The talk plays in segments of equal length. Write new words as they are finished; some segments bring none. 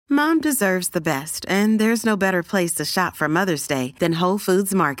Mom deserves the best, and there's no better place to shop for Mother's Day than Whole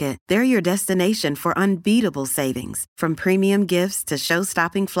Foods Market. They're your destination for unbeatable savings, from premium gifts to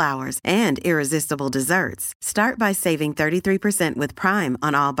show-stopping flowers and irresistible desserts. Start by saving 33% with Prime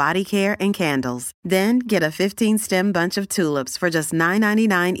on all body care and candles. Then get a 15-stem bunch of tulips for just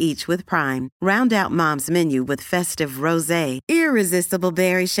 $9.99 each with Prime. Round out Mom's menu with festive rosé, irresistible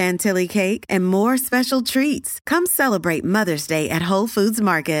berry chantilly cake, and more special treats. Come celebrate Mother's Day at Whole Foods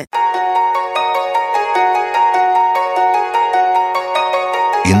Market.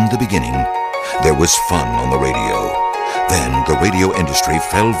 In the beginning, there was fun on the radio. Then the radio industry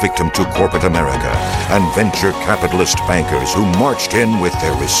fell victim to corporate America and venture capitalist bankers who marched in with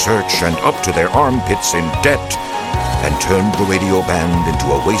their research and up to their armpits in debt and turned the radio band into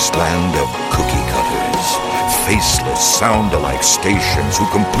a wasteland of cookie cutters, faceless, sound-alike stations who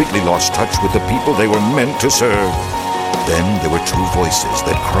completely lost touch with the people they were meant to serve. Then there were two voices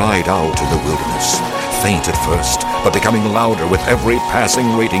that cried out in the wilderness, faint at first, but becoming louder with every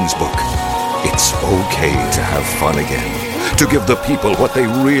passing ratings book. It's okay to have fun again, to give the people what they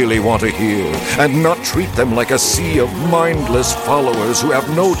really want to hear, and not treat them like a sea of mindless followers who have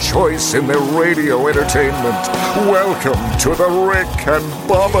no choice in their radio entertainment. Welcome to the Rick and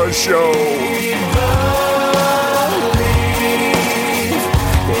Bubba Show.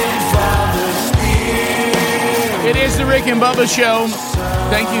 It is the Rick and Bubba Show.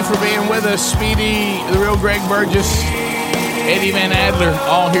 Thank you for being with us. Speedy, the real Greg Burgess, Eddie Van Adler,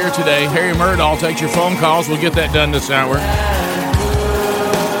 all here today. Harry Murdahl takes your phone calls. We'll get that done this hour.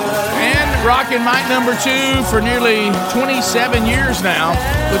 And rocking mic number 2 for nearly 27 years now.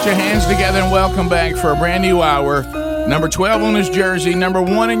 Put your hands together and welcome back for a brand new hour. Number 12 on his jersey, number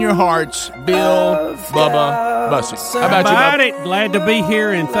 1 in your hearts, Bill Bubba Bussey. How about you, Bubba? Glad to be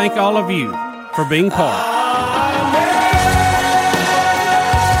here, and thank all of you for being part.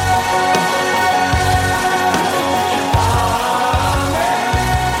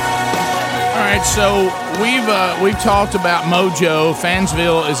 So we've talked about Mojo.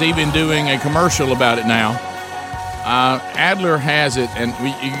 Fansville is even doing a commercial about it now. Adler has it, and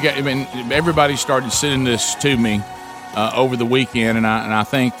everybody started sending this to me over the weekend, and I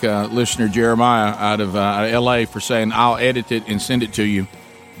thank listener Jeremiah out of L.A. for saying I'll edit it and send it to you.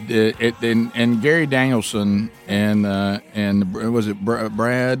 And Gary Danielson and was it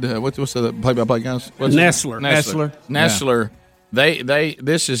Brad? What's the play-by-play guys? Nestler. Yeah. They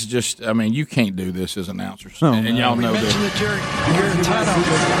this is just, I mean, you can't do this as announcers. And y'all know this. That Garantano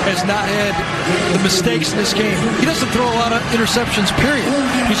has not had the mistakes in this game. He doesn't throw a lot of interceptions, period.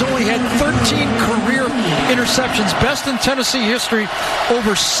 He's only had 13 career interceptions, best in Tennessee history,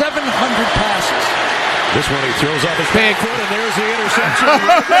 over 700 passes. This one he throws off his back foot, and there's the interception.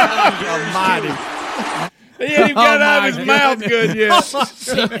 Almighty. He ain't got out of his mouth good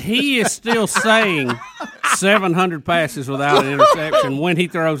yet. He is still saying 700 passes without an interception when he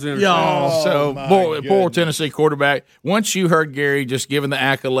throws an interception. Poor Tennessee quarterback. Once you heard Gary just giving the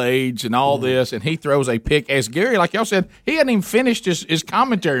accolades and all this, and he throws a pick, as Gary, like y'all said, he hadn't even finished his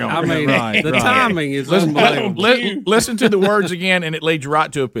commentary on it. I mean, the timing is unbelievable. Listen to the words again, and it leads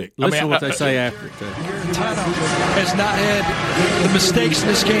right to a pick. Listen to what they say after it, too. Garantano has not had the mistakes in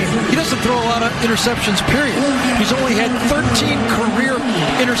this game. He doesn't throw a lot of interceptions, period. He's only had 13 career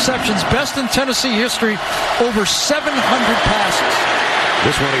interceptions, best in Tennessee history, over 700 passes.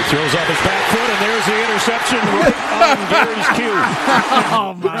 This one he throws off his back foot, and there's the interception right on Gary's cue.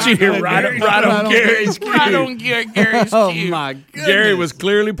 Oh, my God. Right on Gary's cue. Right on Gary's cue. Oh, my goodness. Gary was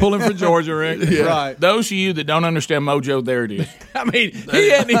clearly pulling for Georgia, Rick. Yeah. Right. Those of you that don't understand Mojo, there it is. I mean, he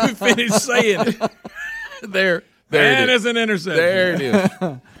hadn't even finished saying it. There and it is. it's an interception. There it is.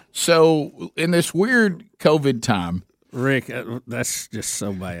 So, in this weird COVID time, Rick, that's just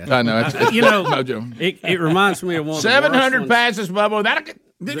so bad. I know. Mojo. It reminds me of one of the 700 passes, Bubba.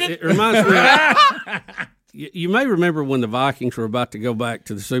 It reminds me of, you may remember when the Vikings were about to go back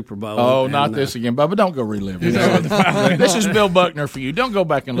to the Super Bowl. Oh, not this again, Bubba. Don't go relive it. This is Bill Buckner for you. Don't go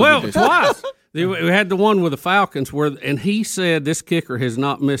back and look at this. Twice. We had the one with the Falcons and he said this kicker has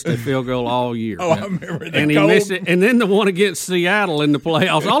not missed a field goal all year. Oh, I remember that. And he missed it. And then the one against Seattle in the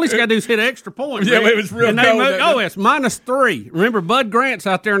playoffs, all he's got to do is hit extra points. Yeah, it was real cold. It's -3. Remember, Bud Grant's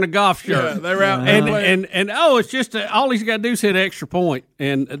out there in the golf shirt. Yeah, they were out. It's just all he's got to do is hit extra point.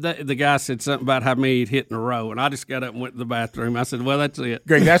 And the guy said something about how many he'd hit in a row. And I just got up and went to the bathroom. I said, well, that's it.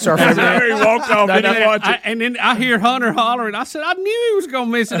 Greg, that's our favorite. He walked off. Didn't watch it. And then I hear Hunter hollering. I said, I knew he was going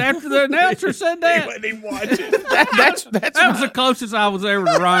to miss it after the announcer said that. He wouldn't even watch it. That was the closest I was ever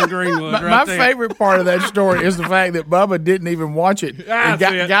to Ryan Greenwood. My favorite part of that story is the fact that Bubba didn't even watch it and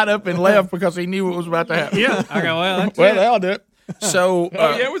got up and left because he knew what was about to happen. Yeah. I go, well, that'll do it. So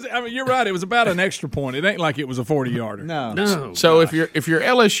yeah, it was. I mean, you're right. It was about an extra point. It ain't like it was a 40-yarder. No. So if you're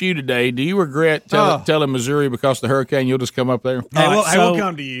LSU today, do you regret telling Missouri because of the hurricane you'll just come up there? Hey, we'll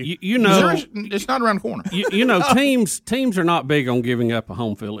come to you. You know, Missouri's, it's not around the corner. you know, teams are not big on giving up a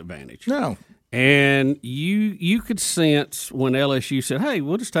home field advantage. No. And you could sense when LSU said, "Hey,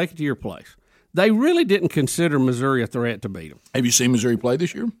 we'll just take it to your place." They really didn't consider Missouri a threat to beat them. Have you seen Missouri play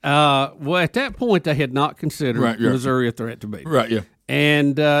this year? Well, at that point, they had not considered Missouri a threat to beat them. Right. Yeah.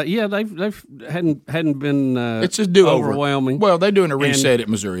 And they've hadn't been it's a do-over. Overwhelming. Well, they're doing a reset at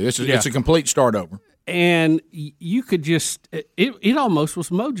Missouri. It's a complete start over. And you could just it almost was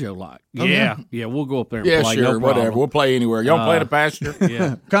Mojo like. Yeah, we'll go up there and play. Sure, no problem. whatever. We'll play anywhere. Y'all play the pasture.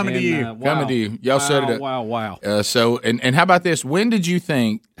 Yeah, Coming to you. Wow. Coming to you. Y'all set it up. Wow. So and how about this? When did you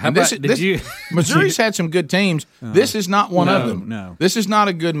think? Missouri's had some good teams. This is not one of them. No, this is not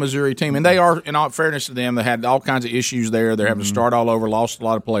a good Missouri team, and they are. In all fairness to them, they had all kinds of issues there. They're having to start all over. Lost a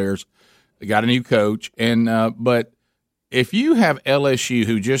lot of players. They got a new coach, and but if you have LSU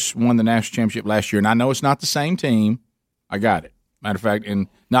who just won the national championship last year, and I know it's not the same team, I got it. Matter of fact, and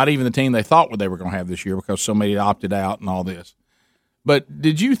not even the team they thought they were going to have this year because so many opted out and all this. But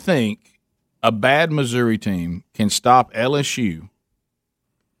did you think a bad Missouri team can stop LSU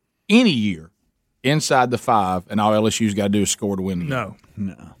any year inside the 5, and all LSU's got to do is score to win the game?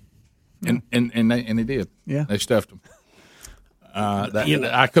 No. And they did. Yeah, they stuffed them.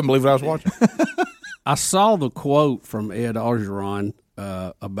 I couldn't believe what I was watching. I saw the quote from Ed Orgeron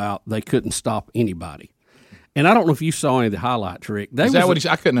about they couldn't stop anybody. And I don't know if you saw any of the highlights, Rick. Is that what he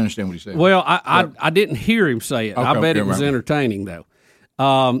said? I couldn't understand what he said. Well, I didn't hear him say it. Okay, I bet it was entertaining, though.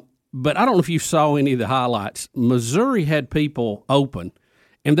 But I don't know if you saw any of the highlights. Missouri had people open,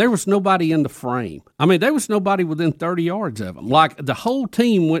 and there was nobody in the frame. I mean, there was nobody within 30 yards of them. Like, the whole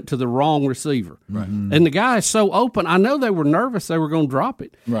team went to the wrong receiver. Right. And the guy is so open. I know they were nervous they were going to drop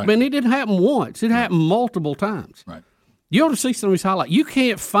it. Right. But it didn't happen once. It happened multiple times. Right. You ought to see some of these highlights. You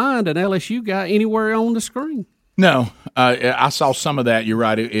can't find an LSU guy anywhere on the screen. No, I saw some of that. You're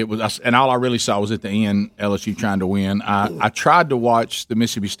right. It was, and all I really saw was at the end LSU trying to win. I tried to watch the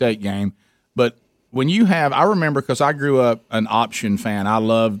Mississippi State game, but when you have, I remember because I grew up an option fan. I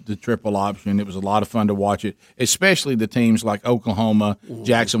loved the triple option. It was a lot of fun to watch it, especially the teams like Oklahoma,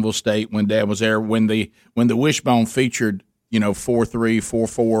 Jacksonville State when Dad was there. When the wishbone featured 4-3,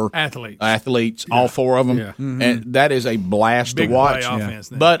 4-4 athletes, all 4 of them, and that is a blast to watch.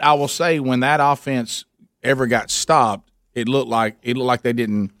 But I will say, when that offense ever got stopped, it looked like they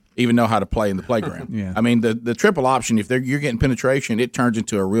didn't even know how to play in the playground. I mean, the triple option, if you're getting penetration, it turns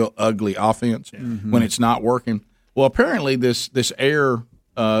into a real ugly offense when it's not working. Well, apparently this Air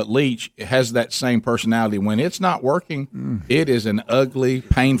Leach has that same personality. When it's not working, it is an ugly,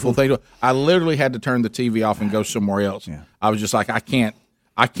 painful thing. I literally had to turn the TV off and go somewhere else. I was just like, I can't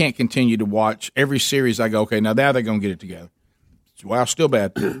continue to watch every series. I go, okay, now they're going to get it together. Wow, still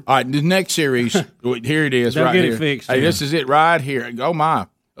bad. All right, the next series, here it is. They'll right get here. It fixed. Hey, this is it right here. Oh, my.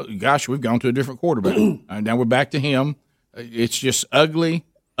 Gosh, we've gone to a different quarterback. And now we're back to him. It's just ugly.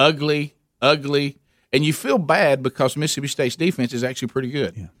 And you feel bad because Mississippi State's defense is actually pretty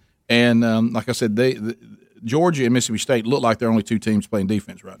good. Yeah. And like I said, Georgia and Mississippi State look like they're only 2 teams playing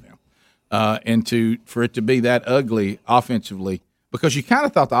defense right now. And for it to be that ugly offensively, because you kind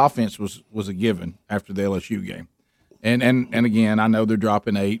of thought the offense was a given after the LSU game. And again, I know they're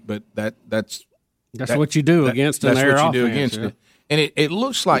dropping 8, but that's what you do against an air offense. That's what you do against it. And it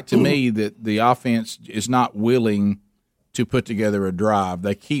looks like to me that the offense is not willing to put together a drive.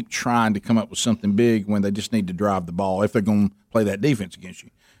 They keep trying to come up with something big when they just need to drive the ball if they're going to play that defense against you.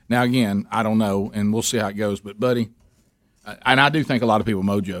 Now, again, I don't know, and we'll see how it goes. But, buddy, and I do think a lot of people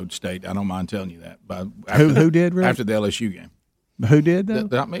mojoed State. I don't mind telling you that. But who did, Rick? After the LSU game. Who did, though?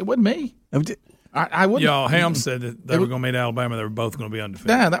 It wasn't me. I wouldn't. Y'all, Helms said that they were going to meet Alabama. They were both going to be undefeated.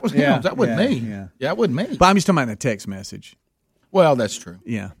 Yeah, that was Helms. That wasn't me. Yeah, it wasn't me. But I'm just talking about in the text message. Well, that's true.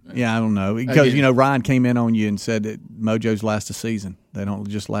 Yeah, I don't know. Because, Ryan came in on you and said that mojos last a season. They don't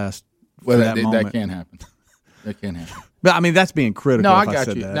just last for that moment. That can't happen. That can't happen. But, I mean, that's being critical. No, I got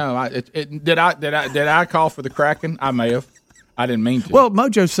you. That. No, did I call for the Kraken? I may have. I didn't mean to. Well,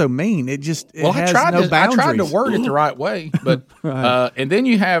 Mojo's so mean. It has no boundaries. I tried to word it the right way. But right. And then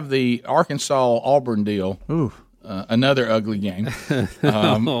you have the Arkansas-Auburn deal. Ooh. Another ugly game.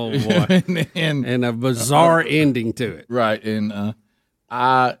 Oh, boy. and a bizarre ending to it. Right. And,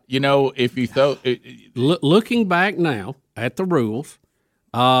 if you throw looking back now at the rules,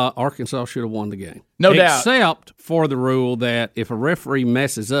 Arkansas should have won the game. No doubt. Except for the rule that if a referee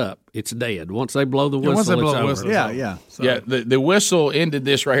messes up, it's dead. Once they blow the whistle, it's over. Yeah. So. Yeah, the whistle ended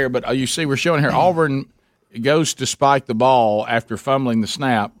this right here. But you see, we're showing here Auburn goes to spike the ball after fumbling the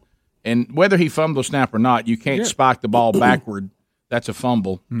snap, and whether he fumbled the snap or not, you can't spike the ball backward. That's a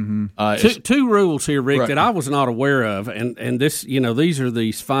fumble. Mm-hmm. Two rules here, Rick, that I was not aware of, and this, these are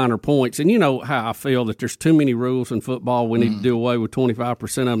these finer points. And you know how I feel that there's too many rules in football. We need to do away with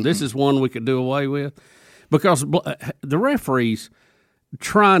 25% of them. This is one we could do away with because the referees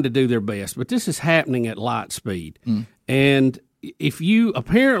trying to do their best, but this is happening at light speed. And if you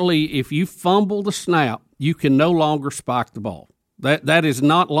fumble the snap, you can no longer spike the ball. That is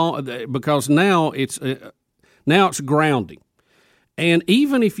not long because now it's grounding. And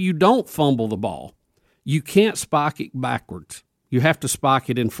even if you don't fumble the ball, you can't spike it backwards. You have to spike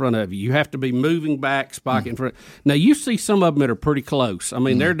it in front of you. You have to be moving back, spike it in front. Now, you see some of them that are pretty close. I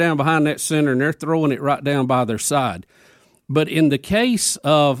mean, they're down behind that center, and they're throwing it right down by their side. But in the case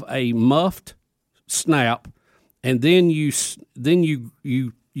of a muffed snap, and then you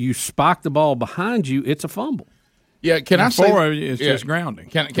spike the ball behind you, it's a fumble. Yeah, can I say it's just grounding?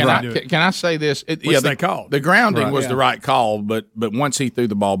 Can I say this? They called? The grounding was the right call, but once he threw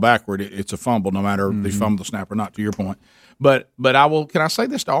the ball backward, it's a fumble, no matter if he fumbled the snap or not. To your point, but I will. Can I say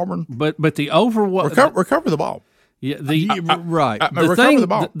this to Auburn? But the recover the ball. Yeah, the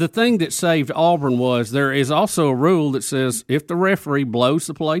thing that saved Auburn was there is also a rule that says if the referee blows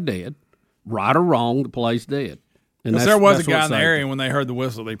the play dead, right or wrong, the play's dead. And there was a guy in the area, and when they heard the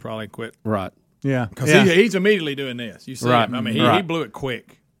whistle, they probably quit. Right. Yeah, because he's immediately doing this. You see him. I mean, he blew it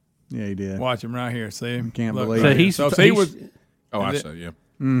quick. Yeah, he did. Watch him right here. See him. Can't believe it. So he was. Oh, I see. Yeah.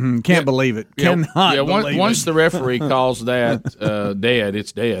 Mm-hmm. Can't believe it. Cannot. Yeah. Believe once it. the referee calls that dead,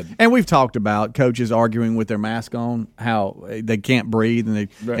 it's dead. And we've talked about coaches arguing with their mask on, how they can't breathe and they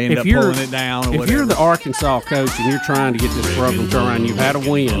end up pulling it down. Or if whatever. You're the Arkansas coach and you're trying to get this program turned around, you've had a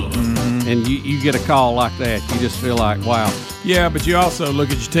win, and you get a call like that, you just feel like, wow. Yeah, but you also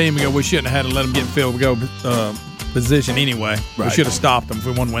look at your team and go, we shouldn't have had to let them get in field goal position anyway. Right. We should have stopped them if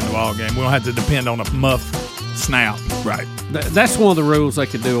we want to win the ball game. We don't have to depend on a muff snap. Right. That's one of the rules they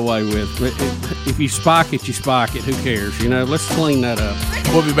could do away with. If you spike it, you spike it. Who cares? Let's clean that up.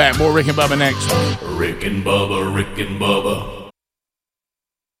 We'll be back. More Rick and Bubba next. Rick and Bubba, Rick and Bubba.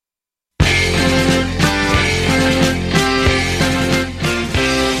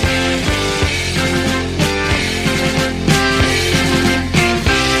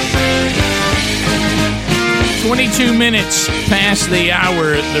 Minutes past the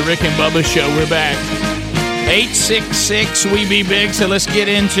hour at the Rick and Bubba Show. We're back. 866 We Be Big. So let's get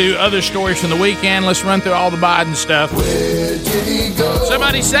into other stories from the weekend. Let's run through all the Biden stuff. Where did he go?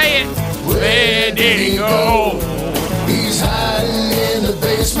 Somebody say it. Where did he go? He's hiding in the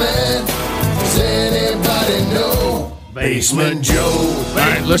basement. Does anybody know? Basement Joe. All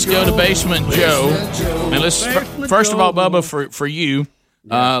right, let's go to Basement Joe. And let's first of all, Bubba, for you.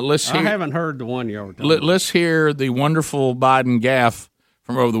 Let's hear. I haven't heard the one y'all were talking about. Let's hear the wonderful Biden gaffe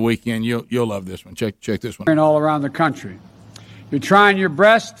from over the weekend. You'll love this one. Check this one. All around the country, you're trying your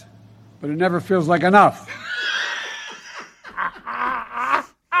best, but it never feels like enough.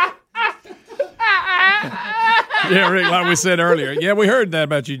 Yeah, Rick, like we said earlier. Yeah, we heard that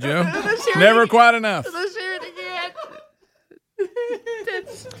about you, Joe. Never quite enough. Let's hear it again.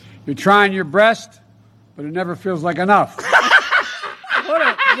 You're trying your best, but it never feels like enough.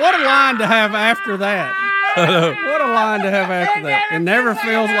 What a line to have after that. What a line to have after that. It never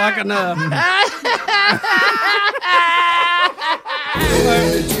feels like enough. Wait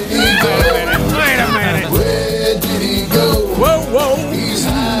a minute. Where did he go? Whoa. He's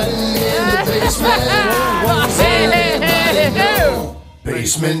hiding in the basement.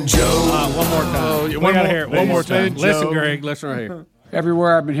 Basement Joe. One more time. We got to hear it one more time. Listen, Greg. Listen right here.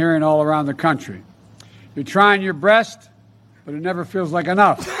 Everywhere I've been hearing all around the country, you're trying your best, but it never feels like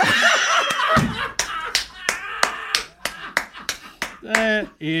enough. That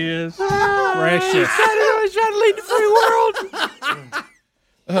is precious. I was trying to lead the free world.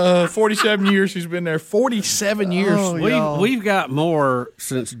 47 years he's been there. 47 years. We've got more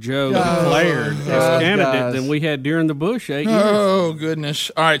since Joe declared as candidate than we had during the Bush 8 years. Oh, goodness.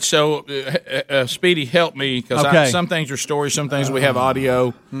 All right, so Speedy, help me, because some things are stories, some things we have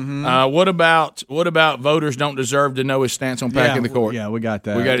audio. What about voters don't deserve to know his stance on packing the court? Yeah, we got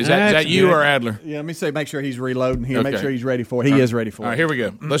that. Is that you or Adler? Yeah, let me make sure he's reloading here. Okay. Make sure he's ready for it. He is ready for it. All right, here we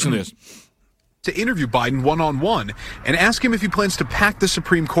go. Listen to this. To interview Biden one-on-one and ask him if he plans to pack the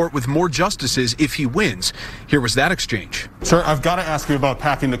Supreme Court with more justices if he wins. Here was that exchange. Sir, I've got to ask you about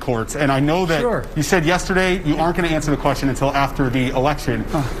packing the courts, and I know that you said yesterday you aren't going to answer the question until after the election,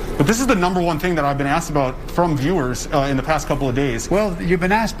 but this is the number one thing that I've been asked about from viewers in the past couple of days. Well, you've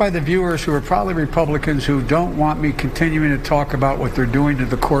been asked by the viewers who are probably Republicans who don't want me continuing to talk about what they're doing to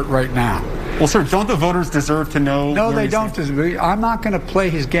the court right now. Well, sir, don't the voters deserve to know? No, they don't deserve. I'm not going to play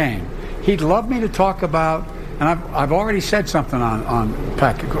his game. He'd love me to talk about, and I've already said something on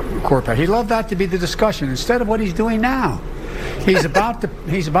Court Pack. He'd love that to be the discussion instead of what he's doing now. He's about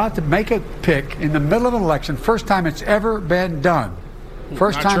to make a pick in the middle of an election. First time it's ever been done.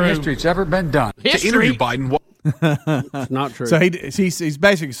 First Not time true. in history it's ever been done. To interview Biden. It's not true. So he's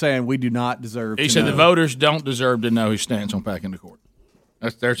basically saying we do not deserve. He to said know. the voters don't deserve to know his stance on packing the court.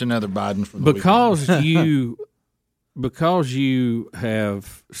 There's another Biden from the weekend. because you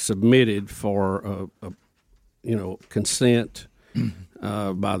have submitted for consent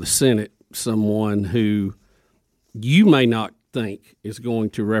by the Senate someone who you may not think is going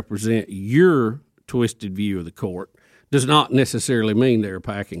to represent your twisted view of the court does not necessarily mean they're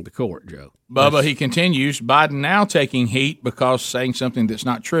packing the court, Joe. Bubba, he continues, Biden now taking heat because saying something that's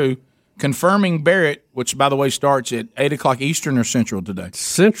not true, confirming Barrett, which, by the way, starts at 8 o'clock Eastern or Central today?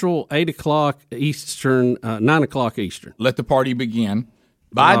 Central, 8 o'clock Eastern, 9 o'clock Eastern. Let the party begin.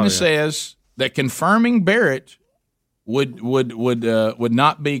 Biden says that confirming Barrett would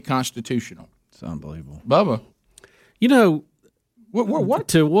not be constitutional. It's unbelievable. Bubba. You know, what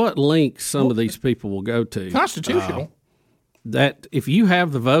to what lengths some of these people will go to. Constitutional. That if you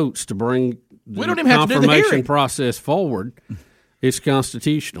have the votes to bring we the don't even have to do the confirmation hearing. process forward, it's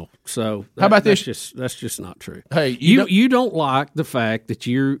constitutional. So how about this? That's just not true. Hey, you don't like the fact that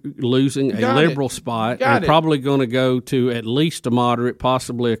you're losing a liberal spot and probably going to go to at least a moderate,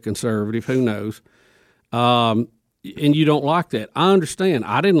 possibly a conservative. Who knows? And you don't like that. I understand.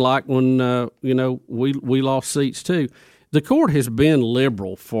 I didn't like when we lost seats too. The court has been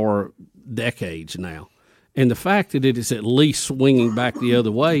liberal for decades now. And the fact that it is at least swinging back the other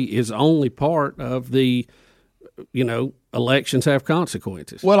way is only part of the, elections have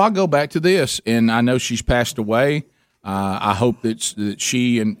consequences. Well, I'll go back to this, and I know she's passed away. I hope that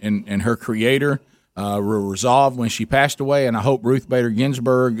she and her creator were resolved when she passed away, and I hope Ruth Bader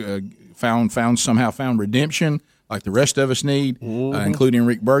Ginsburg found redemption like the rest of us need, including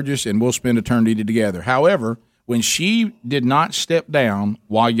Rick Burgess, and we'll spend eternity together. However, when she did not step down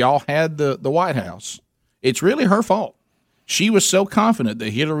while y'all had the White House, it's really her fault. She was so confident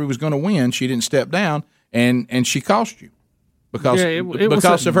that Hillary was going to win, she didn't step down, and she cost you.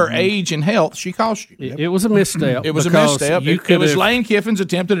 Because of her age and health, she cost you. It was a misstep. It was a misstep. It was Lane Kiffin's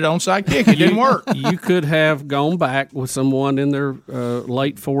attempt at an onside kick. It didn't work. You could have gone back with someone in their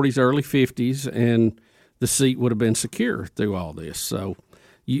late 40s, early 50s, and the seat would have been secure through all this. So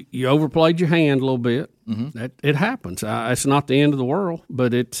you overplayed your hand a little bit. Mm-hmm. It happens. It's not the end of the world,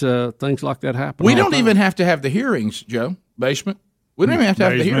 but it's things like that happen. We don't even have to have the hearings, Joe. Basement. We don't even have to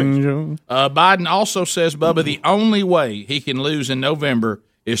have the hearings. Biden also says, Bubba, the only way he can lose in November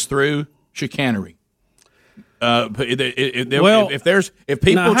is through chicanery. If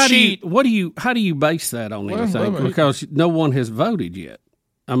people cheat, how do you base that on anything? Because no one has voted yet.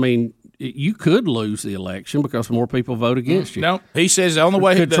 I mean, you could lose the election because more people vote against you. No, he says the only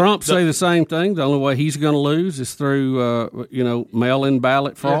way. Could Trump say the same thing? The only way he's going to lose is through mail-in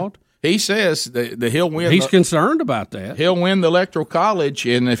ballot fraud. Yeah. He says that he'll win. He's concerned about that. He'll win the Electoral College,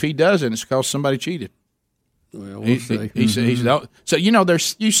 and if he doesn't, it's because somebody cheated. Well, we'll see. So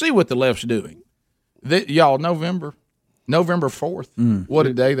you see what the left's doing. Y'all, November 4th. What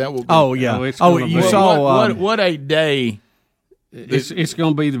a day that will be. Oh yeah. What a day. It's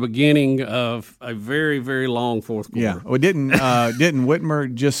going to be the beginning of a very, very long fourth quarter. Yeah. Well, didn't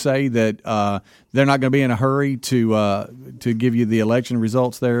Whitmer just say that they're not going to be in a hurry to give you the election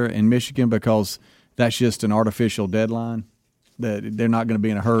results there in Michigan because that's just an artificial deadline? That they're not going to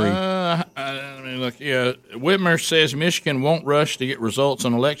be in a hurry. Whitmer says Michigan won't rush to get results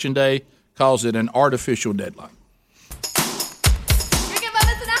on Election Day, calls it an artificial deadline.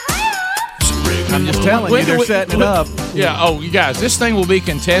 I'm just telling you, they're setting it up. Yeah. Oh, you guys, this thing will be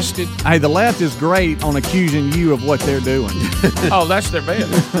contested. Hey, the left is great on accusing you of what they're doing. Oh, that's their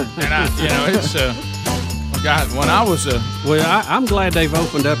best. And it's God. When I was I'm glad they've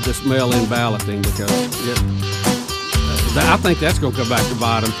opened up this mail-in balloting because I think that's going to come back to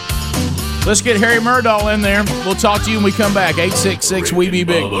bite them. Let's get Harry Murdahl in there. We'll talk to you when we come back. 866 We Be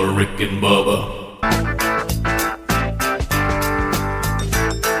Big. Bubba, Rick and Bubba.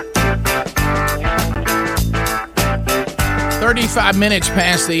 35 minutes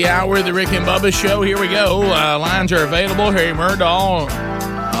past the hour of the Rick and Bubba Show. Here we go. Lines are available. Harry Murdahl,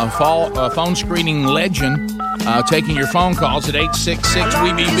 phone screening legend, taking your phone calls at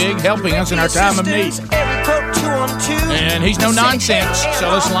 866-WE-BE-BIG, helping us in our time of need. And he's no nonsense, so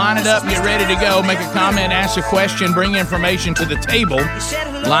let's line it up, get ready to go, make a comment, ask a question, bring information to the table.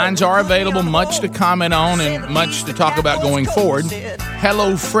 Lines are available, much to comment on and much to talk about going forward.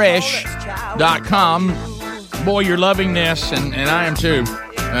 HelloFresh.com. Boy, you're loving this, and I am too.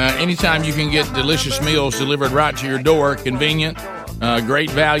 Anytime you can get delicious meals delivered right to your door, convenient,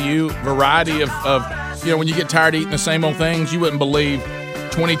 great value, variety of when you get tired of eating the same old things, you wouldn't believe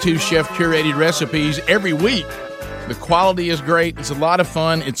 22 chef-curated recipes every week. The quality is great. It's a lot of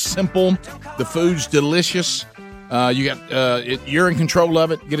fun. It's simple. The food's delicious. You're in control of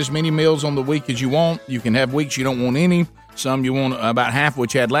it. Get as many meals on the week as you want. You can have weeks you don't want any. Some you want about half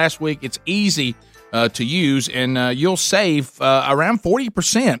what you had last week. It's easy to use, and you'll save around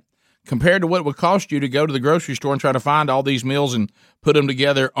 40% compared to what it would cost you to go to the grocery store and try to find all these meals and put them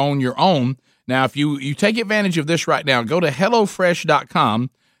together on your own. Now, if you take advantage of this right now, go to HelloFresh.com,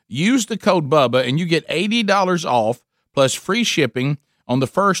 use the code BUBBA, and you get $80 off plus free shipping on the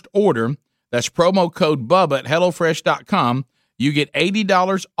first order. That's promo code BUBBA at HelloFresh.com. You get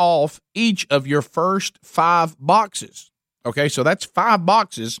 $80 off each of your first 5 boxes. Okay, so that's 5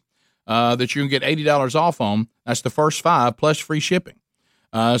 boxes that you can get $80 off on. That's the first 5 plus free shipping.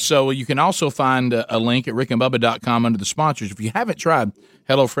 So you can also find a link at rickandbubba.com under the sponsors. If you haven't tried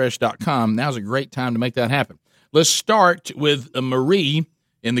HelloFresh.com, now's a great time to make that happen. Let's start with Marie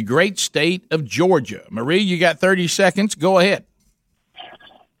in the great state of Georgia. Marie, you got 30 seconds. Go ahead.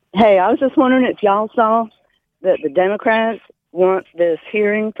 Hey, I was just wondering if y'all saw that the Democrats want this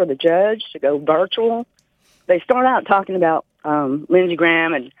hearing for the judge to go virtual. They start out talking about Lindsey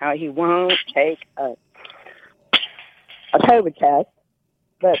Graham and how he won't take a COVID test,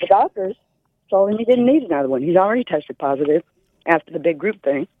 but the doctors told him he didn't need another one. He's already tested positive after the big group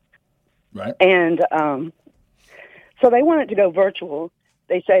thing. Right. And so they want it to go virtual.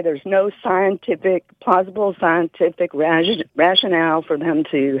 They say there's no plausible scientific rationale for them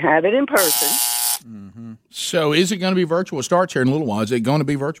to have it in person. Mm-hmm. So is it going to be virtual? It starts here in a little while. Is it going to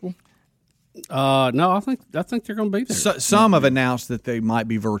be virtual? No, I think they're going to be there. Some have announced that they might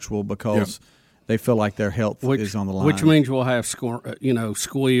be virtual because they feel like their health is on the line. Which means we'll have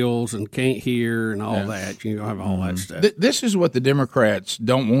squeals and can't hear and all that. You'll have all that stuff. This is what the Democrats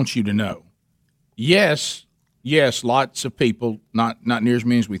don't want you to know. Yes, lots of people, not near as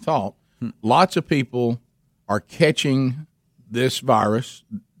many as we thought, lots of people are catching this virus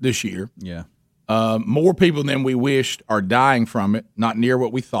this year. Yeah. More people than we wished are dying from it, not near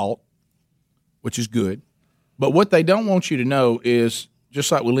what we thought, which is good. But what they don't want you to know is,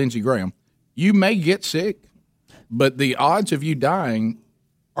 just like with Lindsey Graham, you may get sick, but the odds of you dying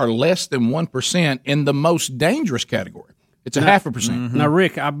are less than 1% in the most dangerous category. It's 0.5%. Mm-hmm. Now,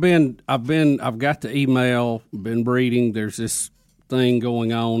 Rick, I've got the email, been reading. There's this thing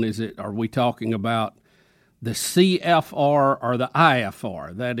going on. Are we talking about the CFR or the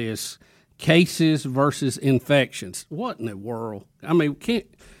IFR? That is cases versus infections. What in the world? I mean,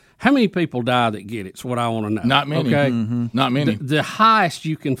 how many people die that get it? Is what I want to know. Not many. Okay, not many. The highest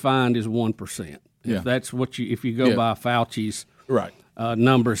you can find is 1%. If that's what if you go by Fauci's right.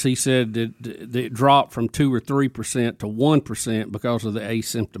 Numbers, he said that it dropped from 2 or 3% to 1% because of the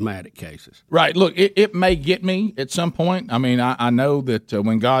asymptomatic cases. Right. Look, it may get me at some point. I mean, I know that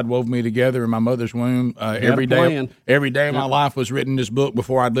when God wove me together in my mother's womb, every day of my life was written in this book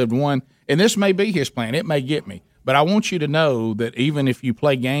before I'd lived one. And this may be his plan. It may get me. But I want you to know that even if you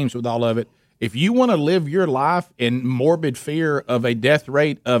play games with all of it, if you want to live your life in morbid fear of a death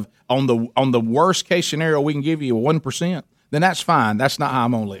rate of on the worst case scenario we can give you 1%, then that's fine. That's not how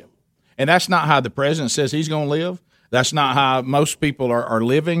I'm going to live. And that's not how the president says he's going to live. That's not how most people are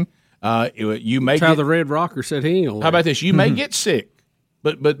living. You may that's how the Red Rocker said he ain't going to live. How about this? You may get sick,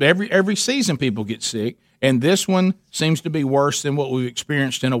 but every season people get sick, and this one seems to be worse than what we've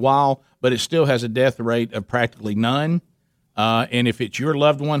experienced in a while, but it still has a death rate of practically none. And if it's your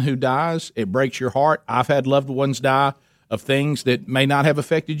loved one who dies, it breaks your heart. I've had loved ones die of things that may not have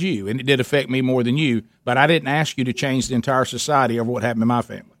affected you, and it did affect me more than you, but I didn't ask you to change the entire society over what happened in my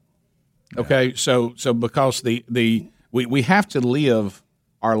family. Okay, so because we have to live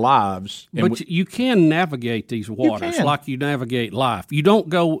our lives. But you can navigate these waters like you navigate life. You don't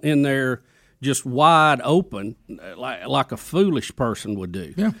go in there just wide open like a foolish person would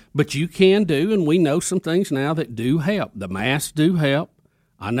do. Yeah. But you can do, and we know some things now that do help. The masks do help.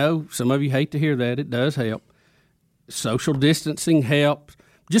 I know some of you hate to hear that. It does help. Social distancing helps.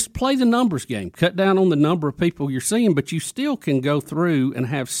 Just play the numbers game. Cut down on the number of people you're seeing, but you still can go through and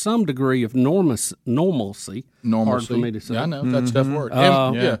have some degree of normalcy. Hard for me to say. Yeah, I know. That's a tough word.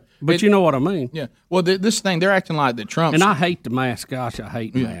 But you know what I mean. Yeah. Well, this thing, they're acting like that Trump's... And I hate the mask. Gosh, I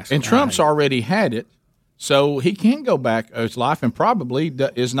hate masks. And Trump's already had it, so he can go back his life and probably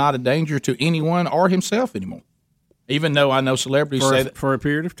is not a danger to anyone or himself anymore. Even though I know celebrities say that for a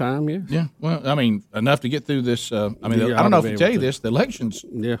period of time, yes. Yeah, well, I mean, enough to get through this. I don't know if I tell you this. The election's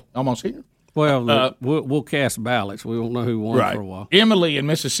almost here. Well, we'll cast ballots. We won't know who won for a while. Emily in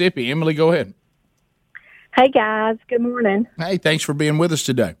Mississippi. Emily, go ahead. Hey, guys. Good morning. Hey, thanks for being with us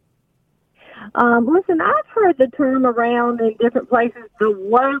today. Listen, I've heard the term around in different places, the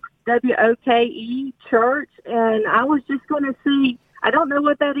woke, W-O-K-E, church, and I was just going to see, I don't know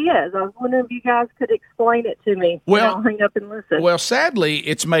what that is. I was wondering if you guys could explain it to me. Well, I'll hang up and listen. Well, sadly,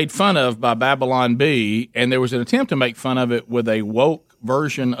 it's made fun of by Babylon Bee, and there was an attempt to make fun of it with a woke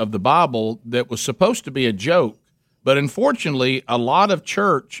version of the Bible that was supposed to be a joke. But unfortunately, a lot of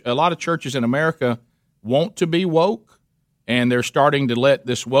churches in America want to be woke, and they're starting to let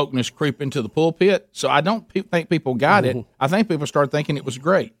this wokeness creep into the pulpit. So I don't think people got it. I think people started thinking it was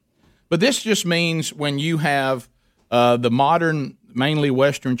great. But this just means when you have the modern, mainly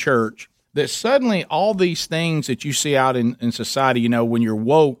Western church, that suddenly all these things that you see out in society, when you're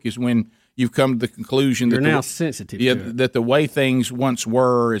woke is when you've come to the conclusion you're that now sensitive to it. That the way things once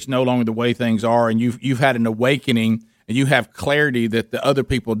were is no longer the way things are, and you've had an awakening, and you have clarity that the other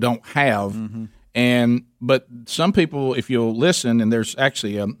people don't have. But some people, if you'll listen, and there's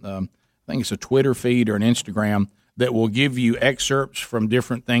actually I think it's a Twitter feed or an Instagram that will give you excerpts from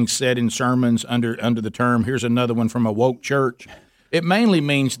different things said in sermons under the term. Here's another one from a woke church. It mainly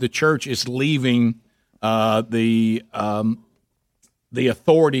means the church is leaving the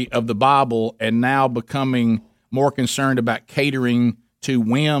authority of the Bible and now becoming more concerned about catering to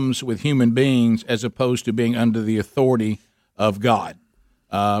whims with human beings as opposed to being under the authority of God.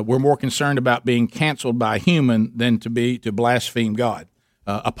 We're more concerned about being canceled by a human than to blaspheme God.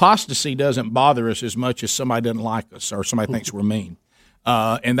 Apostasy doesn't bother us as much as somebody doesn't like us or somebody thinks we're mean.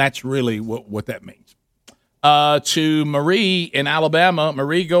 And that's really what that means. To Marie in Alabama.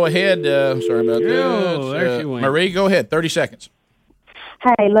 Marie, go ahead. Sorry about that. There she went. Marie, go ahead. 30 seconds.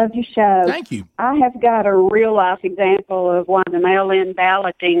 Hey, love your show. Thank you. I have got a real-life example of why the mail-in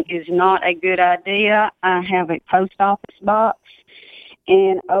balloting is not a good idea. I have a post office box,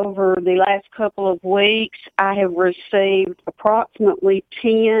 and over the last couple of weeks, I have received approximately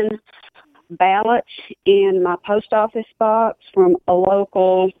 10 ballots in my post office box from a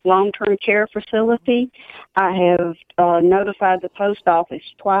local long-term care facility. I have notified the post office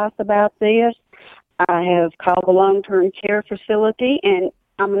twice about this. I have called the long-term care facility, and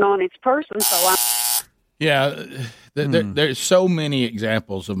I'm an honest person, so there's so many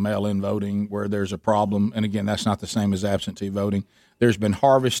examples of mail-in voting where there's a problem, and again, that's not the same as absentee voting. There's been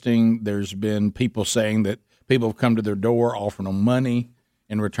harvesting. There's been people saying that people have come to their door offering them money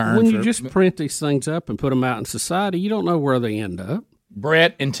in return. When you just print these things up and put them out in society, you don't know where they end up.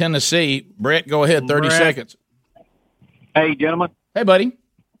 Brett in Tennessee. Brett, go ahead, 30 seconds. Hey, gentlemen. Hey, buddy.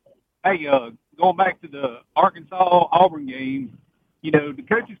 Hey, going back to the Arkansas-Auburn game, the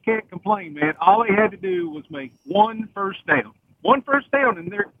coaches can't complain, man. All they had to do was make one first down. One first down,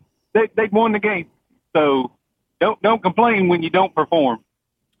 and they won the game. So don't complain when you don't perform.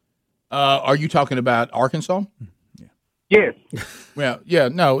 Are you talking about Arkansas? Yes. Well, yeah,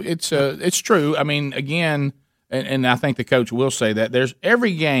 no, it's true. I mean, again, and I think the coach will say that there's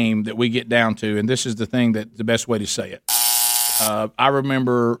every game that we get down to, and this is the thing that the best way to say it. I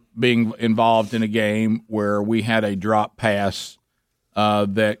remember being involved in a game where we had a drop pass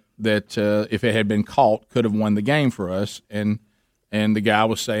that if it had been caught could have won the game for us, and the guy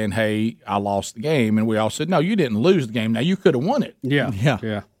was saying, "Hey, I lost the game," and we all said, "No, you didn't lose the game. Now you could have won it."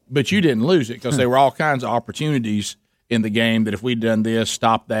 Yeah. But you didn't lose it because there were all kinds of opportunities in the game that if we'd done this,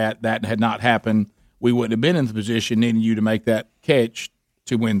 stopped that had not happened, we wouldn't have been in the position needing you to make that catch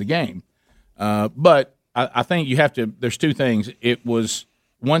to win the game. But I think you have to – there's two things. It was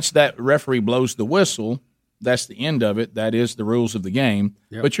once that referee blows the whistle, that's the end of it. That is the rules of the game.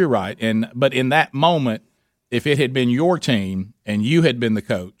 Yep. But you're right. But in that moment, if it had been your team and you had been the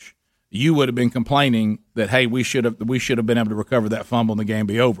coach, you would have been complaining that, hey, we should have been able to recover that fumble and the game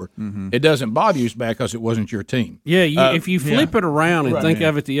be over. Mm-hmm. It doesn't bother you as bad because it wasn't your team. Yeah, if you flip it around and think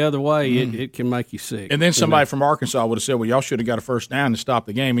of it the other way, it can make you sick. And then somebody from Arkansas would have said, well, y'all should have got a first down to stop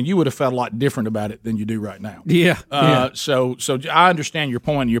the game, and you would have felt a lot different about it than you do right now. Yeah. So I understand your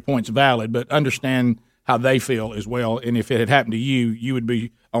point, and your point's valid, but understand how they feel as well. And if it had happened to you, you would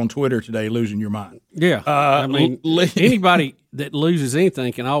be on Twitter today losing your mind. Yeah. I mean, anybody that loses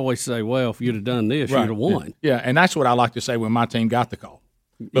anything can always say, well, if you'd have done this, you'd have won. Yeah, and that's what I like to say when my team got the call.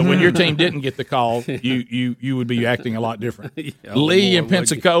 But when your team didn't get the call, you would be acting a lot different. Lee in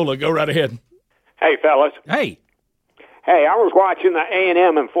Pensacola, go right ahead. Hey, fellas. Hey, I was watching the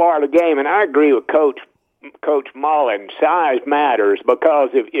A&M and Florida game, and I agree with Coach. Coach Mullen, size matters, because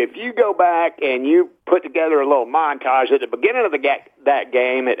if you go back and you put together a little montage at the beginning of that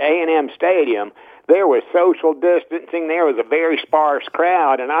game at A&M Stadium, there was social distancing. There was a very sparse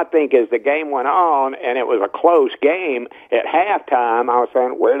crowd, and I think as the game went on and it was a close game at halftime, I was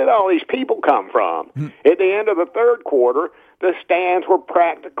saying, where did all these people come from? At the end of the third quarter, the stands were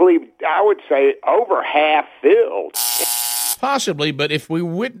practically, I would say, over half filled. Possibly, but if we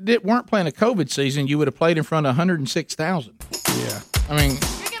weren't playing a COVID season, you would have played in front of 106,000. Yeah. I mean,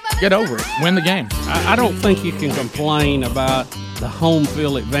 get over it. Win the game. I don't think you can complain about the home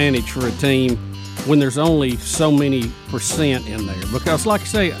field advantage for a team when there's only so many percent in there. Because, like I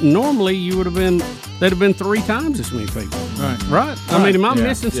say, normally they'd have been 3 times as many people. Right? I mean, am I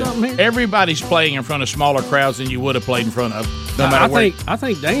missing something here? Everybody's playing in front of smaller crowds than you would have played in front of. No matter I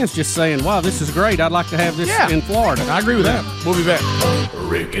think Dan's just saying, wow, this is great. I'd like to have this in Florida. I agree with that. We'll be back.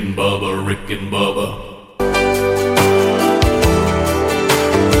 Rick and Bubba, Rick and Bubba.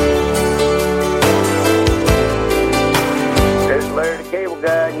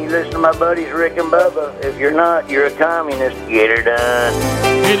 Guy, and you listen to my buddies Rick and Bubba. If you're not, you're a communist. Get her done.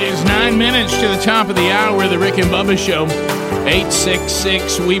 It is 9 minutes to the top of the hour of the Rick and Bubba Show.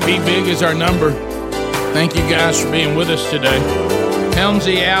 866-WE-BE-BIG is our number. Thank you guys for being with us today.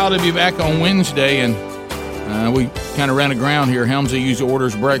 Helmsy Al will be back on Wednesday, and we kind of ran aground here. Helmsy usually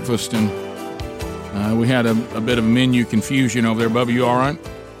orders breakfast, and we had a bit of menu confusion over there. Bubba, you all right?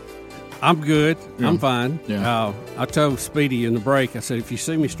 I'm good. Yeah. I'm fine. Yeah. I told Speedy in the break, I said, if you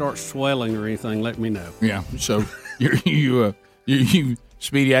see me start swelling or anything, let me know. Yeah. So you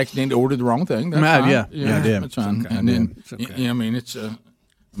Speedy accidentally ordered the wrong thing. That's fine. Yeah, I did. That's fine. Okay. And then, I mean, it's.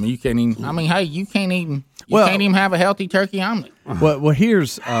 You can't even. I mean, hey, you can't even have a healthy turkey omelet. Well,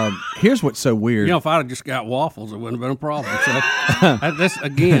 here's what's so weird. You know, if I'd have just got waffles, it wouldn't have been a problem. So this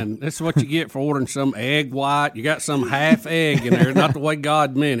is what you get for ordering some egg white. You got some half egg in there, not the way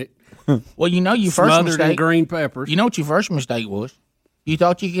God meant it. Well, you know, your first smothered mistake. in green peppers. You know what your first mistake was? You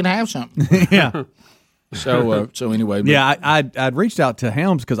thought you could have something. Yeah. So anyway. Yeah, I'd reached out to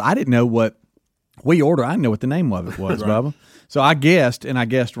Helms because I didn't know what we ordered. I didn't know what the name of it was, Bubba. So I guessed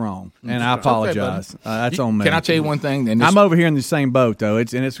wrong, and I apologize. Okay, that's on me. Can I tell you one thing? And I'm over here in the same boat, though.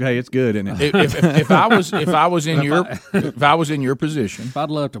 It's good, isn't it? If I was in your position, if I'd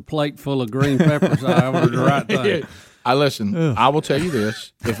left a plate full of green peppers, I would do the right thing. I will tell you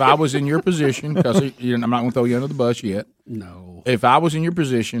this: if I was in your position, because I'm not going to throw you under the bus yet. No. If I was in your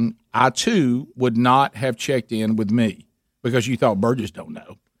position, I too would not have checked in with me because you thought Burgess don't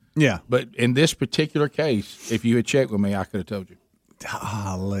know. Yeah. But in this particular case, if you had checked with me, I could have told you.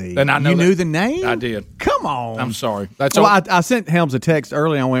 Golly. And I know you knew the name? I did. Come on. I'm sorry. I sent Helms a text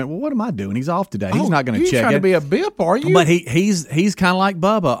early. I went, well, what am I doing? He's off today. He's not going to check it. You're trying to be a bip, are you? But he's kind of like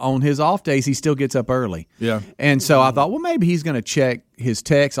Bubba. On his off days, he still gets up early. Yeah. And so I thought, well, maybe he's going to check his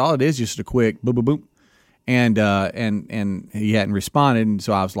text. All it is just a quick boop, boop, boop. And he hadn't responded, and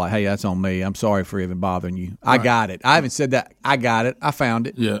so I was like, hey, that's on me. I'm sorry for even bothering you. I got it. I haven't said that. I got it. I found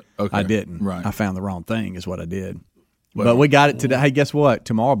it. Yeah, okay. I didn't. Right. I found the wrong thing is what I did. Well, but we got it today. Hey, guess what?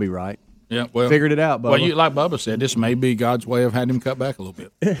 Tomorrow will be right. Yeah, well. Figured it out, Bubba. Well, like Bubba said, this may be God's way of having him cut back a little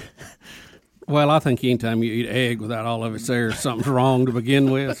bit. Well, I think anytime you eat egg without all of it there, something's wrong to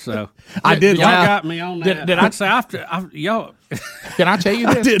begin with. So I did y'all laugh. got me on that. Did I say y'all? Can I tell you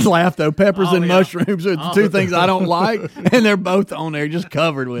this? I did laugh though. Peppers and mushrooms are the two things I don't like, and they're both on there just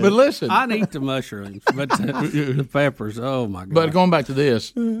covered with. But listen, I'd eat the mushrooms, but the peppers. Oh my god! But going back to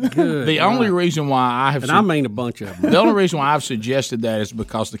this, the only reason why I have, and I mean a bunch of them. The only reason why I've suggested that is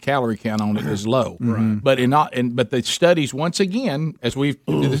because the calorie count on it is low. Right. But the studies once again, as we've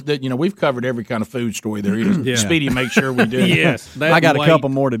covered every kind of food story there is. Yeah. Speedy, make sure we do. Yes, I got a couple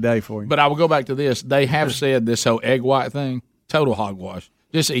more today for you. But I will go back to this. They have said this whole egg white thing, total hogwash.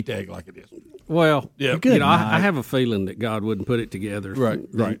 Just eat the egg like it is. Well, yeah. I have a feeling that God wouldn't put it together. Right.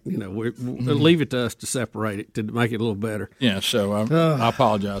 We'll leave it to us to separate it to make it a little better. Yeah. So I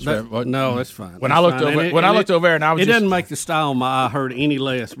apologize. No, that's fine. When I looked over there, and I was, it doesn't make the style of my eye hurt any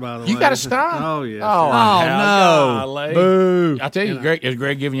less. By the way, you got a style. Oh yeah. Oh no. Boo. I tell you, Greg, is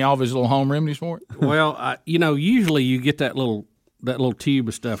Greg giving you all of his little home remedies for it? Well, usually you get that little tube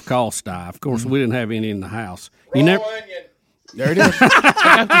of stuff called Sty. Of course, we didn't have any in the house. Onion. There it is. He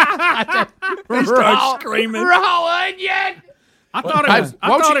starts screaming. Raw onion. I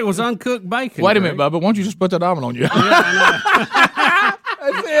thought it was uncooked bacon. Wait a minute, Bubba. Why don't you just put that omelet on you? That's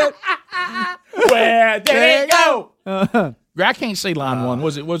it. Where did it go? I can't see line one.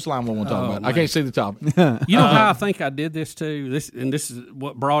 What's line one talking about? Man. I can't see the top. You know how I think I did this too? This is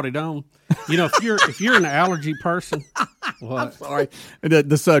what brought it on. You know, if you're an allergy person, what? I'm sorry.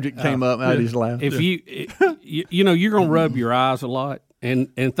 The subject came up. I just laughed. If you know, you're gonna rub your eyes a lot,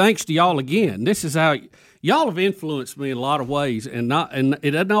 and thanks to y'all again. This is how y'all have influenced me in a lot of ways, and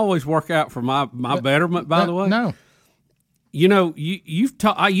it doesn't always work out for my betterment. By the way, no. You know,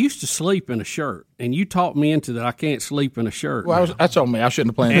 I used to sleep in a shirt, and you taught me into that I can't sleep in a shirt. Well, that's on me. I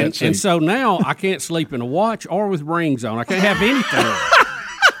shouldn't have planned that. And so now I can't sleep in a watch or with rings on. I can't have anything.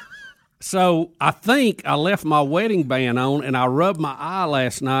 So I think I left my wedding band on, and I rubbed my eye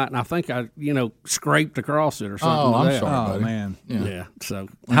last night, and I think I, scraped across it or something. Oh, like I'm that. sorry, buddy. Man. Yeah. So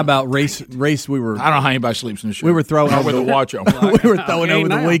how about race? We were. I don't know how anybody sleeps in the shirt. We were throwing over with a watch on. We were throwing over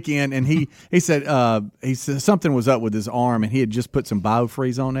the weekend, and he said something was up with his arm, and he had just put some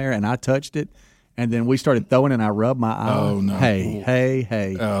BioFreeze on there, and I touched it. And then we started throwing, and I rubbed my eye. Oh, no. Hey.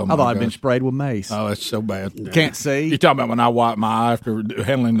 Oh, I thought I'd been sprayed with mace. Oh, that's so bad. Can't see. You're talking about when I wiped my eye after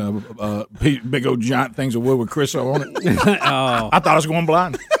handling big old giant things of wood with Crisco on it? I thought I was going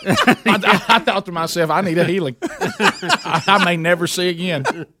blind. I thought to myself, I need a healing. I may never see again.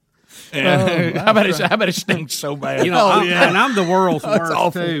 And how about it stinks so bad? And I'm the world's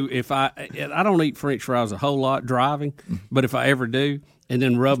worst too. If I don't eat French fries a whole lot driving, but if I ever do, and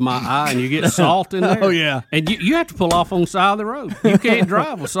then rub my eye, and you get salt in there. Oh, yeah. And you have to pull off on the side of the road. You can't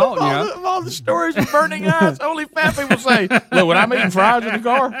drive with salt in your eye. Of all the stories of burning eyes, only fat people say, look, when I'm eating fries in the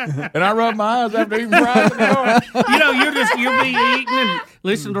car, and I rub my eyes after eating fries in the car. You'll be eating and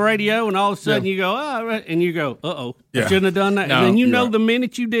listening to the radio, and all of a sudden you go, and you go, uh-oh, I shouldn't have done that. No, and then right. the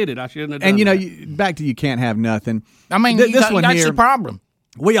minute you did it, I shouldn't have done And, back to you can't have nothing. I mean, this one that's here, the problem.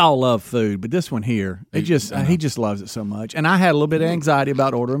 We all love food, but this one here, he just loves it so much. And I had a little bit of anxiety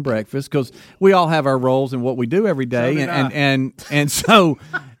about ordering breakfast because we all have our roles and what we do every day,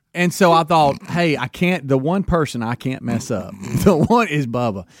 and so I thought, hey, I can't. The one person I can't mess up, the one is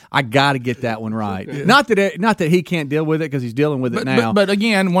Bubba. I got to get that one right. Yeah. Not that he can't deal with it because he's dealing with it now. But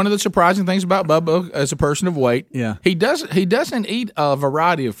again, one of the surprising things about Bubba as a person of weight, yeah, he doesn't eat a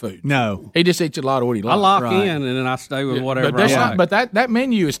variety of food. No, he just eats a lot of what he likes. I lock in and then I stay with whatever. But that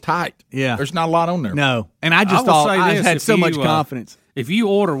menu is tight. Yeah, there's not a lot on there. No, and I thought I had so much confidence. If you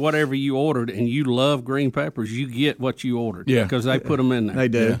order whatever you ordered and you love green peppers, you get what you ordered. Yeah, because they put them in there. They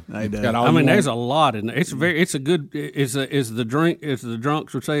do. Yeah. They do. I mean, there's a lot in there. It's a good. Is the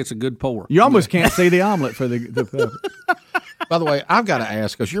drunks would say it's a good pour. You almost can't see the omelet for the pepper. By the way, I've got to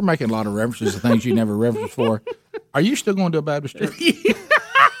ask because you're making a lot of references to things you never referenced for. Are you still going to a Baptist church?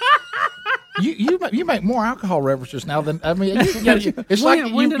 You make more alcohol references now than I mean. It's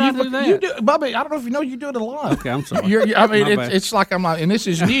when did I do that? You do, Bubby. I don't know if you know you do it a lot. Okay, I'm sorry. It's like I'm not, and this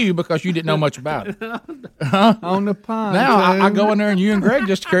is new because you didn't know much about it. Huh? On the pond. Now I go in there and you and Greg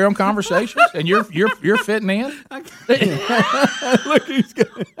just carry on conversations, and you're fitting in. Look, he's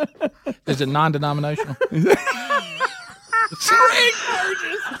good. Is it non-denominational?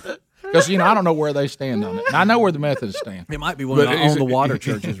 Because, I don't know where they stand on it. And I know where the Methodists stand. It might be one on the water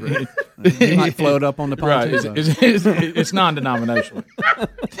churches. Right? He might float up on the pontoon. Right. It's non-denominational.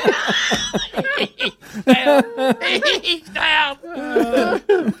 He's down.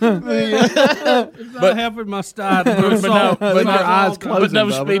 But helping my style. But eyes closed. But no,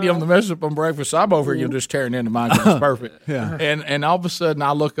 Speedy, on the mess up on breakfast. I'm over here just tearing into mine because it's perfect. Yeah. And all of a sudden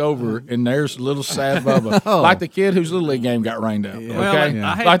I look over and there's a little sad Bubba, like the kid whose Little League game got rained out. Yeah.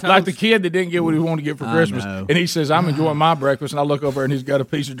 Okay, like the kid that didn't get what he wanted to get for Christmas, and he says, "I'm enjoying my breakfast," and I look over and he's got a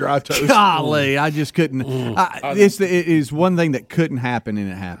piece of dry toast. Golly, I just couldn't. It is one thing that couldn't happen, and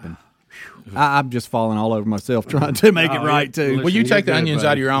it happened. I'm just falling all over myself trying to make it right too. Well, you take the onions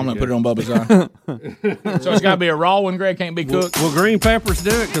out of your omelet and put it on Bubba's eye. So it's got to be a raw one, Greg. Can't be cooked. Will green peppers do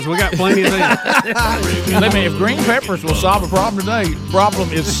it? Because we got plenty of these. Let me. If green peppers will solve a problem today,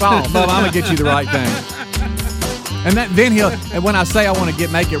 problem is solved. But I'm gonna get you the right thing. And then and when I say I want to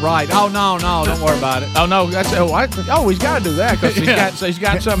make it right, no, don't worry about it. Oh no, he's got to do that because he's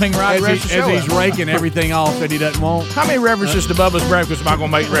got something right. As he's raking everything off that he doesn't want. How many references to Bubba's breakfast am I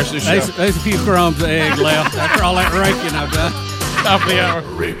going to make the rest of this show? There's a few crumbs of egg left after all that raking I've done. Top of the hour.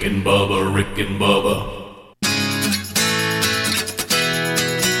 Rick and Bubba, Rick and Bubba.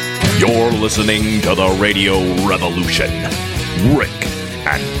 You're listening to the Radio Revolution. Rick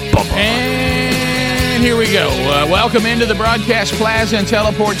and Bubba. And here we go. Welcome into the broadcast plaza and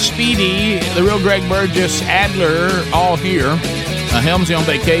teleport Speedy, the real Greg Burgess, Adler, all here. Helmsy on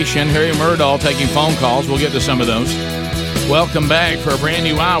vacation. Harry Murdahl taking phone calls. We'll get to some of those. Welcome back for a brand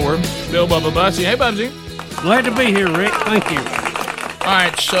new hour. Bill Bubba Bussy. Hey, Bubsy. Glad to be here, Rick. Thank you. All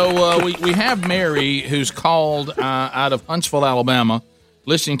right, so we have Mary, who's called out of Huntsville, Alabama,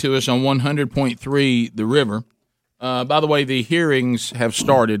 listening to us on 100.3 The River. By the way, the hearings have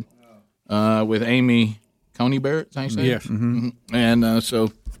started with Amy Coney Barrett. Is that how you say it? Yes. Mm-hmm. And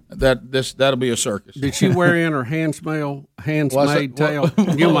so that'll be a circus. Did she wear in her hands-made tail?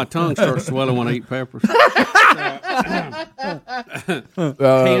 You know, my tongue starts swelling when I eat peppers.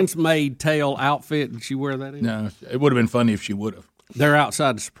 Hands-made tail outfit. Did she wear that in? No, it would have been funny if she would have. They're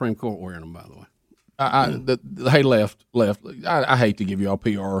outside the Supreme Court wearing them, by the way. Hey, left. I hate to give you all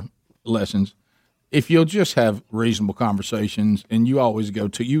PR lessons. If you'll just have reasonable conversations, and you always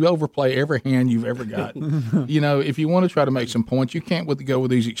you overplay every hand you've ever got. If you want to try to make some points, you can't go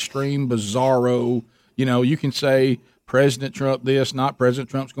with these extreme, bizarro. You can say President Trump this, not President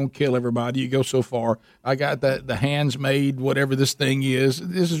Trump's going to kill everybody. You go so far. I got the hands made, whatever this thing is.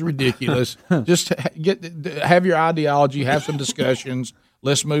 This is ridiculous. Just have your ideology, have some discussions.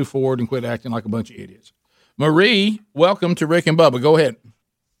 Let's move forward and quit acting like a bunch of idiots. Marie, welcome to Rick and Bubba. Go ahead.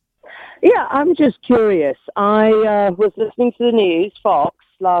 Yeah, I'm just curious. I was listening to the news, Fox,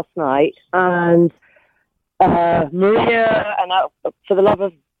 last night, and Maria, and for the love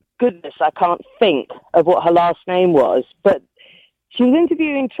of goodness, I can't think of what her last name was, but she was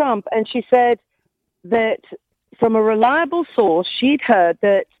interviewing Trump, and she said that from a reliable source, she'd heard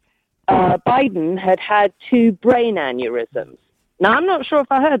that Biden had 2 brain aneurysms. Now, I'm not sure if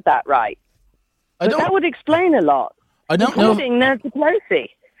I heard that right, but that would explain a lot. I don't know. Including Nancy Pelosi.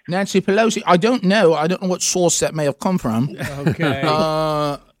 Nancy Pelosi. I don't know. I don't know what source that may have come from. Okay.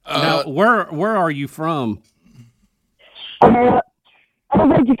 Now, where are you from? I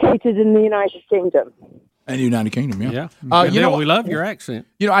was educated in the United Kingdom. In the United Kingdom, yeah. We love your accent.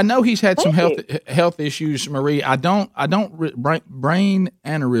 I know he's had some health issues, Marie. I don't brain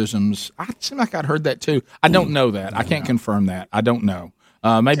aneurysms. I seem like I'd heard that too. I don't know that. I can't confirm that. I don't know.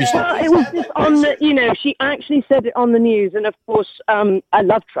 Maybe it was just on the. She actually said it on the news, and of course, I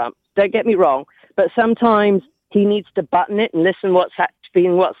love Trump. Don't get me wrong, but sometimes he needs to button it and listen what's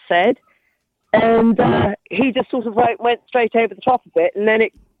said. And he just sort of went straight over the top of it, and then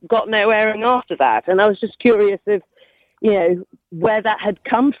it got no airing after that. And I was just curious if, where that had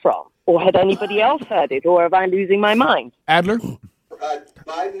come from, or had anybody else heard it, or am I losing my mind? Adler?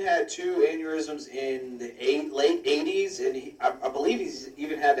 Biden had 2 aneurysms in the late 80s, and I believe he's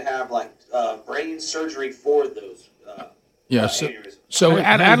even had to have brain surgery for those. So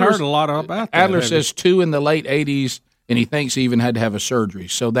Adler heard a lot about that. Adler says 2 in the late 80s, and he thinks he even had to have a surgery.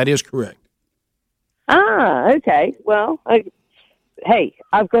 So that is correct. Ah, okay. Well, hey,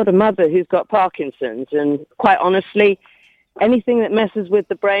 I've got a mother who's got Parkinson's, and quite honestly, anything that messes with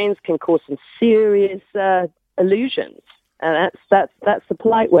the brains can cause some serious illusions. And that's the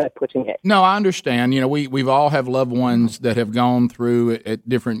polite way of putting it. No, I understand. We've all have loved ones that have gone through at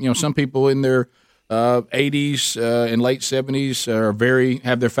different. Some people in their 80s and late 70s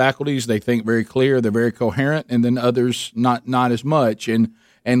have their faculties. They think very clear. They're very coherent, and then others not as much.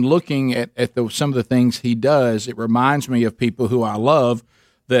 And looking at some of the things he does, it reminds me of people who I love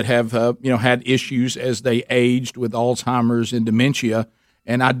that have had issues as they aged with Alzheimer's and dementia.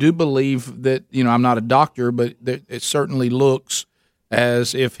 And I do believe that I'm not a doctor, but it certainly looks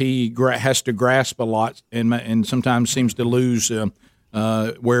as if he has to grasp a lot and sometimes seems to lose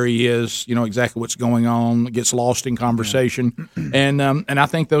where he is. Exactly what's going on. Gets lost in conversation, and I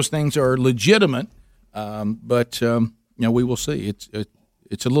think those things are legitimate. But we will see.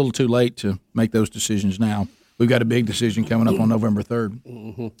 It's a little too late to make those decisions now. We've got a big decision coming up on November 3rd.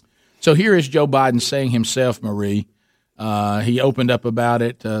 Mm-hmm. So here is Joe Biden saying himself, Marie. He opened up about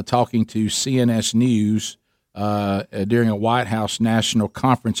it, talking to CNS News during a White House National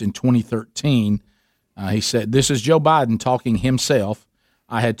Conference in 2013. He said, "This is Joe Biden talking himself.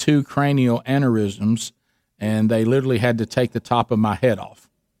 I had 2 cranial aneurysms, and they literally had to take the top of my head off."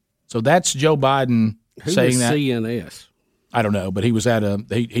 So that's Joe Biden saying that. CNS? I don't know, but he was at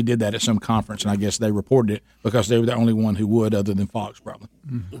he did that at some conference, and I guess they reported it because they were the only one who would, other than Fox, probably.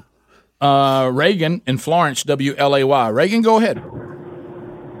 Mm-hmm. Reagan in Florence, WLAY. Reagan, go ahead.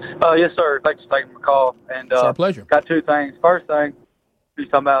 Yes, sir. Thanks for taking my call. And it's our pleasure. Got 2 things. First thing, you were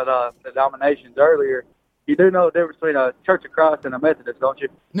talking about the denominations earlier. You do know the difference between a Church of Christ and a Methodist, don't you?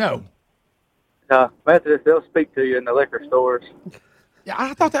 No. Methodists, they'll speak to you in the liquor stores. Yeah,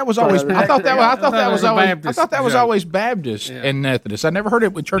 I thought that was always. I thought that was always Baptist and Methodist. I never heard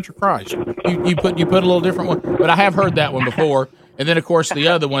it with Church of Christ. You put a little different one, but I have heard that one before. And then of course the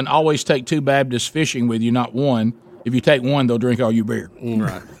other one, always take 2 Baptists fishing with you, not one. If you take one, they'll drink all your beer.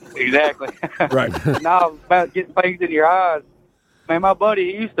 Right. Exactly. Right. Now about getting things in your eyes. Man, my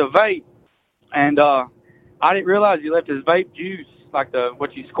buddy, he used to vape, and I didn't realize he left his vape juice like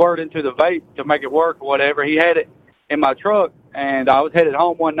what you squirt into the vape to make it work or whatever. He had it in my truck, and I was headed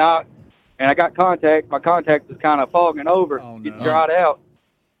home one night, and I got contact. My contact was kind of fogging over, getting dried out.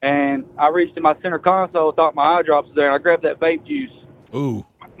 And I reached in my center console, thought my eye drops was there, and I grabbed that vape juice. Ooh.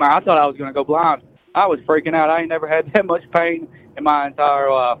 Man, I thought I was going to go blind. I was freaking out. I ain't never had that much pain in my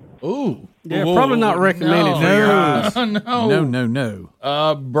entire life. Ooh. Yeah, probably not recommended for your eyes.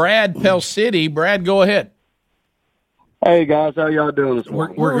 No. Brad, Pell City. Brad, go ahead. Hey, guys. How y'all doing this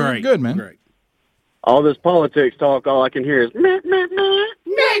morning? We're great. Good, man. Great. All this politics talk, all I can hear is meh, meh, meh.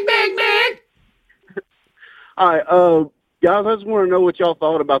 Meg, meg, meg. All right, guys, I just want to know what y'all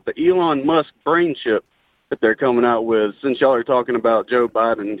thought about the Elon Musk brain chip that they're coming out with, since y'all are talking about Joe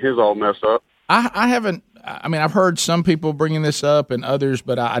Biden and his all mess up. I haven't. I mean, I've heard some people bringing this up and others,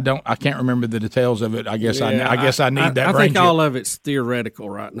 but I can't remember the details of it. I guess I need that. I brain think chip. all of it's theoretical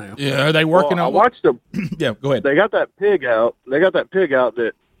right now. Yeah, are they working on? I watched them. Yeah, go ahead. They got that pig out.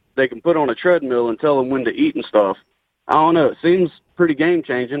 That they can put on a treadmill and tell them when to eat and stuff. I don't know. It seems pretty game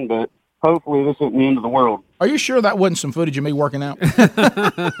changing, but hopefully this isn't the end of the world. Are you sure that wasn't some footage of me working out?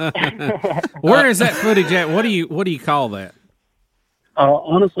 Where is that footage at? What do you call that?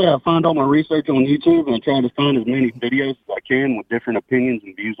 Honestly, I find all my research on YouTube, and I try to find as many videos as I can with different opinions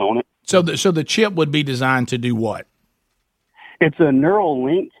and views on it. So the chip would be designed to do what? It's a neural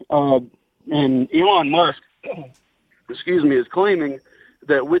link, and Elon Musk, is claiming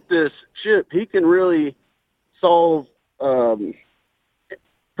that with this chip, he can really solve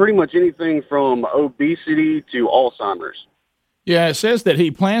pretty much anything from obesity to Alzheimer's. Yeah, it says that he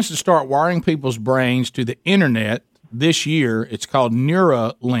plans to start wiring people's brains to the internet this year. It's called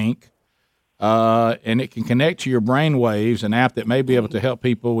Neuralink, and it can connect to your brain waves, an app that may be able to help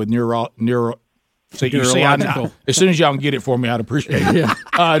people with So you see, as soon as y'all can get it for me, I'd appreciate it.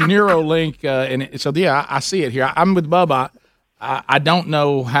 Neuralink, I see it here. I'm with Bubba. I don't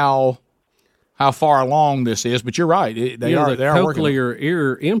know how far along this is, but you're right. They are working. Cochlear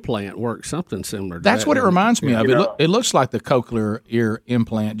ear implant works something similar to That's that. what it reminds me of. It looks like the cochlear ear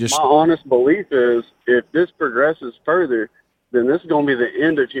implant. My honest belief is if this progresses further, then this is going to be the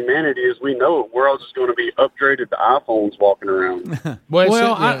end of humanity as we know it. We're all just going to be upgraded to iPhones walking around.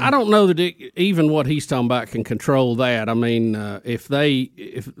 I don't know that even what he's talking about can control that. I mean, if like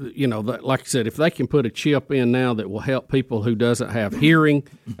I said, if they can put a chip in now that will help people who doesn't have hearing,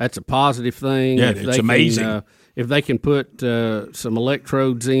 that's a positive thing. Yeah, it's amazing. If they can put some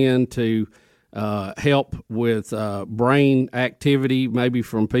electrodes in to help with brain activity, maybe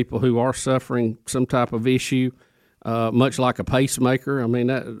from people who are suffering some type of issue, much like a pacemaker. I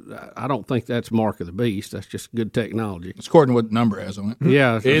mean, I don't think that's mark of the beast. That's just good technology. It's according to what number it has on it.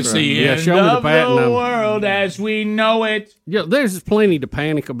 Yeah. It's the end show me the of patent the number. world as we know it. Yeah, there's plenty to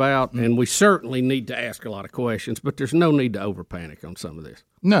panic about, and we certainly need to ask a lot of questions, but there's no need to over-panic on some of this.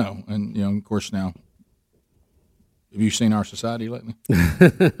 No, and, of course, now, have you seen our society lately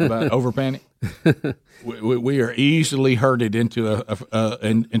about over-panic? We are easily herded into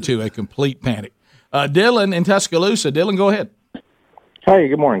a complete panic. Dylan in Tuscaloosa. Dylan, go ahead. Hey,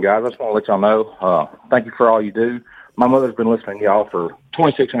 good morning, guys. I just want to let y'all know, thank you for all you do. My mother's been listening to y'all for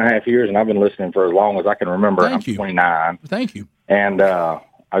 26 and a half years, and I've been listening for as long as I can remember. Thank you. 29. Thank you. And I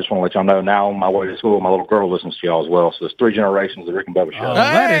just want to let y'all know now on my way to school, my little girl listens to y'all as well. So there's 3 generations of the Rick and Bubba show. Oh,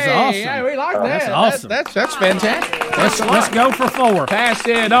 that is awesome. Yeah, we like that. That's awesome. That's fantastic. Let's go for 4. Pass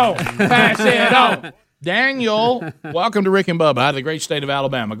it on. Pass it on. Daniel, welcome to Rick and Bubba out of the great state of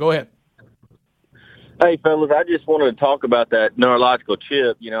Alabama. Go ahead. Hey, fellas, I just wanted to talk about that neurological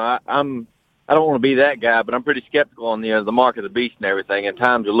chip. You know, I don't want to be that guy, but I'm pretty skeptical on the mark of the beast and everything, and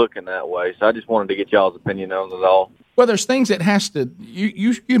times are looking that way. So I just wanted to get y'all's opinion on it all. Well, there's things that has to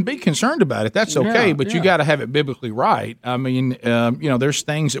you can be concerned about it. That's okay, but you got to have it biblically right. I mean, there's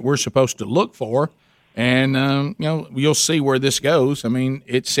things that we're supposed to look for, and you'll see where this goes. I mean,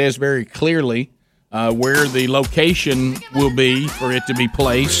 it says very clearly where the location will be for it to be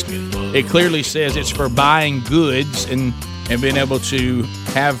placed. It clearly says it's for buying goods and being able to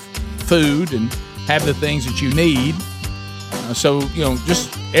have food and have the things that you need. So,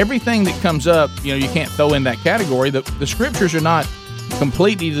 just everything that comes up, you can't throw in that category. The scriptures are not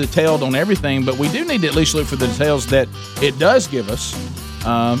completely detailed on everything, but we do need to at least look for the details that it does give us.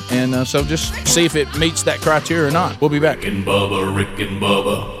 So just see if it meets that criteria or not. We'll be back. Rick and Bubba, Rick and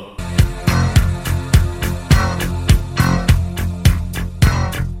Bubba.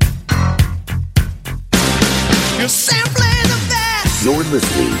 You're simply the best. You're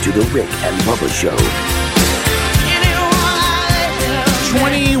listening to the Rick and Bubba Show.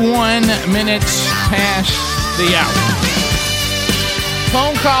 21 minutes past the hour.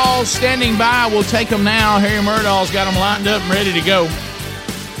 Phone calls standing by. We'll take them now. Harry Murdahl's got them lined up and ready to go.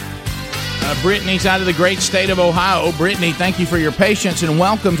 Brittany's out of the great state of Ohio. Brittany, thank you for your patience and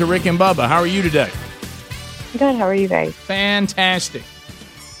welcome to Rick and Bubba. How are you today? Good. How are you guys? Fantastic.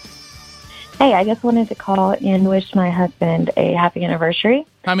 Hey, I just wanted to call and wish my husband a happy anniversary.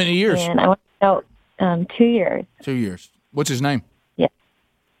 How many years? And I want to know 2 years. 2 years. What's his name? Yeah.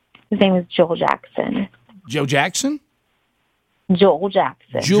 His name is Joel Jackson. Joe Jackson? Joel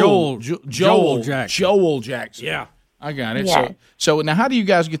Jackson. Joel Jackson. Joel Jackson. Yeah. I got it. Yes. So now how do you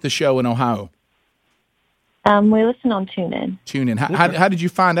guys get the show in Ohio? We listen on TuneIn. TuneIn. How did you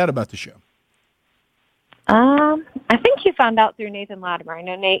find out about the show? I think you found out through Nathan Latimer. I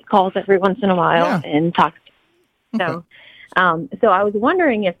know Nate calls every once in a while and talks. So, so I was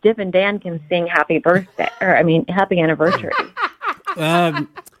wondering if Dip and Dan can sing happy birthday, happy anniversary.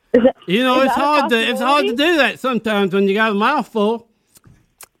 It's hard to do that sometimes when you got a mouthful.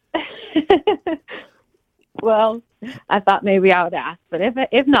 Well, I thought maybe I would ask, but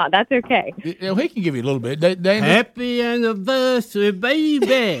if not, that's okay. He can give you a little bit. Happy anniversary,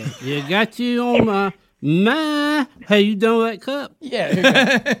 baby. You got you on my mind. Hey, you done that cup? Yeah.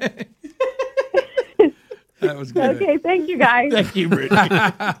 That was good. Okay, thank you, guys. Thank you, Brittany.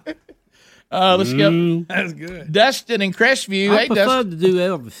 Let's go. That's good. Dustin in Crestview. I prefer to do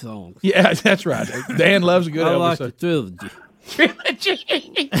Elvis songs. Yeah, that's right. Dan loves a good Elvis like song. the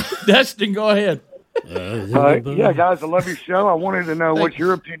trilogy. Dustin, go ahead. Yeah, guys, I love your show. I wanted to know what's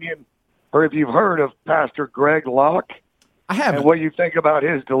your opinion, or if you've heard of Pastor Greg Locke. I haven't. And what you think about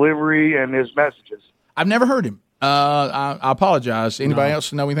his delivery and his messages. I've never heard him. I apologize. Anybody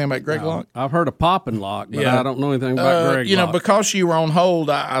else know anything about Greg Locke? I've heard of Poppin' Locke, but I don't know anything about Greg Locke. Because you were on hold,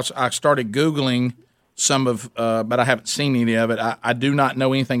 I started Googling some of, but I haven't seen any of it. I do not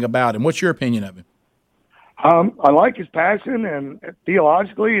know anything about him. What's your opinion of him? I like his passion, and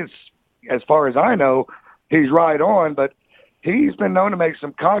theologically, it's, as far as I know, he's right on, but he's been known to make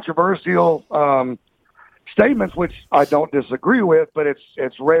some controversial statements, which I don't disagree with, but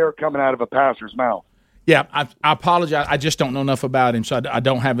it's rare coming out of a pastor's mouth. Yeah, I apologize. I just don't know enough about him, so I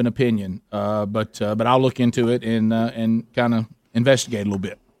don't have an opinion. But I'll look into it and kind of investigate a little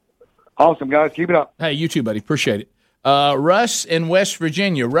bit. Awesome, guys. Keep it up. Hey, you too, buddy. Appreciate it. Russ in West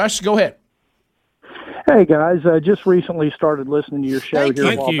Virginia. Russ, go ahead. Hey, guys. Just recently started listening to your show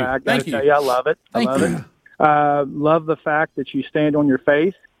a while back. Thank you. I love it. I love it. Love the fact that you stand on your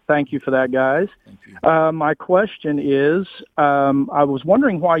faith. Thank you for that, guys. My question is, I was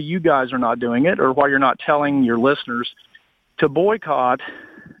wondering why you guys are not doing it, or why you're not telling your listeners to boycott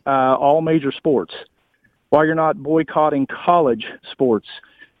all major sports, why you're not boycotting college sports.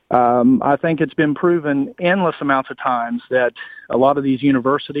 I think it's been proven endless amounts of times that a lot of these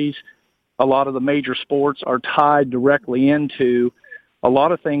universities, a lot of the major sports are tied directly into a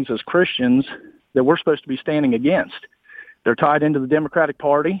lot of things as Christians that we're supposed to be standing against. They're tied into the Democratic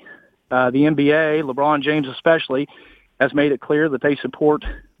Party. The NBA, LeBron James especially, has made it clear that they support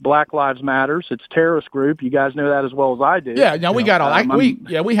Black Lives Matters. It's a terrorist group. You guys know that as well as I do. Yeah, no, we got all. We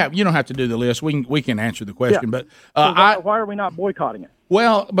have. You don't have to do the list. We can answer the question. Yeah. But so why are we not boycotting it?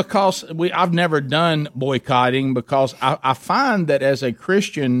 Well, because I've never done boycotting, because I find that as a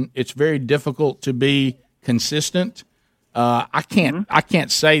Christian, it's very difficult to be consistent. I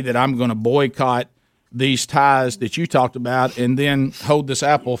can't say that I'm going to boycott these ties that you talked about and then hold this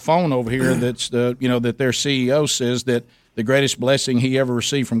Apple phone over here that's that their CEO says that the greatest blessing he ever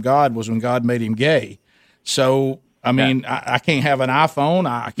received from God was when God made him gay. So, I mean, I can't have an iPhone,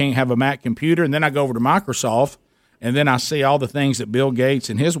 I can't have a Mac computer, and then I go over to Microsoft, and then I see all the things that Bill Gates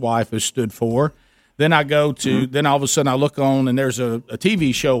and his wife has stood for. Then I go to, then all of a sudden I look on and there's a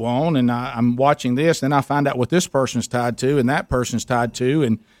TV show on, and I'm watching this, then I find out what this person's tied to and that person's tied to,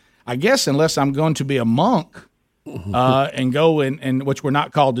 and I guess unless I'm going to be a monk and go and which we're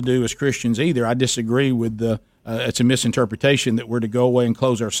not called to do as Christians either. I disagree with it's a misinterpretation that we're to go away and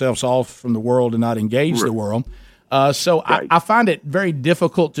close ourselves off from the world and not engage the world. So I find it very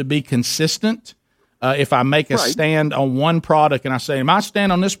difficult to be consistent if I make a stand on one product and I say, my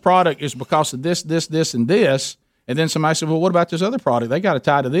stand on this product is because of this, this, this, and this. And then somebody said, well, what about this other product? They got a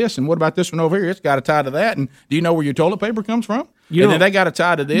tie to this. And what about this one over here? It's got a tie to that. And do you know where your toilet paper comes from? Then they got a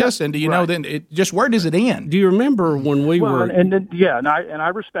tie to this. And do you know, then where does it end? Do you remember when we were? And I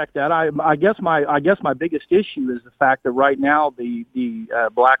respect that. I guess my biggest issue is the fact that right now the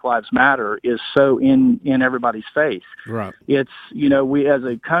Black Lives Matter is so in everybody's face. Right. It's, we as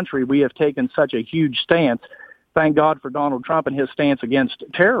a country, we have taken such a huge stance. Thank God for Donald Trump and his stance against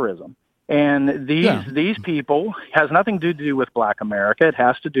terrorism. And these people has nothing to do with Black America. It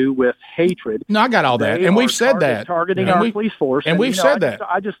has to do with hatred. No, I got all that, and we've said that targeting our police force, and we've said that.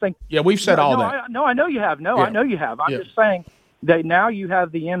 I just think we've said all that. I know you have. I know you have. I'm just saying that now you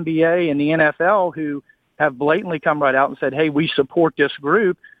have the NBA and the NFL who have blatantly come right out and said, "Hey, we support this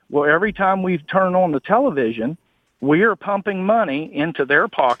group." Well, every time we turn on the television, we are pumping money into their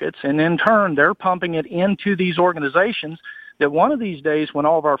pockets, and in turn, they're pumping it into these organizations. That one of these days, when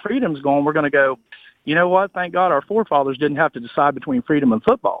all of our freedom's gone, we're going to go, you know what? Thank God our forefathers didn't have to decide between freedom and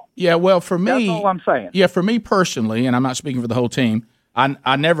football. Yeah, well, for me, that's all I'm saying. Yeah, for me personally, and I'm not speaking for the whole team.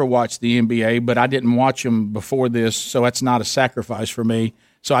 I never watched the NBA, but I didn't watch them before this, so that's not a sacrifice for me.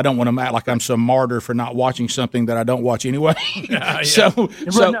 So I don't want to act like I'm some martyr for not watching something that I don't watch anyway. So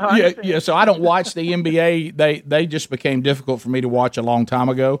I don't watch the NBA. They just became difficult for me to watch a long time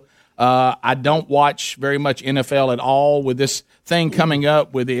ago. I don't watch very much NFL at all. With this thing coming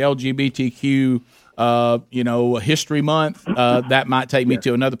up with the LGBTQ, History Month, that might take me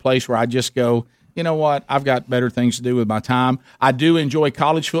to another place where I just go, you know what? I've got better things to do with my time. I do enjoy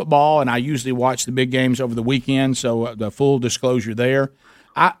college football, and I usually watch the big games over the weekend, so the full disclosure there.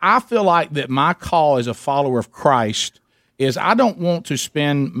 I feel like that my call as a follower of Christ is I don't want to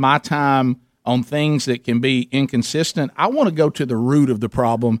spend my time on things that can be inconsistent. I want to go to the root of the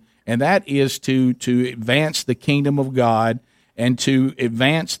problem, and that is to advance the kingdom of God and to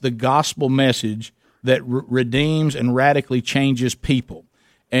advance the gospel message that redeems and radically changes people.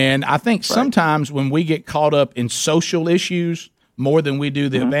 And I think sometimes when we get caught up in social issues more than we do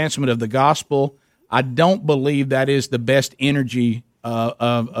the advancement of the gospel, I don't believe that is the best energy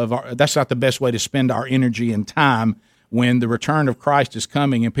that's not the best way to spend our energy and time when the return of Christ is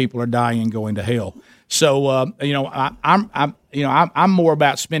coming and people are dying and going to hell. So I'm more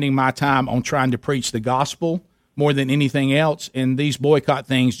about spending my time on trying to preach the gospel more than anything else, and these boycott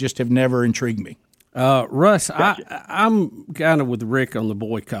things just have never intrigued me. Russ, gotcha. I'm kind of with Rick on the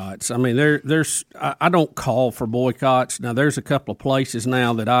boycotts. I mean, I don't call for boycotts. Now, there's a couple of places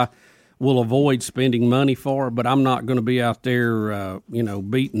now that I will avoid spending money for, but I'm not going to be out there,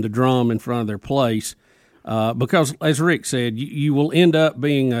 beating the drum in front of their place because, as Rick said, you will end up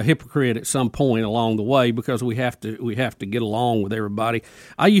being a hypocrite at some point along the way because we have to get along with everybody.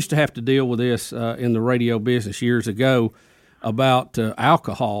 I used to have to deal with this in the radio business years ago about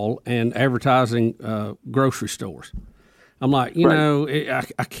alcohol and advertising grocery stores. I'm like, I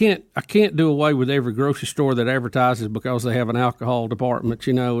can't do away with every grocery store that advertises because they have an alcohol department.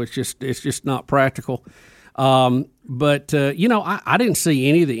 It's just not practical. But I didn't see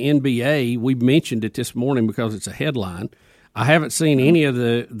any of the NBA. We mentioned it this morning because it's a headline. I haven't seen any of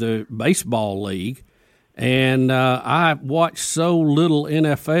the baseball league. And I watch so little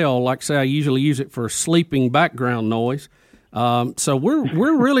NFL. Like I say, I usually use it for sleeping background noise. So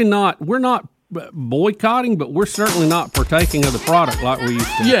we're really not boycotting, but we're certainly not partaking of the product like we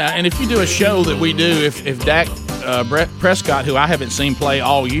used to. Yeah, and if you do a show that we do, if Dak Prescott, who I haven't seen play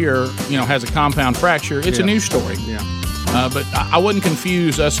all year, has a compound fracture, it's a news story. Yeah. But I wouldn't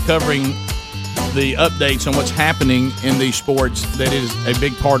confuse us covering the updates on what's happening in these sports that is a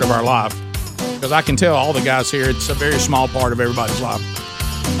big part of our life. Because I can tell all the guys here, it's a very small part of everybody's life.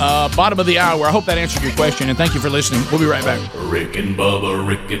 Bottom of the hour. I hope that answered your question, and thank you for listening. We'll be right back. Rick and Bubba,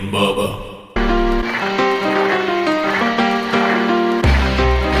 Rick and Bubba.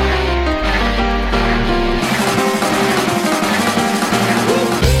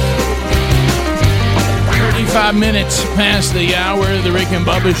 Five minutes past the hour of the Rick and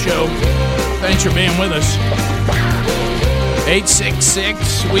Bubba Show. Thanks for being with us.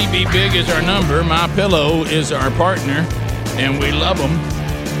 866-WE-BE-BIG is our number. MyPillow is our partner, and we love them.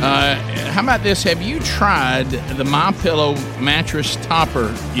 How about this? Have you tried the MyPillow mattress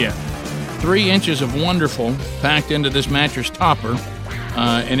topper yet? 3 inches of wonderful packed into this mattress topper,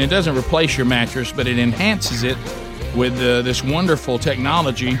 and it doesn't replace your mattress, but it enhances it with this wonderful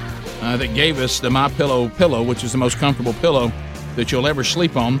technology that gave us the MyPillow pillow, which is the most comfortable pillow that you'll ever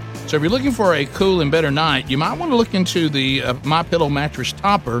sleep on. So if you're looking for a cool and better night, you might want to look into the MyPillow mattress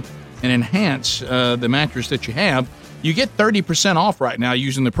topper and enhance the mattress that you have. You get 30% off right now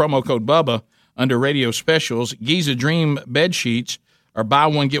using the promo code BUBBA under radio specials. Giza Dream bed sheets are buy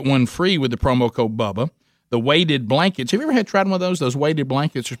one, get one free with the promo code BUBBA. The weighted blankets. Have you ever tried one of those? Those weighted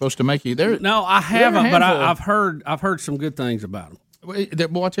blankets are supposed to make you. No, I haven't, but I've heard some good things about them. Well,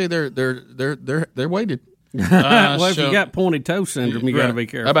 I tell you, they're weighted. Well, if you got pointed toe syndrome, you got to be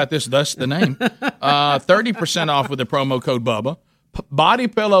careful. How about this? Thus the name. 30% off with the promo code BUBBA. Body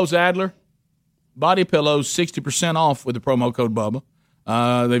pillows, Adler. Body pillows, 60% off with the promo code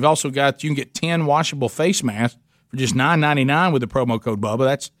BUBBA. They've also got, you can get 10 washable face masks for just $9.99 with the promo code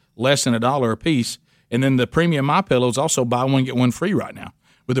BUBBA. less than $1 a piece. And then the premium MyPillow is also buy one, get one free right now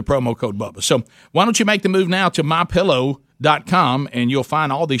with the promo code Bubba. So why don't you make the move now to MyPillow.com, and you'll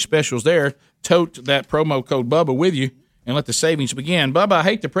find all these specials there. Tote that promo code Bubba with you and let the savings begin. Bubba, I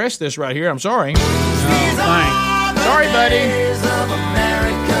hate to press this right here. I'm sorry. Sorry, buddy.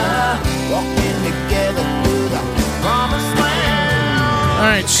 All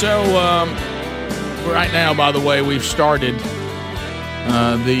right, so right now, by the way, we've started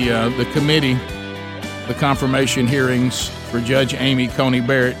the committee, the confirmation hearings for Judge Amy Coney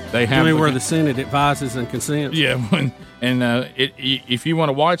Barrett. They have where the Senate advises and consents. Yeah, if you want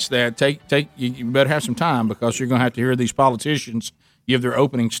to watch that, you better have some time, because you're going to have to hear these politicians give their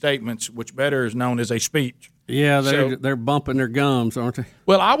opening statements, which better is known as a speech. Yeah, they're bumping their gums, aren't they?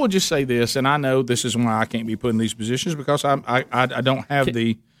 Well, I will just say this, and I know this is why I can't be put in these positions, because I don't have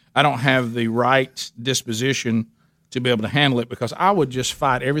the right disposition to be able to handle it, because I would just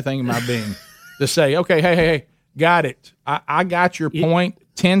fight everything in my being to say, okay, hey, got it. I got your point.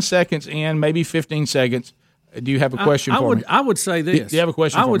 10 seconds in, maybe 15 seconds. Do you have a question for me? I would say this. Do you have a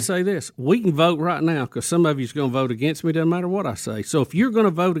question for me? I would say this. We can vote right now, because some of you is going to vote against me, doesn't matter what I say. So if you're going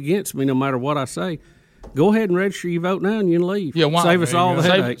to vote against me no matter what I say, go ahead and register your vote now, and you can leave. Yeah, why? Save us all the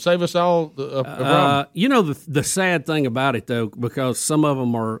headache. Save us all the problem. You know, the sad thing about it, though, because some of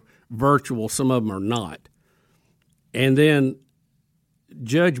them are virtual, some of them are not. And then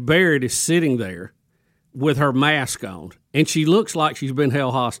Judge Barrett is sitting there with her mask on, and she looks like she's been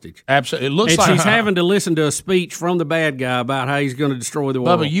held hostage. Absolutely. It looks and like she's having to listen to a speech from the bad guy about how he's going to destroy the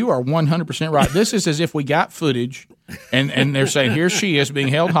world. Bubba, you are 100% right. This is as if we got footage, and they're saying, here she is being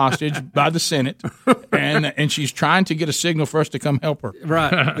held hostage by the Senate, and she's trying to get a signal for us to come help her.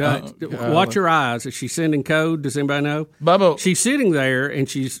 Right. Watch her eyes. Is she sending code? Does anybody know? Bubba. She's sitting there, and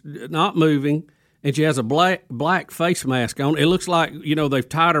she's not moving, and she has a black face mask on. It looks like, they've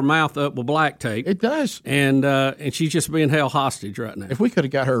tied her mouth up with black tape. It does. And she's just being held hostage right now. If we could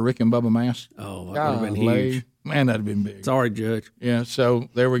have got her a Rick and Bubba mask. Oh, that would have been huge. Man, that would have been big. Sorry, Judge. Yeah, so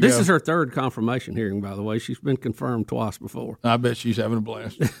there we go. This is her third confirmation hearing, by the way. She's been confirmed twice before. I bet she's having a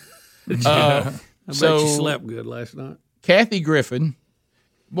blast. I bet she slept good last night. Kathy Griffin.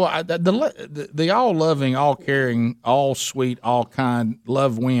 Boy, the all-loving, all-caring, all-sweet, all-kind,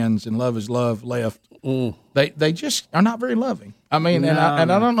 love wins and love is love left. They just are not very loving. I mean, and I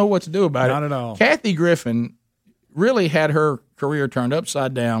don't know what to do about it. Not at all. Kathy Griffin really had her career turned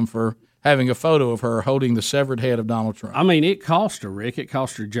upside down for having a photo of her holding the severed head of Donald Trump. I mean, it cost her, Rick. It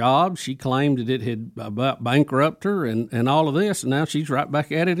cost her job. She claimed that it had bankrupted her and all of this, and now she's right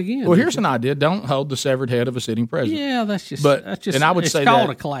back at it again. Well, here's an idea. Don't hold the severed head of a sitting president. Yeah, that's just and I would it's say called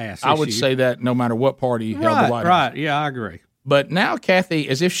that, a class I would issue. say that no matter what party held the White House. Right, yeah, I agree. But now Kathy,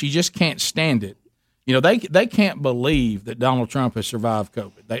 as if she just can't stand it, they can't believe that Donald Trump has survived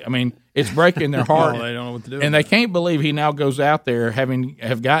COVID. It's breaking their heart. They don't know what to do. And they can't believe he now goes out there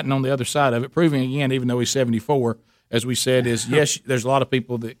have gotten on the other side of it, proving again, even though he's 74, as we said, is yes, there's a lot of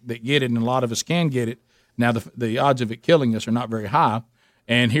people that get it, and a lot of us can get it. Now the odds of it killing us are not very high.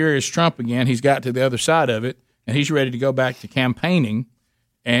 And here is Trump again. He's got to the other side of it, and he's ready to go back to campaigning.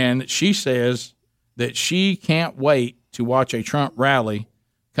 And she says that she can't wait to watch a Trump rally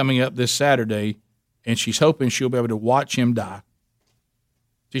coming up this Saturday, and she's hoping she'll be able to watch him die.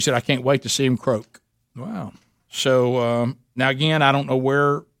 She said, I can't wait to see him croak. Wow. So now, again, I don't know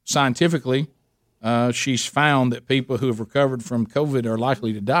where scientifically she's found that people who have recovered from COVID are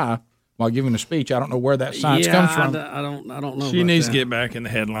likely to die while giving a speech. I don't know where that science comes from. I don't know. She needs to get back in the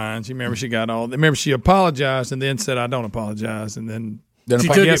headlines. You remember she apologized and then said, I don't apologize, and then she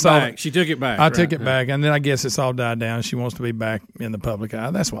took it back. She took it back. I took it back, and then I guess it's all died down. She wants to be back in the public eye.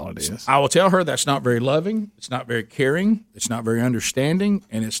 That's all it is. I will tell her that's not very loving. It's not very caring. It's not very understanding,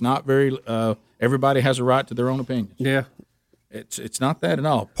 and it's not very. Everybody has a right to their own opinion. Yeah, it's not that at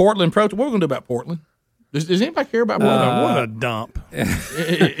all. Portland protest. What are we going to do about Portland? Does anybody care about Portland? What a dump.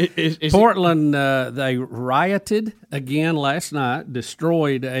 Portland, they rioted again last night,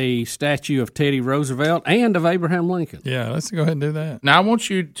 destroyed a statue of Teddy Roosevelt and of Abraham Lincoln. Yeah, let's go ahead and do that. Now, I want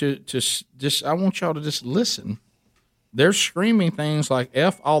you I want y'all to just listen. They're screaming things like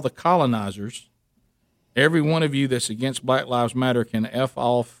F all the colonizers. Every one of you that's against Black Lives Matter can F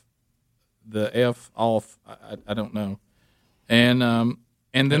off the F off. I don't know. And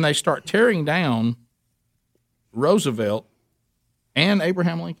then they start tearing down Roosevelt and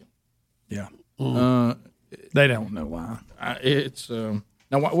Abraham Lincoln. Yeah. They don't know why.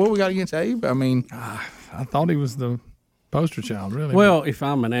 Now what we got against Abe? I thought he was the poster child, really. Well, if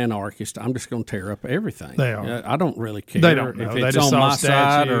I'm an anarchist, I'm just going to tear up everything. They are. I don't really care they don't know. if it's on my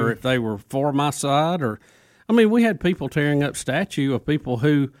side or if they were for my side. Or I mean, we had people tearing up statue of people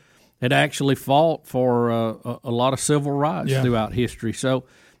who had actually fought for a lot of civil rights throughout history. So,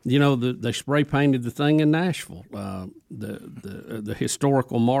 they spray painted the thing in Nashville, the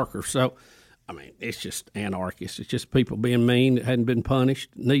historical marker. So, I mean, it's just anarchist. It's just people being mean that hadn't been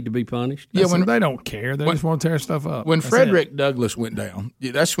punished, need to be punished. When they don't care, they just want to tear stuff up. When Frederick Douglass went down,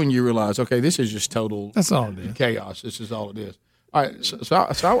 that's when you realize, okay, this is just total. That's all it is. Chaos. This is all it is. All right,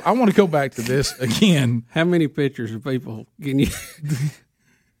 so I want to go back to this again. How many pictures of people can you?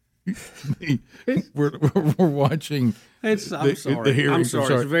 we're watching. I'm sorry. The hearing. I'm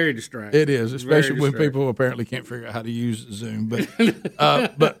sorry. It's very distracting. It is, especially when people apparently can't figure out how to use Zoom. But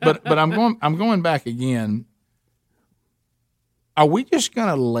I'm going back again. Are we just going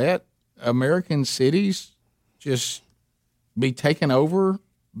to let American cities just be taken over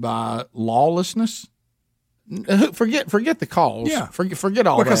by lawlessness? Forget the cause. Yeah, forget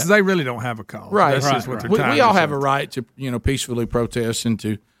all that because they really don't have a cause. Right, that's just what they're we all have a right to peacefully protest and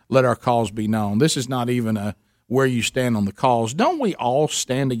to let our cause be known. This is not even a where you stand on the cause. Don't we all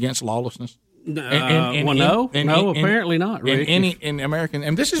stand against lawlessness? No, apparently not. Rick. In American,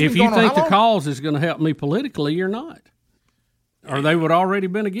 and this is if you think the cause is going to help me politically, you're not. Or they would already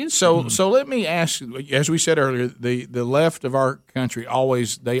been against. So let me ask, as we said earlier, the left of our country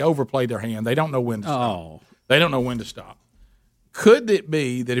they overplay their hand. They don't know when to stop. They don't know when to stop. Could it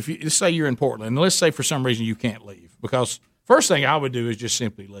be that if you let's say you're in Portland, and let's say for some reason you can't leave, because first thing I would do is just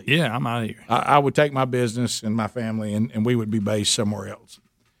simply leave. Yeah, I'm out of here. I would take my business and my family, and we would be based somewhere else.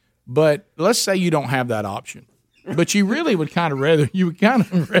 But let's say you don't have that option, but you really would kind of rather.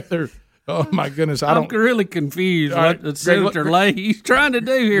 Oh my goodness! I'm really confused. What Senator Leahy's trying to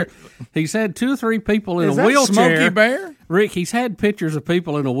do here? He's had 2 or 3 people in a wheelchair. Smokey Bear? Rick, he's had pictures of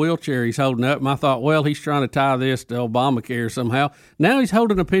people in a wheelchair he's holding up, and I thought, well, he's trying to tie this to Obamacare somehow. Now he's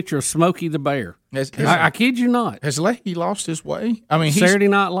holding a picture of Smokey the Bear. I kid you not. Has Leahy lost his way? I mean, Saturday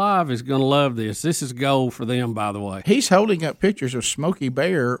Night Live is going to love this. This is gold for them, by the way. He's holding up pictures of Smokey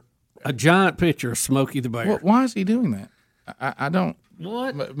Bear. A giant picture of Smokey the Bear. Why is he doing that? I don't.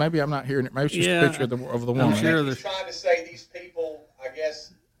 What? Maybe I'm not hearing it. Maybe it's just a picture of the woman. I'm sure he's trying to say these people, I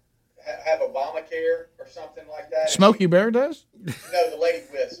guess, have Obamacare or something like that. Smokey Bear does? No, the lady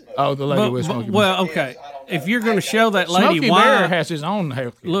with Smokey. Oh, the lady with Smokey Bear. Well, okay. If you're going to show that lady Smokey why, Bear has his own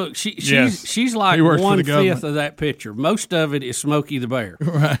health care. Look, she's like 1/5 of that picture. Most of it is Smokey the Bear.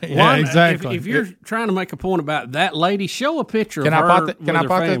 Right. Yeah, exactly. If you're trying to make a point about that lady, show a picture of her with her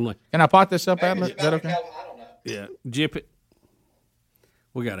family. Can I pot this up, Adler? Is that okay? I don't know. Yeah, jip it.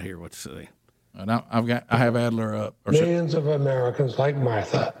 We got to hear what to say. I have Adler up. Millions of Americans like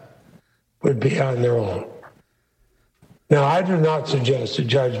Martha would be on their own. Now, I do not suggest that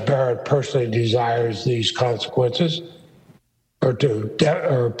Judge Barrett personally desires these consequences or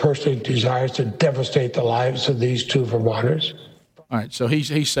personally desires to devastate the lives of these 2 Vermonters. All right, so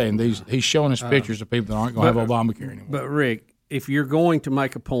he's saying he's showing us pictures of people that aren't going to have Obamacare anymore. But, Rick, if you're going to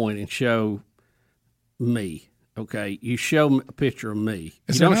make a point and show me, okay, you show a picture of me.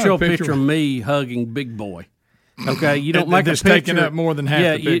 You don't show a picture of me hugging Big Boy. Okay, you don't make a picture taking up more than half.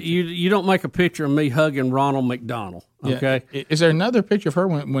 Yeah, the picture. you don't make a picture of me hugging Ronald McDonald. Okay, is there another picture of her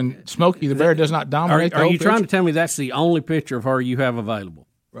when Smokey the Bear does not dominate? Are you trying to tell me that's the only picture of her you have available?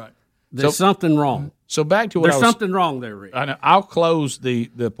 Right. There's something wrong. So back to what something wrong there, Rick. I know. I'll close the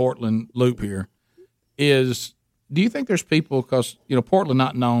Portland loop here. Do you think there's people, because Portland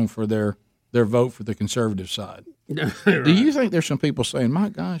not known for their vote for the conservative side? Right. Do you think there's some people saying, my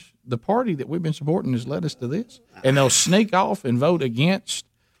gosh, the party that we've been supporting has led us to this? And they'll sneak off and vote against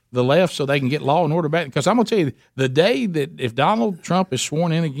the left so they can get law and order back? Because I'm going to tell you, the day that if Donald Trump is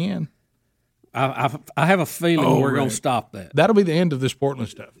sworn in again, I have a feeling we're going to stop that. That'll be the end of this Portland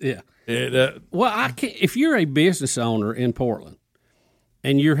stuff. Yeah. If you're a business owner in Portland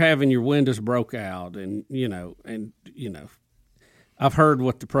and you're having your windows broke out and I've heard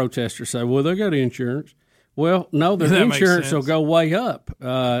what the protesters say, well, they got insurance. Well, no, their insurance will go way up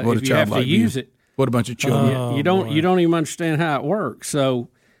if you have to use it. What a bunch of children! You don't even understand how it works. So,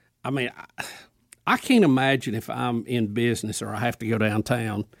 I mean, I can't imagine if I'm in business or I have to go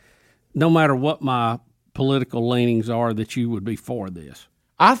downtown, no matter what my political leanings are, that you would be for this.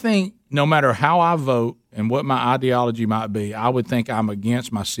 I think no matter how I vote and what my ideology might be, I would think I'm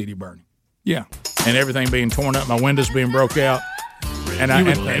against my city burning. Yeah, and everything being torn up, my windows being broke out,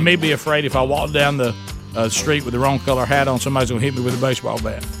 and me be afraid if I walk down the street with the wrong color hat on, somebody's going to hit me with a baseball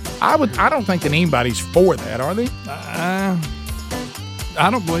bat. I don't think that anybody's for that, are they? I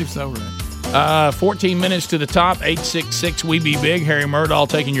don't believe so, Rick. 14 minutes to the top, 866 We Be Big. Harry Murdahl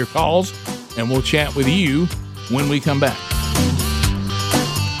taking your calls, and we'll chat with you when we come back.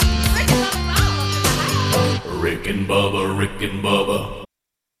 Rick and Bubba, Rick and Bubba.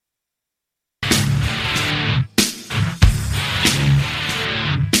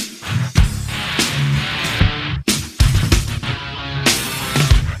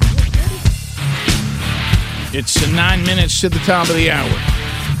 It's 9 minutes to the top of the hour.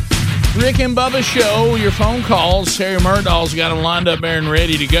 Rick and Bubba Show, your phone calls. Harry Murdahl's got them lined up there and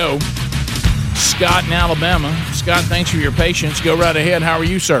ready to go. Scott in Alabama. Scott, thanks for your patience. Go right ahead. How are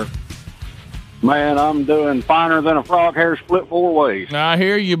you, sir? Man, I'm doing finer than a frog hair split 4 ways. I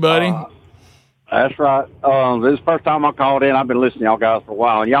hear you, buddy. That's right. This is the first time I called in. I've been listening to y'all guys for a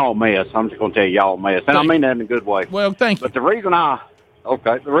while, and y'all mess. I'm just going to tell you, y'all mess. And I mean that in a good way. Well, thank you. But the reason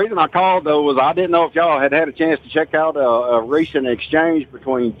I called, though, was I didn't know if y'all had a chance to check out a recent exchange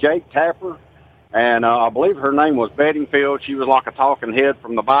between Jake Tapper and I believe her name was Bedingfield. She was like a talking head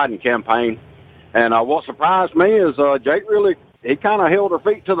from the Biden campaign. And what surprised me is Jake he kind of held her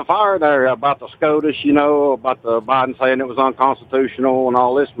feet to the fire there about the SCOTUS, about the Biden saying it was unconstitutional and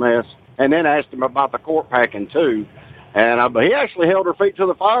all this mess. And then asked him about the court packing, too. And but he actually held her feet to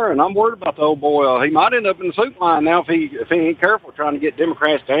the fire, and I'm worried about the old boy. He might end up in the soup line now if he ain't careful trying to get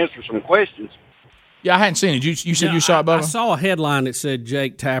Democrats to answer some questions. Yeah, I hadn't seen it. You said you saw it, Bubba? I saw a headline that said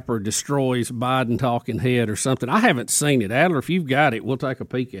Jake Tapper destroys Biden talking head or something. I haven't seen it. Adler, if you've got it, we'll take a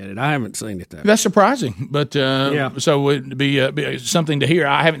peek at it. I haven't seen it, though. That's surprising, but so it would be something to hear.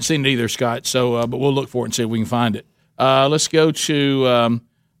 I haven't seen it either, Scott, so but we'll look for it and see if we can find it. Let's go to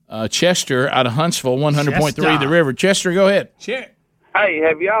Chester out of Huntsville, 100.3 The River. Chester, go ahead. Sure. Hey,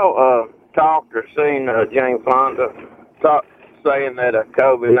 have y'all talked or seen Jane Fonda saying that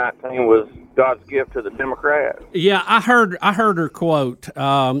COVID-19 was God's gift to the Democrats? Yeah, I heard her quote.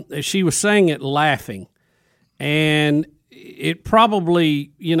 She was saying it laughing, and it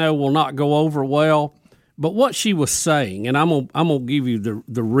probably will not go over well. But what she was saying, and I'm gonna give you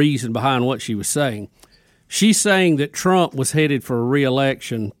the reason behind what she was saying. She's saying that Trump was headed for a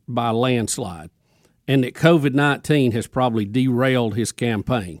re-election by a landslide, and that COVID-19 has probably derailed his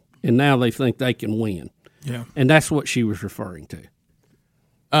campaign, and now they think they can win. Yeah, and that's what she was referring to.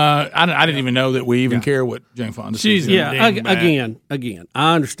 I didn't even know that we even care what Jane Fonda says. Again,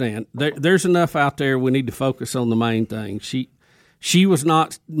 I understand. There's enough out there. We need to focus on the main thing. She was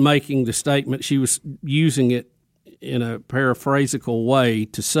not making the statement. She was using it in a paraphrasical way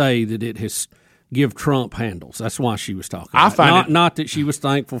to say that it has give Trump handles. That's why she was talking. I find not that she was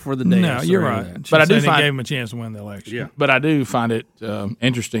thankful for the deaths. No, you're right. But I do find gave him a chance to win the election. Yeah. But I do find it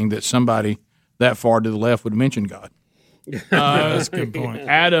interesting that somebody that far to the left would mention God. That's a good point.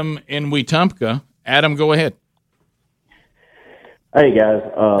 Adam in Wetumpka. Adam, go ahead. Hey, guys.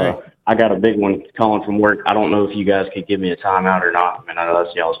 I got a big one calling from work. I don't know if you guys could give me a timeout or not. I know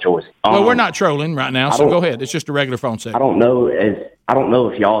that's y'all's choice. Well, we're not trolling right now, so go ahead. It's just a regular phone segment. I don't know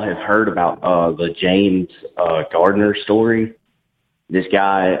if y'all have heard about the James Gardner story. This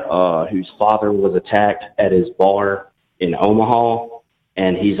guy whose father was attacked at his bar in Omaha,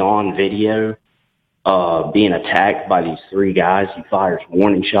 and he's on video being attacked by these 3 guys. He fires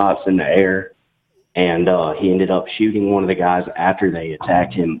warning shots in the air, and he ended up shooting one of the guys after they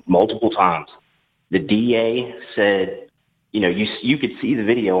attacked him multiple times. The DA said, you could see the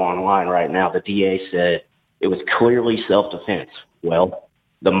video online right now. The DA said it was clearly self-defense. Well,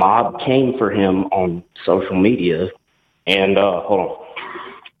 the mob came for him on social media, and the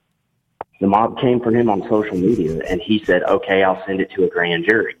mob came for him on social media, and he said, okay, I'll send it to a grand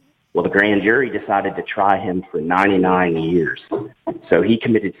jury. Well, the grand jury decided to try him for 99 years. So he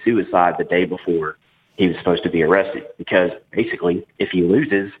committed suicide the day before he was supposed to be arrested, because basically, if he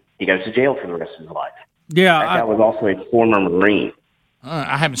loses, he goes to jail for the rest of his life. Yeah, that guy was also a former Marine.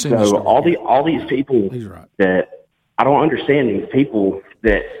 I haven't seen so this story. all these people that I don't understand, these people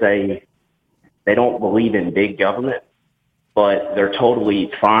that say they don't believe in big government, but they're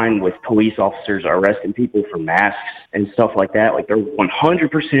totally fine with police officers arresting people for masks and stuff like that. Like, they're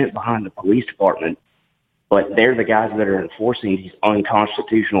 100% behind the police department, but they're the guys that are enforcing these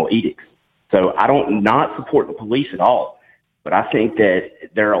unconstitutional edicts. So I don't not support the police at all, but I think that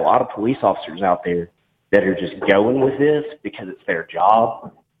there are a lot of police officers out there that are just going with this because it's their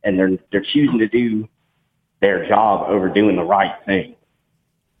job, and they're choosing to do their job over doing the right thing.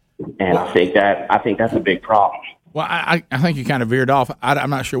 And I think that's a big problem. Well, I think you kind of veered off. I'm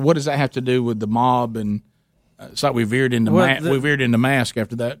not sure. What does that have to do with the mob? And it's like we veered into mask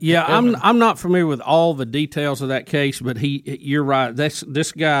after that. Yeah, I'm not familiar with all the details of that case, but you're right.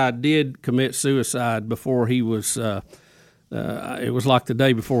 This guy did commit suicide before he was. It was like the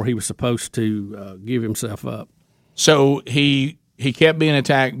day before he was supposed to give himself up. So he kept being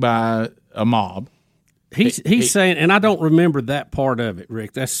attacked by a mob. He's saying, and I don't remember that part of it,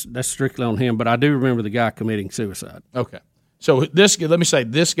 Rick. That's strictly on him, but I do remember the guy committing suicide. Okay. So let me say,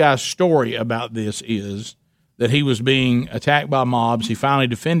 this guy's story about this is that he was being attacked by mobs. He finally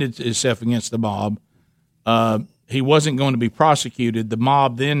defended himself against the mob. He wasn't going to be prosecuted. The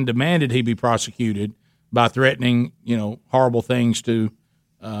mob then demanded he be prosecuted by threatening, horrible things to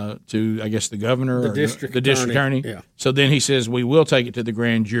I guess the governor, the district attorney. Yeah. So then he says, we will take it to the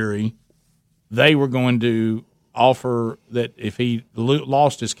grand jury. They were going to offer that if he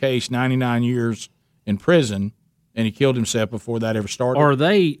lost his case, 99 years in prison, and he killed himself before that ever started. Or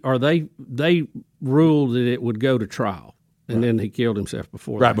they ruled that it would go to trial, and then he killed himself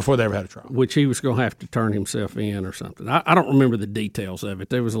before they ever had a trial, which he was going to have to turn himself in or something. I don't remember the details of it.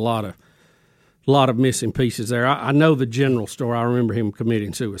 There was a lot of missing pieces there. I know the general story. I remember him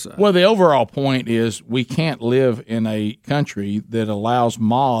committing suicide. Well, the overall point is we can't live in a country that allows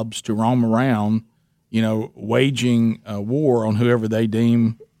mobs to roam around, waging a war on whoever they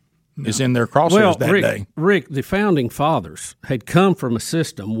deem is in their crosshairs day. Rick, the founding fathers had come from a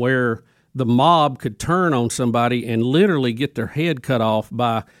system where the mob could turn on somebody and literally get their head cut off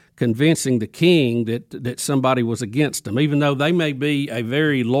by convincing the king that somebody was against them, even though they may be a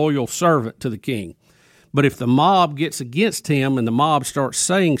very loyal servant to the king. But if the mob gets against him and the mob starts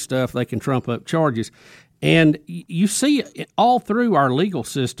saying stuff, they can trump up charges. And you see all through our legal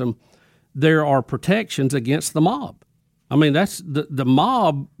system, there are protections against the mob. I mean, that's the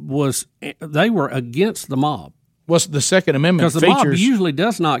mob they were against the mob. Well, the Second Amendment because the mob usually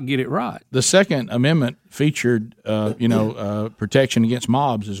does not get it right. The Second Amendment featured, protection against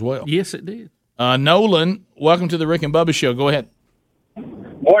mobs as well. Yes, it did. Nolan, welcome to the Rick and Bubba Show. Go ahead.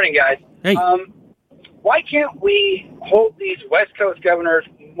 Morning, guys. Hey. Why can't we hold these West Coast governors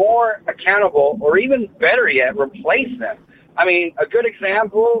more accountable, or even better yet, replace them? I mean, a good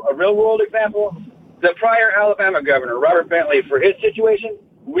example, a real-world example, the prior Alabama governor, Robert Bentley, for his situation,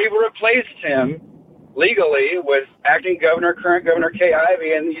 we've replaced him legally with acting governor, current governor Kay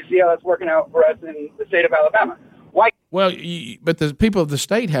Ivey, and you see how that's working out for us in the state of Alabama. Why? Well, but the people of the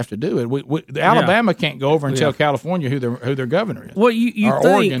state have to do it. Alabama can't go over and tell California who their governor is. Well, you think,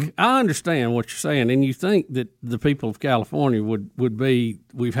 Oregon. I understand what you're saying, and you think that the people of California would be,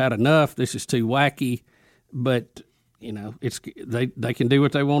 we've had enough, this is too wacky, but they can do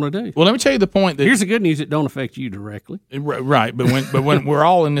what they want to do. Well, let me tell you the point. Here's the good news: it don't affect you directly, right? But when we're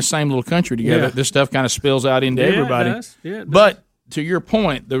all in the same little country together, this stuff kind of spills out into everybody. It does. Yeah, it does. But to your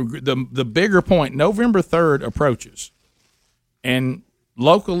point, the bigger point, November 3rd approaches, and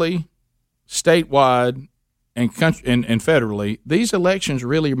locally, statewide, and federally, these elections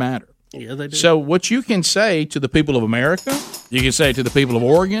really matter. Yeah, they do. So what you can say to the people of America, you can say to the people of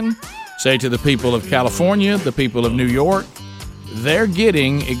Oregon, say to the people of California, the people of New York, they're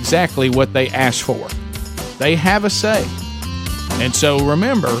getting exactly what they asked for. They have a say. And so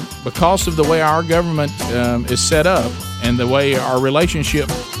remember, because of the way our government is set up and the way our relationship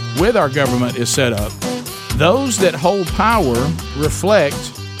with our government is set up, those that hold power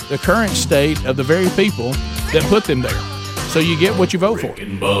reflect the current state of the very people that put them there. So you get what you vote for. Rick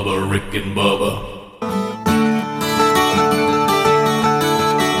and Bubba.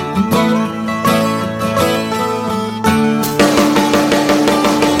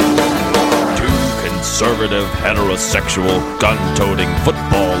 Conservative, heterosexual, gun-toting,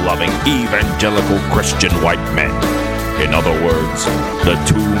 football-loving, evangelical Christian white men. In other words, the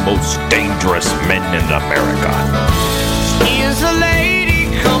two most dangerous men in America. Is a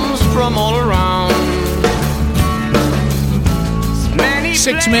lady comes from all around.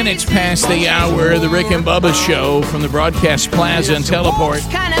 6 minutes past the hour, the Rick and Bubba Show from the Broadcast Plaza and Teleport.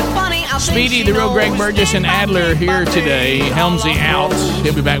 Speedy, the real Greg Burgess, and Adler here today. Helmsy out.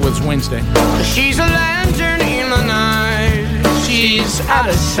 He'll be back with us Wednesday. She's a lantern in the night. She's out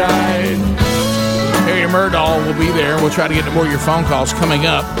of sight. Harry Murdahl will be there. We'll try to get to more of your phone calls coming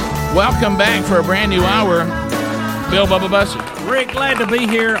up. Welcome back for a brand new hour. Bill Bubba Bussey. Rick, glad to be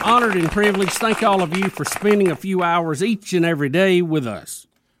here. Honored and privileged. Thank all of you for spending a few hours each and every day with us.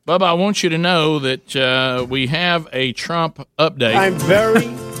 Bubba, I want you to know that we have a Trump update. I'm very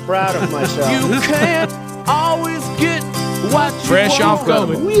proud of myself. You can't always get what you Fresh want. off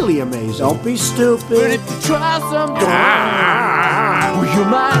COVID. Really amazing. Don't be stupid. But if you try something, you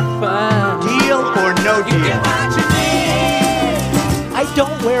might find Deal or no you deal. get what you need. I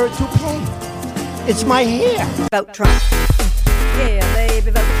don't wear a toupee. It's my hair. Vote Trump. Yeah,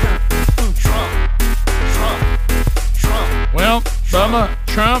 baby, vote Trump. Trump. Well, Bubba,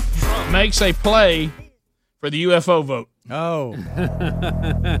 Trump makes a play for the UFO vote. Oh.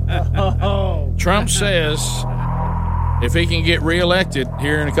 Trump says if he can get reelected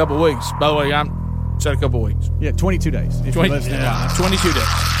here in a couple of weeks, by the way, I'm Said a couple weeks. Yeah, 22 days. If you're listening live. 22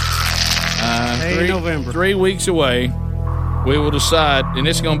 days. November. 3 weeks away, we will decide, and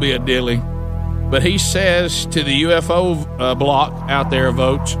it's going to be a dilly. But he says to the UFO block out there,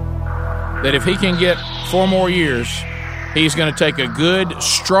 votes, that if he can get 4 more years, he's going to take a good,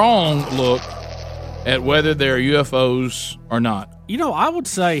 strong look at whether there are UFOs or not. You know, I would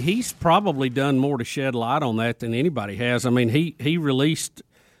say he's probably done more to shed light on that than anybody has. I mean, he released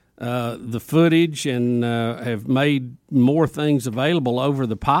the footage and have made more things available over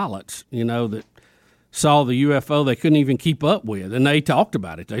the pilots, you know, that saw the UFO they couldn't even keep up with. And they talked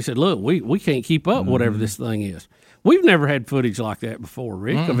about it. They said, look, we can't keep up whatever this thing is. We've never had footage like that before,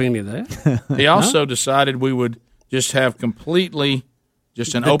 Rick, of any of that. He also decided we would just have completely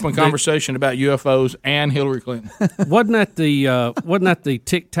just an open conversation about UFOs and Hillary Clinton. Wasn't that the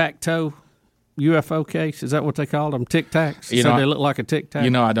tic-tac-toe UFO case? Is that what they called them? Tic-tacs? So they look like a tic-tac? You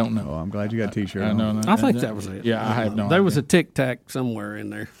know, I don't know. Oh, I'm glad you got a T-shirt I on. I think that was it. Yeah, I have no idea. There was a tic-tac somewhere in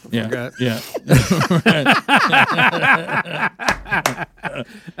there. I forgot. Yeah.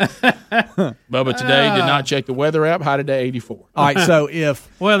 Bubba today did not check the weather app. High today, 84. All right, so if...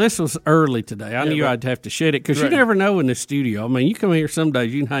 Well, this was early today. I knew I'd have to shed it because you never know in the studio. I mean, you come here some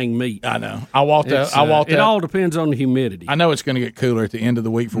days, you can hang meat. I know. I walked out. It all depends on the humidity. I know it's going to get cooler at the end of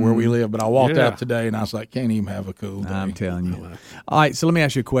the week for where we live, but I walked out today and I was like, can't even have a cool day. I'm telling you. All right, so let me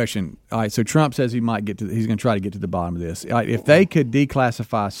ask you a question. All right, so Trump says he's going to try to get to the bottom of this. All right, if they could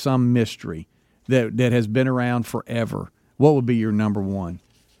declassify some mystery that has been around forever, what would be your number one?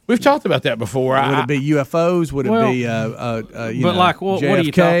 We've talked about that before. Would it be UFOs? Would it be what are you talking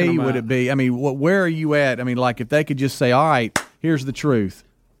JFK? about? Would it be? I mean, where are you at? I mean, like if they could just say, "All right, here's the truth."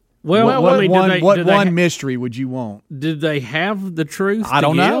 What one mystery would you want? Did they have the truth? I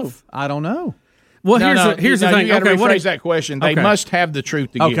don't know. Well, here's the thing. You got to okay, rephrase that question. They must have the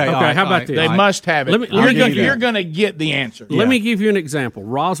truth to give. Okay, how about this? They must have it. You're going to get the answer. Let me give you an example.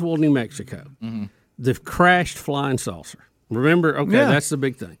 Roswell, New Mexico. Mm-hmm. The crashed flying saucer. Remember? Okay, that's the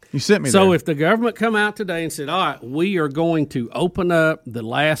big thing. You sent me So there. if the government come out today and said, all right, we are going to open up the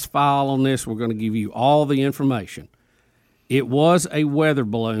last file on this, we're going to give you all the information. It was a weather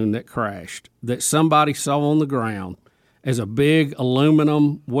balloon that crashed that somebody saw on the ground as a big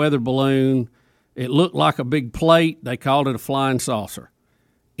aluminum weather balloon. It looked like a big plate. They called it a flying saucer.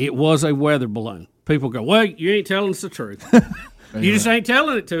 It was a weather balloon. People go, wait, you ain't telling us the truth. You just ain't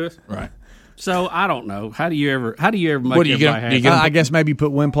telling it to us. Right. So I don't know. How do you ever make everybody happy? I guess maybe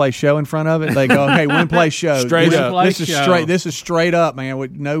put Win Play Show in front of it. They go, okay, Win Play Show. Straight up. This is straight up, man.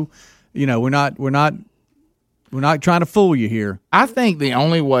 With no, we're not trying to fool you here. I think the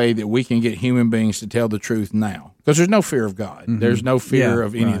only way that we can get human beings to tell the truth now, because there's no fear of God, there's no fear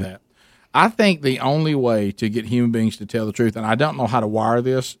of any of that. I think the only way to get human beings to tell the truth, and I don't know how to wire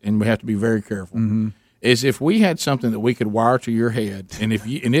this, and we have to be very careful, is if we had something that we could wire to your head, and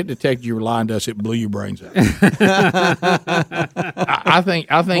it detected you were lying to us, it blew your brains out. I think.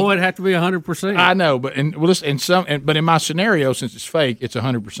 Boy, it'd have to be 100%. I know, but but in my scenario, since it's fake, it's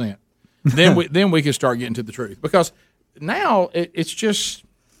 100%. Then we can start getting to the truth, because now it's just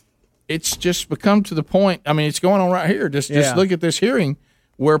become to the point. I mean, it's going on right here. Just look at this hearing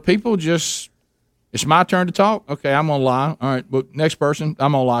where people it's my turn to talk. Okay, I'm gonna lie. All right, but next person,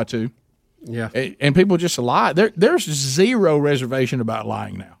 I'm gonna lie too. Yeah, and people just lie. There's zero reservation about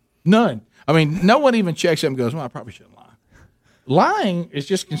lying now. None. I mean, no one even checks it and goes, "Well, I probably shouldn't lie." Lying is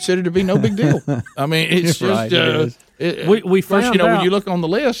just considered to be no big deal. I mean, it's just we found out, when you look on the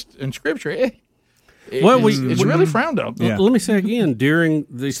list in Scripture, it's really frowned on. Yeah. Let me say again, during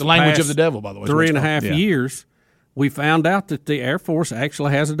the language of the devil, by the way, 3.5 years, we found out that the Air Force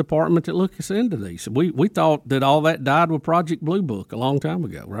actually has a department that looks into these. We thought that all that died with Project Blue Book a long time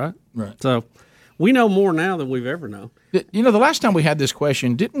ago, right? Right. So we know more now than we've ever known. You know, the last time we had this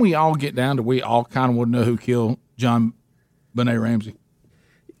question, didn't we all get down to we all kind of want to know who killed John Benet Ramsey?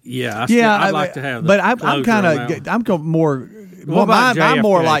 Yeah, I'd like to have that. But I'm more. Well, I'm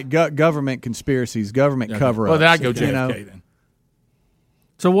more like government conspiracies, government cover-ups. Well, then I go JFK then.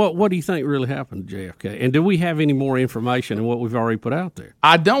 So what do you think really happened to JFK? And do we have any more information than what we've already put out there?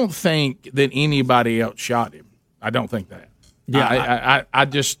 I don't think that anybody else shot him. I don't think that. Yeah, I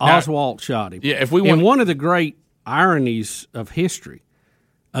just Oswald shot him. Yeah, if we want. And one of the great ironies of history,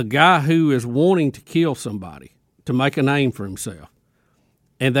 a guy who is wanting to kill somebody to make a name for himself,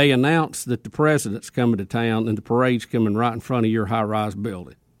 and they announce that the president's coming to town and the parade's coming right in front of your high-rise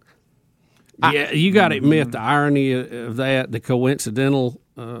building. Yeah, you got to admit the irony of that, the coincidental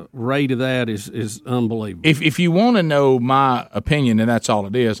rate of that is unbelievable. If you want to know my opinion, and that's all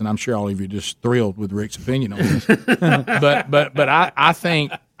it is, and I'm sure all of you are just thrilled with Rick's opinion on this, but I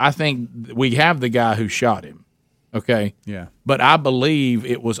think I think we have the guy who shot him. Okay. Yeah. But I believe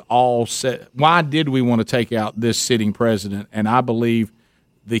it was all set. Why did we want to take out this sitting president? And I believe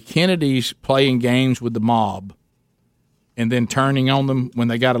the Kennedys playing games with the mob and then turning on them when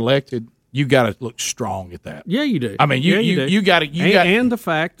they got elected. You got to look strong at that. Yeah, you do. I mean, you got to. And the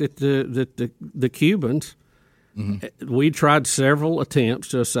fact that the Cubans, we tried several attempts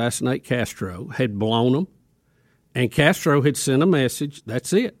to assassinate Castro, had blown them, and Castro had sent a message.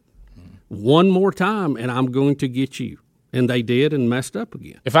 That's it. One more time, and I'm going to get you. And they did, and messed up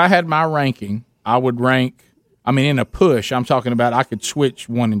again. If I had my ranking, I would rank. I mean, in a push, I'm talking about. I could switch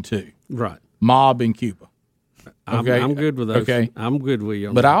 1 and 2. Right. Mob and Cuba. Okay, I'm good with those. Okay, I'm good with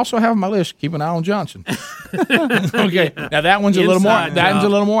you. But I also have on my list. Keep an eye on Johnson. Okay, now that one's a little more. That one's a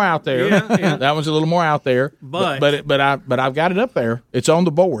little more out there. Yeah. That one's a little more out there. But I've got it up there. It's on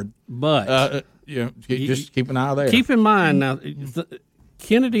the board. But just keep an eye there. Keep in mind now,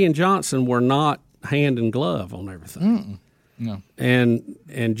 Kennedy and Johnson were not hand in glove on everything. No,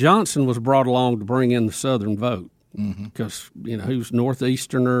 and Johnson was brought along to bring in the Southern vote because he was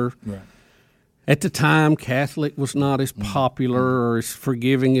Northeasterner. Right. At the time, Catholic was not as popular or as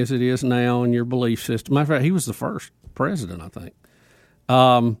forgiving as it is now in your belief system. Matter of fact, he was the first president, I think.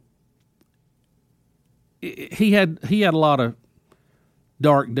 He had a lot of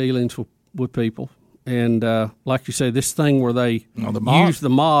dark dealings with people, and like you say, this thing where they use the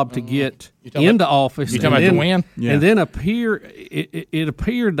mob to get into office. You talking about the win? Yeah. And then it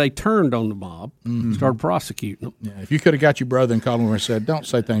appeared they turned on the mob, started prosecuting them. Yeah, if you could have got your brother and called him and said, "Don't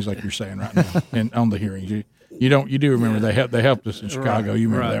say things like you're saying right now," and on the hearings, you do remember they helped us in Chicago. You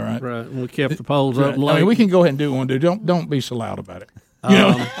remember that, right? Right. And we kept the polls up. I mean, we can go ahead and do one. Don't be so loud about it. You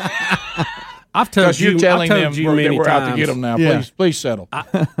know. I've told you, telling them that we're out to get them now. Yeah. Please settle.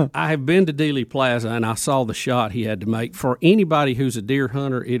 I have been to Dealey Plaza and I saw the shot he had to make. For anybody who's a deer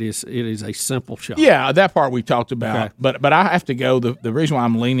hunter, it is a simple shot. Yeah, that part we talked about. Okay. But I have to go. The reason why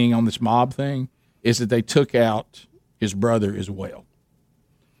I'm leaning on this mob thing is that they took out his brother as well.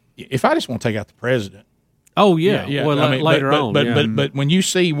 If I just want to take out the president. Oh yeah. Well, later on. But when you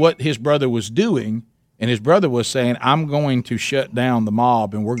see what his brother was doing, and his brother was saying, "I'm going to shut down the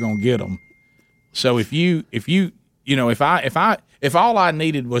mob and we're going to get them." So if all I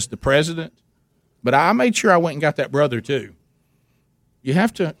needed was the president, but I made sure I went and got that brother too. You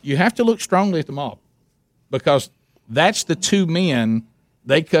have to look strongly at the mob, because that's the two men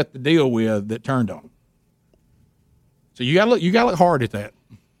they cut the deal with that turned on them. So you got to look hard at that.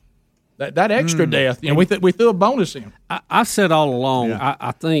 That extra death, we threw a bonus in. I said all along,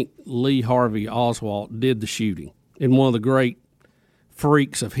 I think Lee Harvey Oswald did the shooting, and one of the great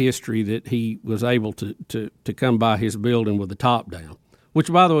freaks of history that he was able to come by his building with the top down,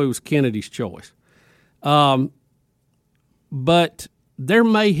 which, by the way, was Kennedy's choice. But there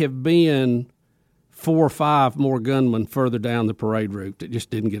may have been 4 or 5 more gunmen further down the parade route that just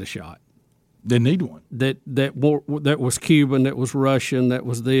didn't get a shot. They need one. That was Cuban, that was Russian, that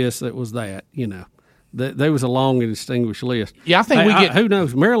was this, that was that. There was a long and distinguished list. Yeah, I think who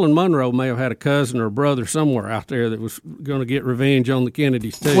knows? Marilyn Monroe may have had a cousin or a brother somewhere out there that was going to get revenge on the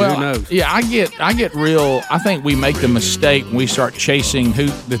Kennedys too. Well, who knows? Yeah, I get real. I think we make the mistake when we start chasing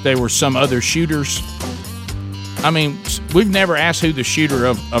that there were some other shooters. I mean, we've never asked who the shooter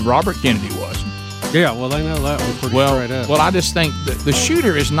of Robert Kennedy was. Yeah, well, they know that one pretty straight up. Well, I just think that the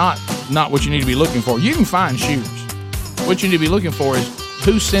shooter is not what you need to be looking for. You can find shooters. What you need to be looking for is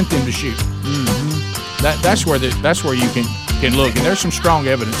who sent them to shoot. That's where you can look, and there's some strong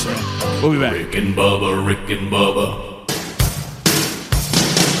evidence there. We'll be back. Rick and Bubba.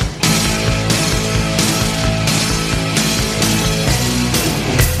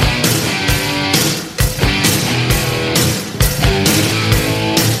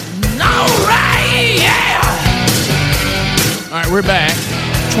 All right, we're back.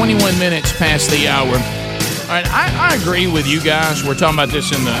 21 minutes past the hour. All right, I agree with you guys. We're talking about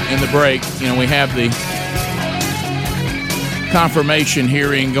this in the break. We have the confirmation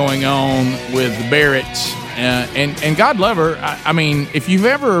hearing going on with Barrett, and God love her. I mean, if you've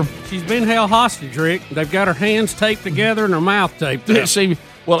ever, she's been held hostage, Rick. They've got her hands taped together and her mouth taped up. See,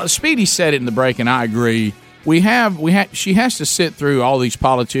 well, Speedy said it in the break, and I agree. She has to sit through all these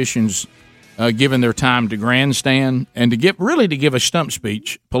politicians giving their time to grandstand and to give a stump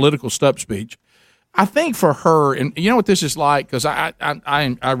speech, political stump speech. I think for her, and you know what this is like, because I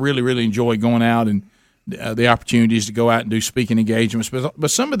really, really enjoy going out and the opportunities to go out and do speaking engagements. But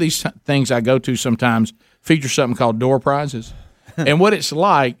some of these things I go to sometimes feature something called door prizes. And what it's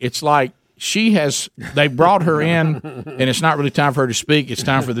like they brought her in, and it's not really time for her to speak. It's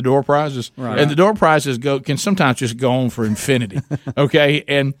time for the door prizes, right. And the door prizes can sometimes just go on for infinity. Okay,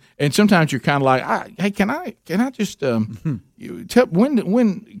 and sometimes you're kind of like, hey, can I just tell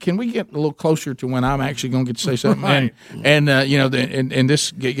when can we get a little closer to when I'm actually going to get to say something? Right. And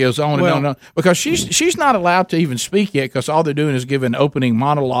this goes on and on and on because she's not allowed to even speak yet because all they're doing is giving opening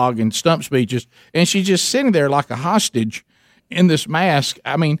monologue and stump speeches, and she's just sitting there like a hostage in this mask.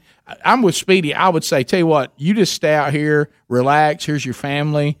 I mean, I'm with Speedy. I would say, tell you what, you just stay out here, relax. Here's your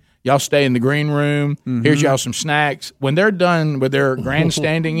family. Y'all stay in the green room. Mm-hmm. Here's y'all some snacks. When they're done with their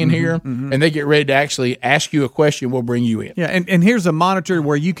grandstanding in here and they get ready to actually ask you a question, we'll bring you in. Yeah, and here's a monitor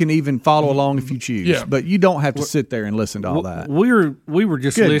where you can even follow along if you choose. Yeah. But you don't have to sit there and listen to all that. We were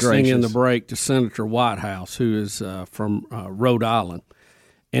just listening in the break to Senator Whitehouse, who is from Rhode Island.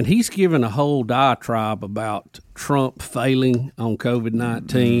 And he's given a whole diatribe about Trump failing on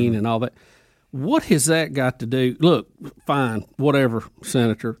COVID-19 and all that. What has that got to do? Look, fine, whatever,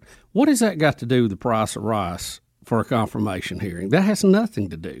 Senator. What has that got to do with the price of rice for a confirmation hearing? That has nothing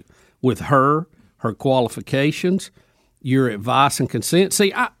to do with her qualifications, your advice and consent.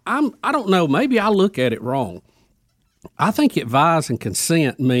 See, I don't know. Maybe I look at it wrong. I think advice and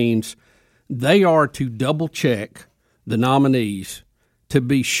consent means they are to double check the nominees to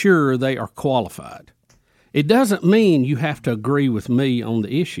be sure they are qualified. It doesn't mean you have to agree with me on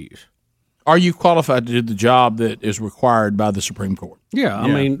the issues. Are you qualified to do the job that is required by the Supreme Court? Yeah, I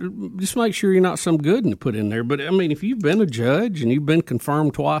mean, just make sure you're not some good one to put in there. But, I mean, if you've been a judge and you've been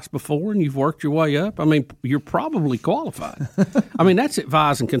confirmed twice before and you've worked your way up, I mean, you're probably qualified. I mean, that's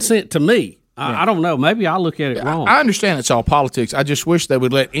advice and consent to me. I don't know. Maybe I look at it wrong. I understand it's all politics. I just wish they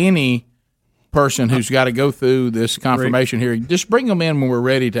would let any person who's got to go through this confirmation hearing, just bring them in when we're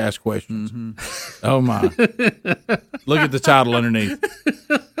ready to ask questions. Mm-hmm. Oh, my. Look at the title underneath.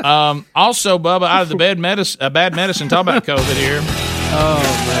 Also, Bubba, out of the bad medicine, talk about COVID here. Oh,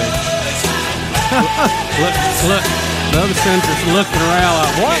 man. look, the other senator's looking around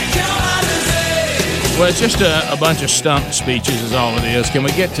like, what? Well, it's just a bunch of stump speeches is all it is. Can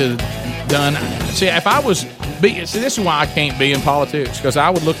we get to done? See, if I was... this is why I can't be in politics, because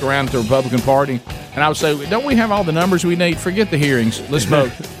I would look around at the Republican Party and I would say, don't we have all the numbers we need? Forget the hearings. Let's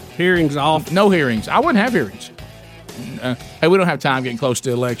vote. Hearings off. No hearings. I wouldn't have hearings. Hey, we don't have time getting close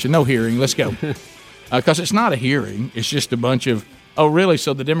to the election. No hearing. Let's go. Because it's not a hearing. It's just a bunch of, oh, really?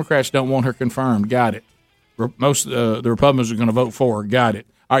 So the Democrats don't want her confirmed. Got it. Most the Republicans are going to vote for her. Got it.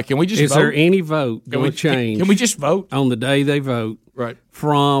 All right, can we just vote? Is there any vote going to change? Can we just vote? On the day they vote right.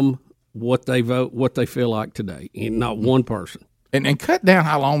 From what they vote, what they feel like today, and not one person. And cut down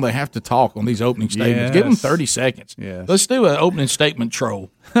how long they have to talk on these opening statements. Yes. Give them 30 seconds. Yes. Let's do an opening statement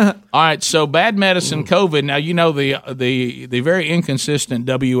troll. All right, so bad medicine, COVID. Now, you know the very inconsistent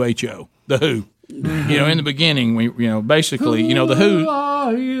WHO, the WHO. You know, in the beginning, basically, the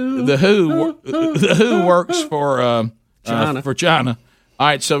WHO. The WHO works for China. All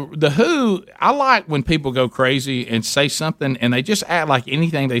right, so the WHO, I like when people go crazy and say something and they just act like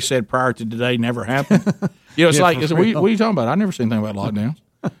anything they said prior to today never happened. It's what are you talking about? I never said anything about lockdowns.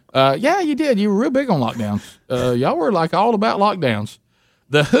 Yeah, you did. You were real big on lockdowns. Y'all were like all about lockdowns.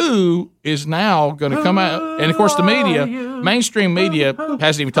 The WHO is now going to come out, and of course the media, mainstream media,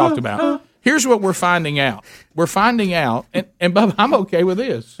 hasn't even talked about it. Here's what we're finding out. We're finding out, and Bubba, I'm okay with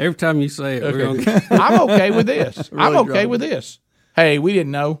this. Every time you say it, okay. I'm okay with this. I'm okay with this. Hey, we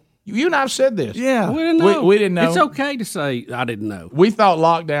didn't know. You and I have said this. Yeah. We didn't know. We didn't know. It's okay to say, I didn't know. We thought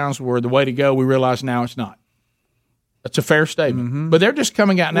lockdowns were the way to go. We realize now it's not. That's a fair statement. Mm-hmm. But they're just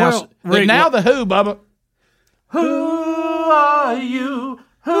coming out now. Rick, now the WHO, Bubba. Who are you?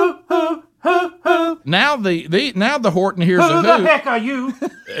 Who? Now the Horton hears Who the heck are you?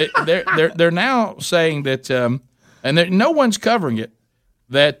 They're now saying that, and no one's covering it,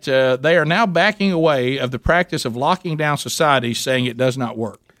 that they are now backing away of the practice of locking down society, saying it does not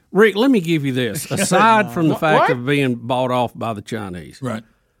work. Rick, let me give you this. Aside from the fact of being bought off by the Chinese, right?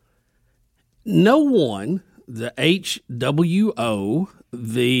 No one, the WHO,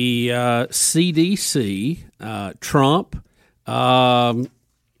 the CDC, Trump, Fauci,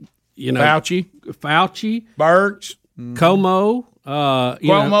 Birx, Como,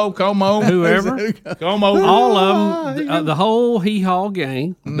 Cuomo, whoever, Como, all of them, the whole hee-haw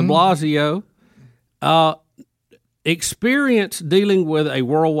gang, de Blasio, experience dealing with a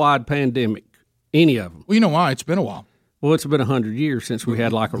worldwide pandemic, any of them. Well, you know why? It's been a while. Well, it's been 100 years since we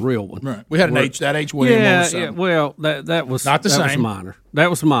had like a real one. Right. We had that H1N1. Yeah. Well, that was not the same. Was minor. That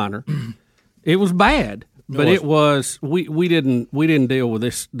was minor. It was bad, but it was we didn't deal with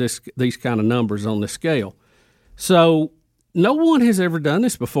these kind of numbers on this scale. So no one has ever done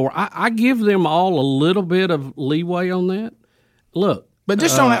this before. I give them all a little bit of leeway on that. Look. But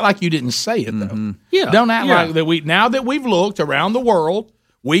just don't act like you didn't say it, though. Mm-hmm. Yeah. Don't act like that. Now that we've looked around the world,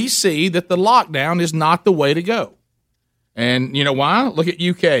 we see that the lockdown is not the way to go. And you know why? Look at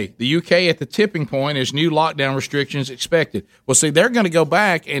UK. The UK at the tipping point is new lockdown restrictions expected. Well, see, they're going to go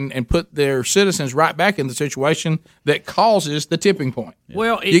back and put their citizens right back in the situation that causes the tipping point.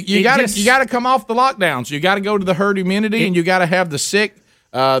 Well, you got to come off the lockdowns. You got to go to the herd immunity, and you got to have the sick.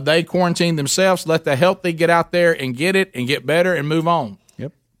 They quarantine themselves. Let the healthy get out there and get it and get better and move on.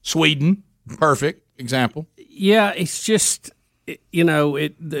 Yep. Sweden, perfect example. Yeah, it's just.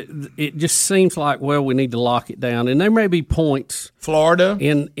 It just seems like, well, we need to lock it down, and there may be points, Florida,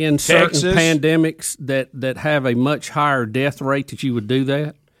 in Texas, certain pandemics that have a much higher death rate that you would do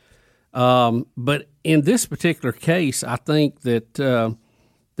that. But in this particular case, I think that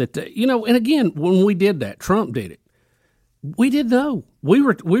and again, when we did that, Trump did it. We didn't know. We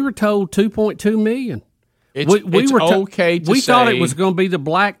were told 2.2 million. We thought it was going to be the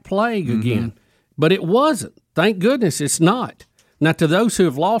Black Plague again, but it wasn't. Thank goodness it's not. Now, to those who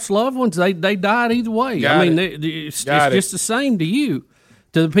have lost loved ones, they died either way. It's just the same to you.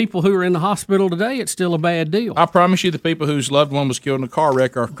 To the people who are in the hospital today, it's still a bad deal. I promise you the people whose loved one was killed in a car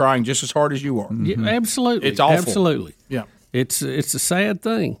wreck are crying just as hard as you are. Yeah, absolutely. It's awful. Absolutely. Yeah. It's a sad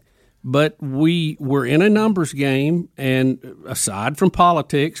thing. But we were in a numbers game, and aside from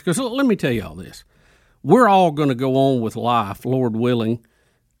politics, because let me tell you all this. We're all going to go on with life, Lord willing,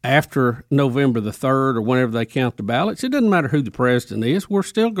 after November the 3rd or whenever they count the ballots. It doesn't matter who the president is. We're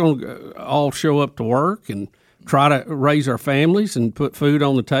still going to all show up to work and try to raise our families and put food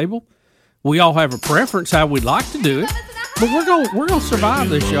on the table. We all have a preference how we'd like to do it, but we're going to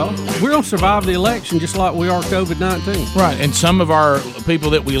survive this, y'all. We're going to survive the election just like we are COVID-19. Right, and some of our people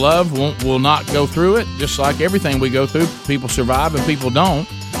that we love will not go through it, just like everything we go through. People survive and people don't,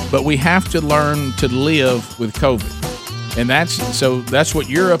 but we have to learn to live with COVID. And that's what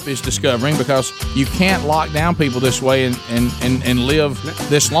Europe is discovering, because you can't lock down people this way and live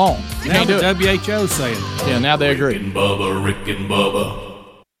this long. You now can't do the it. WHO's saying it. Yeah, now they agree. Rick and Bubba.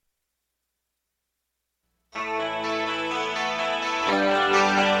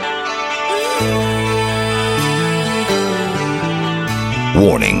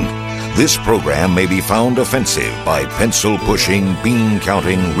 Warning. This program may be found offensive by pencil-pushing,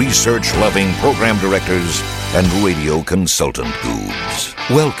 bean-counting, research-loving program directors and radio consultant gurus.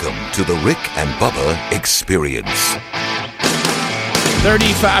 Welcome to the Rick and Bubba Experience.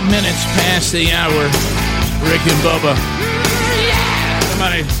 35 minutes past the hour. Rick and Bubba.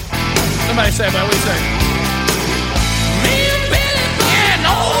 Somebody say about what we say. Me and Billy and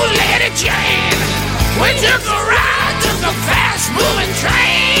old Lady Jane, we took a ride, took a fast-moving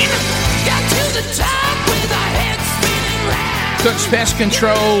train, got to the top with our heads spinning round. Cook's Pest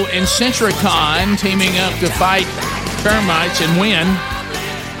Control and Centricon teaming up to fight termites and win.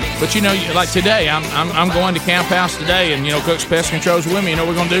 But like today, I'm going to Camp House today, and Cook's Pest Control's with me. You know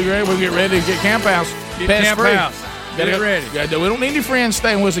what we're gonna do, Greg? We'll get ready to get Camp House pest free. Get ready. We don't need any friends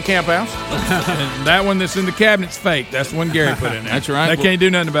staying with us at Camp House. That one that's in the cabinet's fake. That's the one Gary put in there. That's right. They can't do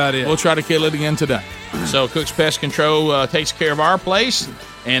nothing about it. We'll try to kill it again today. So Cook's Pest Control takes care of our place,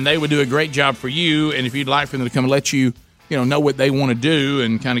 and they would do a great job for you. And if you'd like for them to come and let you, know what they want to do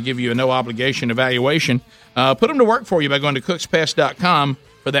and kind of give you a no-obligation evaluation, put them to work for you by going to cookspest.com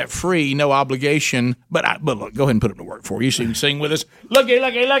for that free, no-obligation. But look, go ahead and put them to work for you so you can sing with us. Looky,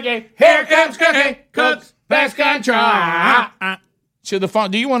 looky, looky, here comes Cookie, Cook's Pest Control. So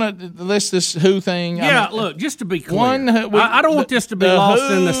do you want to list this Who thing? Yeah, look, just to be clear, I don't want this to be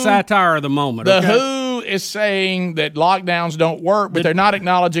lost in the satire of the moment. The Who is saying that lockdowns don't work, but they're not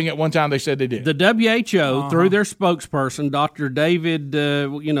acknowledging at one time they said they did. The WHO, through their spokesperson, Dr. David,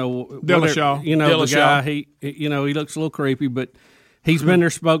 Dillashaw. The guy, he looks a little creepy, but he's been their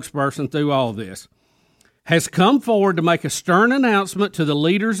spokesperson through all this, has come forward to make a stern announcement to the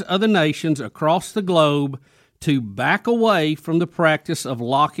leaders of the nations across the globe to back away from the practice of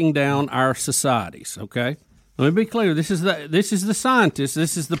locking down our societies. Okay, let me be clear. This is the scientists.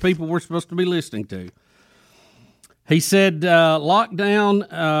 This is the people we're supposed to be listening to. He said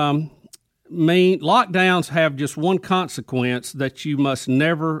lockdowns have just one consequence that you must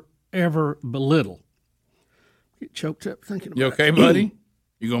never ever belittle. Get choked up thinking about it. You okay, buddy?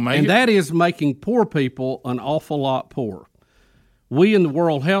 You gonna make it? And that is making poor people an awful lot poorer. We in the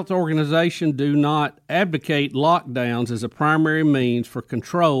World Health Organization do not advocate lockdowns as a primary means for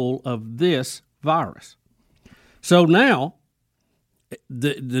control of this virus. So now,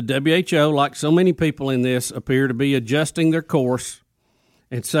 the WHO, like so many people in this, appear to be adjusting their course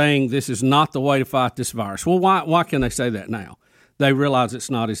and saying this is not the way to fight this virus. Well, why can they say that now? They realize it's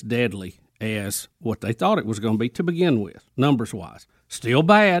not as deadly as what they thought it was going to be to begin with, numbers-wise. Still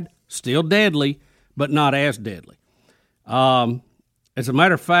bad, still deadly, but not as deadly. As a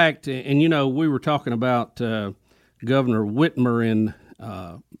matter of fact, and we were talking about Governor Whitmer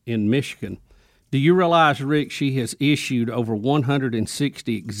in Michigan. Do you realize, Rick, she has issued over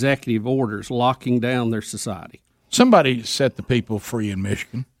 160 executive orders locking down their society? Somebody set the people free in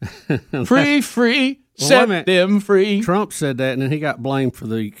Michigan. Free, set them free. Trump said that, and then he got blamed for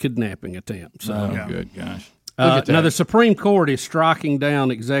the kidnapping attempt. So. Good gosh. Now, the Supreme Court is striking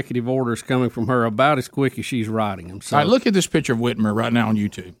down executive orders coming from her about as quick as she's writing them. So. All right, look at this picture of Whitmer right now on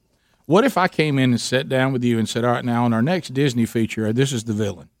YouTube. What if I came in and sat down with you and said, all right, now on our next Disney feature, this is the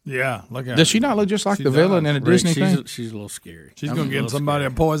villain? Yeah, look at Does she not look just like the villain in a Disney thing? She's a little scary. She's going to get somebody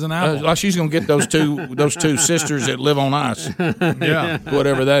a poison apple. Like she's going to get those two sisters that live on ice. Yeah.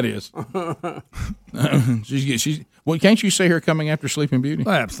 Whatever that is. Well, can't you see her coming after Sleeping Beauty?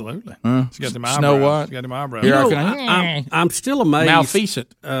 Oh, absolutely. She's got them eyebrows. Snow White. She's got them eyebrows. I'm still amazed.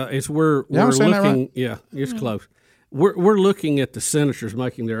 Malfeasant. As we're looking. Right? Yeah, it's close. We're looking at the senators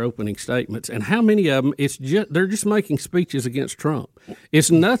making their opening statements, and how many of them they're just making speeches against Trump.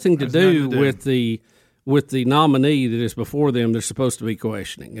 It's nothing to do with the nominee that is before them. They're supposed to be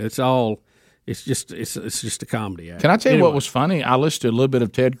questioning. It's just a comedy act. Can I tell you what was funny? I listened to a little bit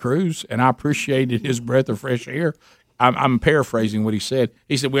of Ted Cruz, and I appreciated his breath of fresh air. I'm paraphrasing what he said.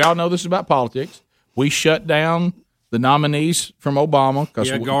 He said, "We all know this is about politics. We shut down the nominees from Obama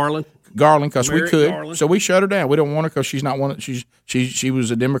because Garland, because we could. Garland. So we shut her down. We don't want her because she's not one. She was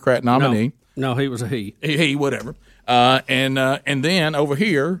a Democrat nominee. No, he was a he. He whatever. And then over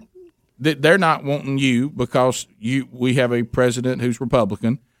here, they're not wanting you because we have a president who's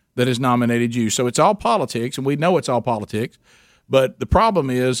Republican that has nominated you. So it's all politics, and we know it's all politics. But the problem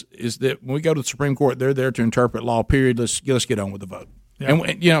is that when we go to the Supreme Court, they're there to interpret law. Period. Let's get on with the vote. Yeah.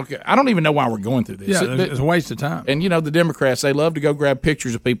 And I don't even know why we're going through this. Yeah, it's a waste of time. And the Democrats, they love to go grab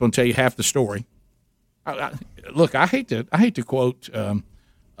pictures of people and tell you half the story. Look, I hate to quote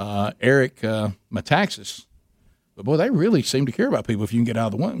Eric Metaxas, but boy, they really seem to care about people if you can get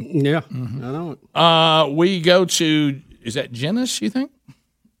out of the way. Yeah, I know it. We go to, is that Janice? You think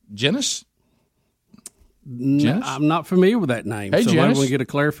Janice? No, I'm not familiar with that name. Hey, so Janice. Maybe we get a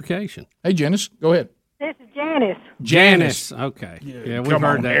clarification. Hey, Janice, go ahead. This is Janice. Janice. Okay. Yeah, we've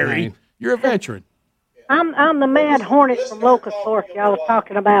heard that name. You're a veteran. I'm the Mad Hornet from Locust Fork y'all was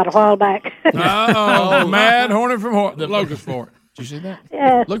talking about a while back. Mad Hornet from Locust Fork. Did you see that?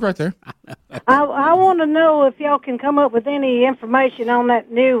 Yes. Look right there. I want to know if y'all can come up with any information on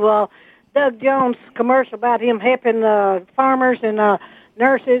that new Doug Jones commercial about him helping farmers and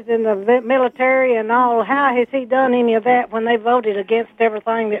nurses and the military and all. How has he done any of that when they voted against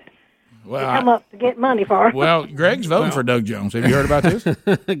everything that they come up to get money for? Well, Greg's voting for Doug Jones. Have you heard about this? Well,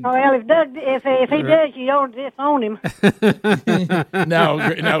 if he does, you don't disown him. No.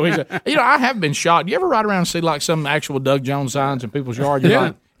 I have been shocked. You ever ride around and see like some actual Doug Jones signs in people's yards?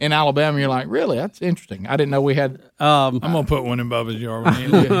 Like, in Alabama, you're like, really? That's interesting. I didn't know we had. I'm gonna put one in Bubba's yard.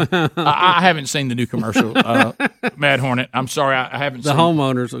 I haven't seen the new commercial, Mad Hornet. I'm sorry, I haven't. The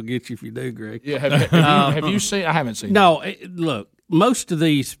homeowners will get you if you do, Greg. Yeah, have you seen? I haven't seen. No, look. Most of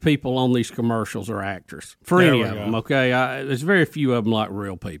these people on these commercials are actors, for any of them, okay? There's very few of them like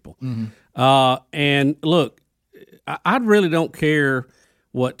real people. Mm-hmm. And look, I really don't care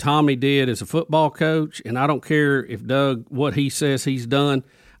what Tommy did as a football coach, and I don't care if Doug, what he says he's done.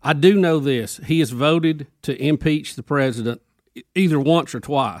 I do know this. He has voted to impeach the president either once or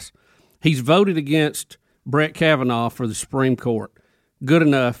twice. He's voted against Brett Kavanaugh for the Supreme Court. Good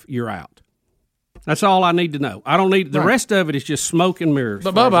enough, you're out. That's all I need to know. I don't need the rest of it is just smoke and mirrors.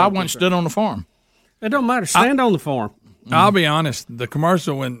 But Bubba, I once stood on the farm. It don't matter. Stand on the farm. I'll be honest. The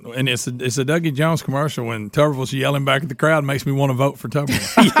commercial and it's a Dougie Jones commercial when Tuberville's yelling back at the crowd makes me want to vote for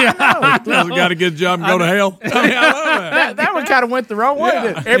Tuberville. Yeah, got a good job and go to hell. I mean, I love that. That one kind of went the wrong way.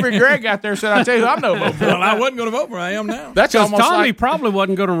 Yeah. Every Greg out there said, "I tell you, I'm no vote for." Well, I wasn't going to vote for. I am now. That's almost Tommy like, probably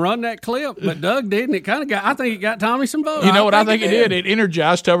wasn't going to run that clip, but Doug did, and it kind of got. I think it got Tommy some votes. You know what I think it did? It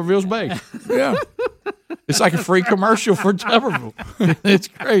energized Tuberville's base. Yeah, it's like a free commercial for Tuberville. It's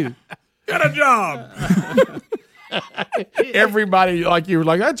crazy. Got a job. Everybody like you were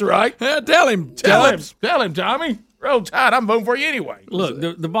like, that's right. Yeah, tell him, Tommy. Roll Tide. I'm voting for you anyway. Look,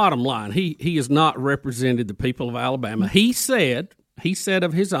 the bottom line, he has not represented the people of Alabama. He said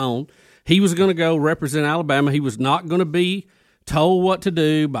of his own, he was going to go represent Alabama. He was not going to be told what to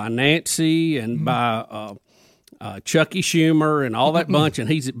do by Nancy and by Chucky Schumer and all that bunch, and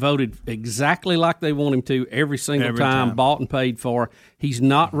he's voted exactly like they want him to every single time, bought and paid for. He's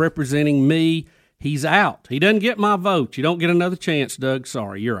not representing me. He's out. He doesn't get my vote. You don't get another chance, Doug.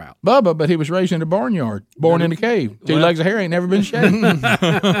 Sorry, you're out. Bubba, but he was raised in a barnyard, born in a cave. Two legs of hair ain't never been shaved. You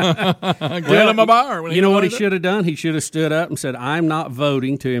know what he should have done? He should have stood up and said, I'm not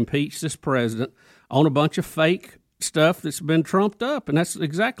voting to impeach this president on a bunch of fake stuff that's been trumped up, and that's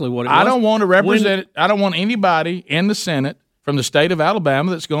exactly what it was. I don't want to represent I don't want anybody in the Senate from the state of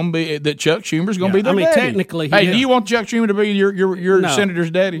Alabama that's going to be that Chuck Schumer's going to be their daddy. Technically, do you want Chuck Schumer to be your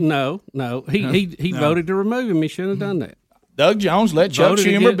senator's daddy? No. He voted to remove him. He shouldn't have done that. Doug Jones let Chuck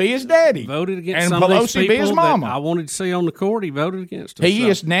Schumer be his daddy. Voted against and some Pelosi of these people be his mama. That I wanted to see on the court. He voted against him. He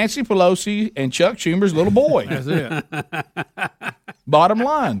is Nancy Pelosi and Chuck Schumer's little boy. That's it. Bottom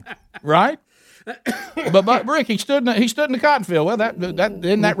line, right? But Rick, he stood in the cotton field. Well, that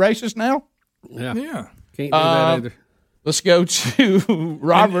isn't that racist now? Yeah. Can't do that either. Let's go to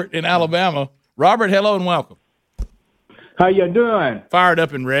Robert in Alabama. Robert, hello and welcome. How you doing? Fired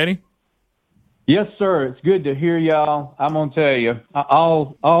up and ready. Yes, sir. It's good to hear y'all. I'm gonna tell you,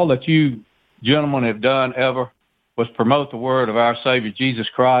 all that you gentlemen have done ever was promote the word of our Savior Jesus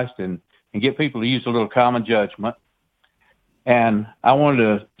Christ and get people to use a little common judgment. And I wanted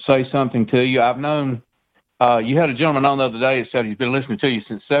to say something to you. I've known you had a gentleman on the other day that said he's been listening to you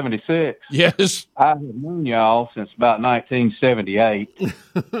since '76. Yes, I have known y'all since about 1978.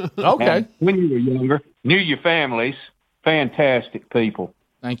 Okay, and when you were younger, knew your families, fantastic people.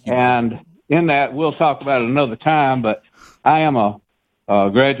 Thank you. And in that, we'll talk about it another time. But I am a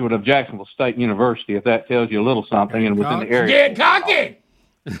graduate of Jacksonville State University, if that tells you a little something, and within the area. Get cocky.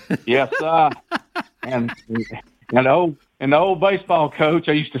 Yes, and the old baseball coach,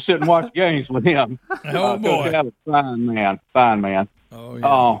 I used to sit and watch games with him. Oh, boy. Coach Allen, fine man. Oh,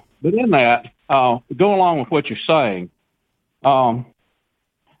 yeah. But in that, go along with what you're saying. There's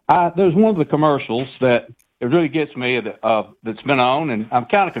one of the commercials that it really gets me that's been on, and I'm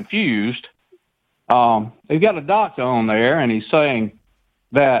kind of confused. They've got a doctor on there, and he's saying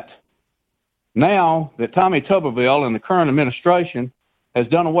that now that Tommy Tuberville and the current administration has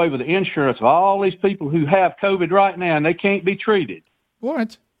done away with the insurance of all these people who have COVID right now, and they can't be treated.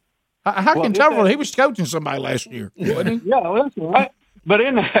 What? How can Tuberville? He was coaching somebody last year, wasn't he? Yeah, well, that's right. But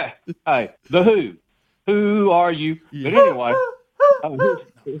in that, hey, the who are you? But anyway,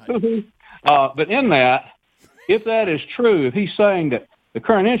 but in that, if that is true, if he's saying that the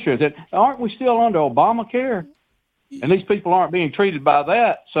current insurance, that aren't we still under Obamacare? And these people aren't being treated by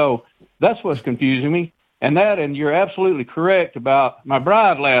that. So that's what's confusing me. And you're absolutely correct about my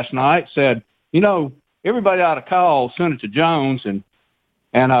bride last night said, everybody ought to call Senator Jones and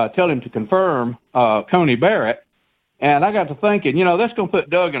tell him to confirm Coney Barrett. And I got to thinking, that's going to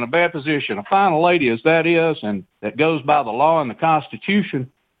put Doug in a bad position. A fine lady as that is, and that goes by the law and the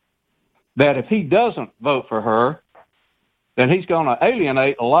Constitution, that if he doesn't vote for her, then he's going to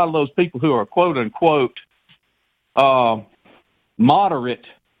alienate a lot of those people who are quote unquote moderate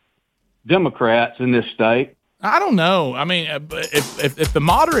Democrats in this state. I don't know. I mean, if the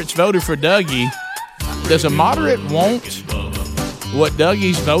moderates voted for Dougie, does a moderate want what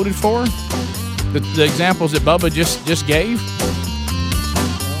Dougie's voted for? The examples that Bubba just gave?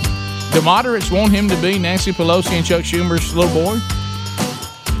 The moderates want him to be Nancy Pelosi and Chuck Schumer's little boy?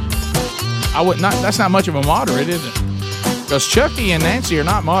 That's not much of a moderate, is it? Because Chucky and Nancy are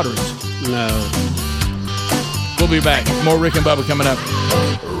not moderates. No. We'll be back. More Rick and Bubba coming up.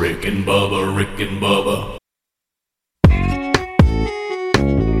 Rick and Bubba, Rick and Bubba.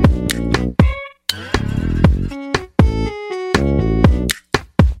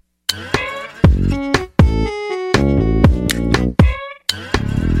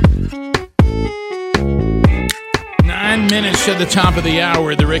 Minutes to the top of the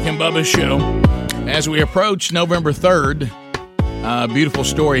hour, the Rick and Bubba Show. As we approach November 3rd, beautiful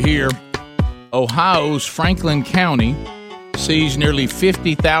story here. Ohio's Franklin County sees nearly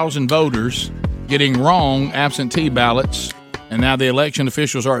 50,000 voters getting wrong absentee ballots, and now the election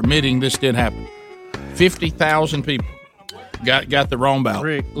officials are admitting this did happen. 50,000 people got the wrong ballot.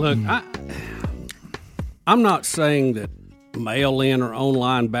 Rick, look, I'm not saying that mail-in or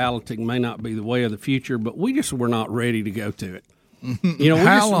online balloting may not be the way of the future, but we just were not ready to go to it. We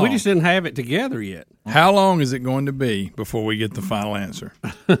just didn't have it together yet. How long is it going to be before we get the final answer?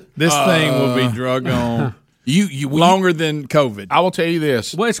 This thing will be drug on longer than COVID. I will tell you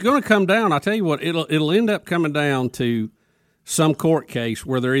this. Well, it's going to come down. I'll tell you what, it'll end up coming down to some court case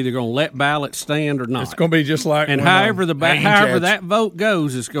where they're either going to let ballots stand or not. It's going to be just like however that vote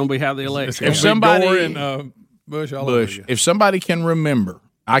goes, it's going to be how the election. If somebody Bush. If somebody can remember,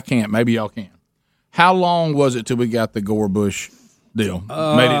 I can't. Maybe y'all can. How long was it till we got the Gore-Bush deal?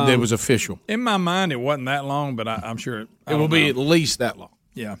 It was official. In my mind, it wasn't that long, but I'm sure it will be at least that long.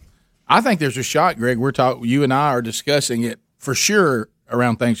 Yeah. I think there's a shot, Greg. You and I are discussing it for sure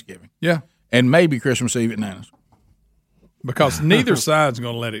around Thanksgiving. Yeah. And maybe Christmas Eve at Nana's. Because neither side's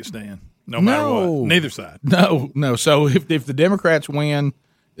going to let it stand, no matter what. Neither side. No. So if the Democrats win,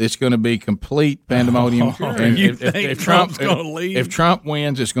 it's going to be complete pandemonium. And you think Trump's going to leave? If Trump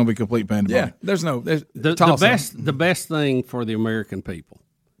wins, it's going to be complete pandemonium. Yeah, there's the best thing for the American people,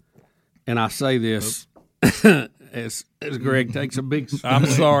 and I say this as Greg takes a big. I'm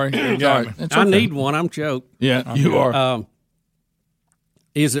sorry. I need one. I'm choked. Yeah, you are.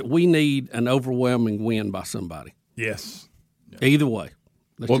 Is that we need an overwhelming win by somebody? Yes. Either way.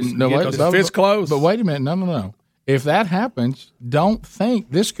 If it's close. But wait a minute. No. If that happens, don't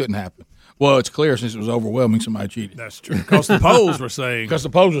think this couldn't happen. Well, it's clear since it was overwhelming, somebody cheated. That's true. Because the polls were saying. It was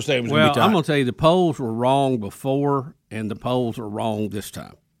going to be tight. I'm going to tell you, the polls were wrong before, and the polls are wrong this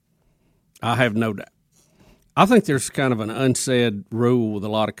time. I have no doubt. I think there's kind of an unsaid rule with a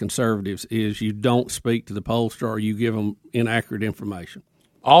lot of conservatives is you don't speak to the pollster or you give them inaccurate information.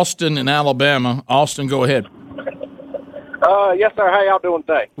 Austin in Alabama. Austin, go ahead. Yes, sir. How y'all doing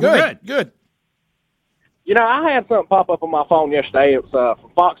today? Good. You know, I had something pop up on my phone yesterday. It was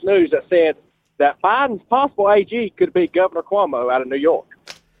from Fox News that said that Biden's possible AG could be Governor Cuomo out of New York.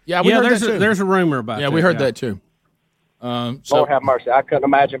 Yeah, we heard that too. There's a rumor about that. Yeah, we heard that too. Lord have mercy. I couldn't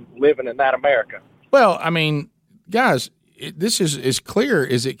imagine living in that America. Well, I mean, guys, this is as clear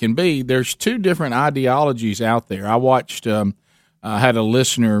as it can be. There's two different ideologies out there. I watched, I had a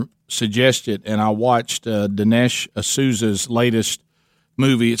listener suggest it, and I watched Dinesh D'Souza's latest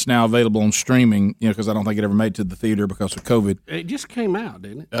movie. It's now available on streaming, because I don't think it ever made it to the theater because of COVID. It just came out,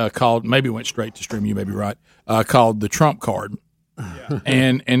 didn't it? Called, maybe it went straight to streaming, you may be right, called The Trump Card. Yeah.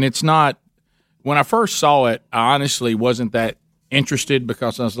 And it's not, when I first saw it, I honestly wasn't that interested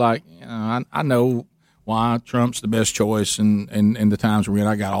because I was like, I know why Trump's the best choice and the times we're in,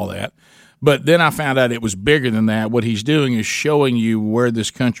 I got all that. But then I found out it was bigger than that. What he's doing is showing you where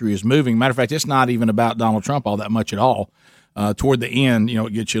this country is moving. Matter of fact, it's not even about Donald Trump all that much at all. Toward the end,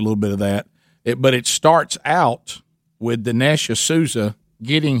 it gets you a little bit of that. But it starts out with Dinesh D'Souza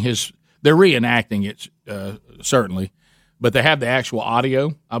getting they're reenacting it, certainly, but they have the actual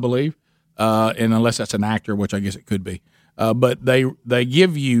audio, I believe, and unless that's an actor, which I guess it could be. But they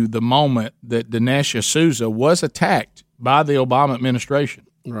give you the moment that Dinesh D'Souza was attacked by the Obama administration.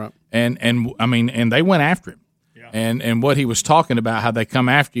 Right. And they went after him. Yeah. And what he was talking about, how they come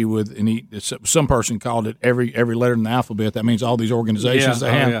after you with, and some person called it every letter in the alphabet. That means all these organizations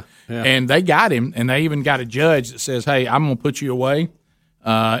they have. Yeah. And they got him, and they even got a judge that says, "Hey, I'm going to put you away,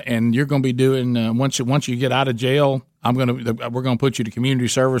 and you're going to be doing once you get out of jail, we're going to put you to community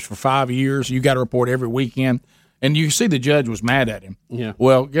service for 5 years. You got to report every weekend." And you see the judge was mad at him. Yeah.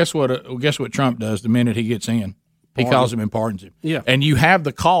 Well, guess what Trump does the minute he gets in? He calls him and pardons him. Yeah. And you have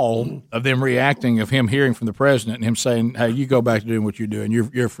the call of them reacting, of him hearing from the president and him saying, "Hey, you go back to doing what you're doing.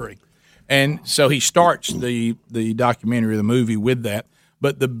 You're free." And so he starts the documentary, the movie, with that.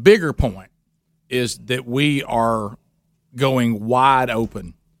 But the bigger point is that we are going wide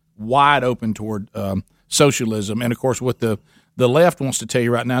open toward socialism. And, of course, what the left wants to tell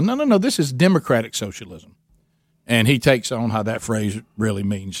you right now, no, this is democratic socialism. And he takes on how that phrase really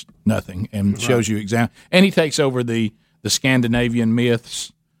means nothing and shows you example. And he takes over the Scandinavian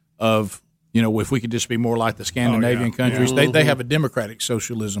myths of, if we could just be more like the Scandinavian countries. Yeah. They have a democratic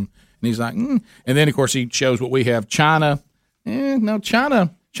socialism. And he's like, And then, of course, he shows what we have. China,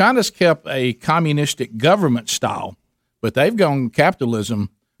 China's kept a communistic government style, but they've gone capitalism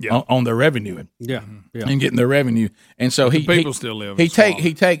on their revenue. Yeah. And getting their revenue. And so people still live. He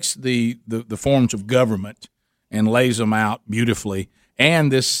takes the forms of government and lays them out beautifully. And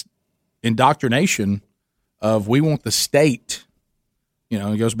this indoctrination of we want the state,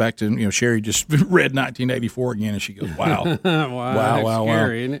 it goes back to, Sherry just read 1984 again, and she goes, wow. wow.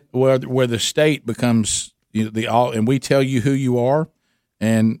 Scary, isn't it? Where the state becomes and we tell you who you are.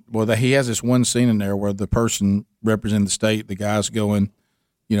 And, he has this one scene in there where the person representing the state, the guy's going,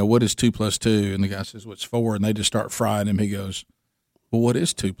 what is 2 + 2? And the guy says, what's 4? And they just start frying him. He goes, well, what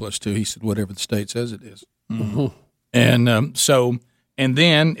is 2 + 2? He said, whatever the state says it is. Mm-hmm. And and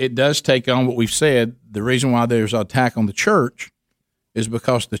then it does take on what we've said. The reason why there's an attack on the church is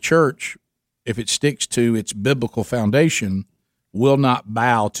because the church, if it sticks to its biblical foundation, will not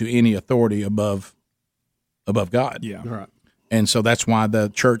bow to any authority above God. Yeah, right. And so that's why the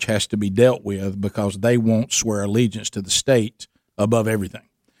church has to be dealt with, because they won't swear allegiance to the state above everything.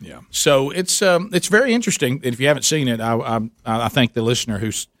 Yeah. So it's very interesting. If you haven't seen it, I thank the listener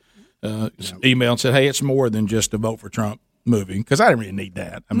who's email and said, "Hey, it's more than just a vote for Trump movie," because I didn't really need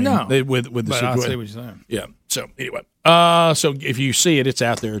that. I mean, No. with the But I situation. see what you're saying. Yeah. So anyway, so if you see it, it's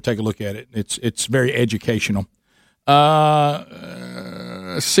out there. Take a look at it. It's very educational.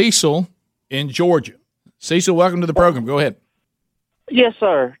 Cecil in Georgia. Cecil, welcome to the program. Go ahead. Yes,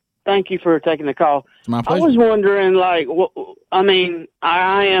 sir. Thank you for taking the call. It's my I pleasure. was wondering, like, I mean,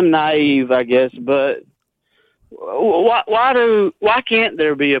 I am naive, I guess, but why can't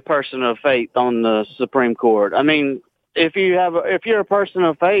there be a person of faith on the Supreme Court? I mean, if you're a person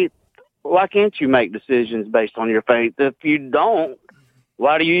of faith, why can't you make decisions based on your faith? If you don't,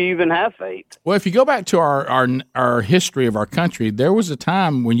 why do you even have faith? Well, if you go back to our history of our country, there was a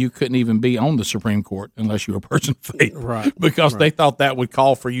time when you couldn't even be on the Supreme Court unless you were a person of faith, right? Because they thought that would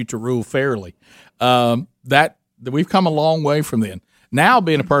call for you to rule fairly. That we've come a long way from then. Now,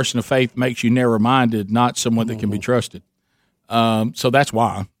 being a person of faith makes you narrow-minded, not someone that can be trusted. So that's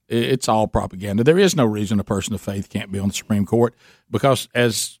why it's all propaganda. There is no reason a person of faith can't be on the Supreme Court because,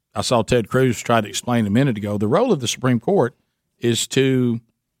 as I saw Ted Cruz try to explain a minute ago, the role of the Supreme Court is to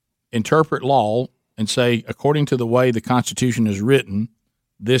interpret law and say, according to the way the Constitution is written,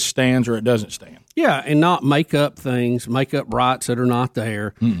 this stands or it doesn't stand. Yeah, and not make up things, make up rights that are not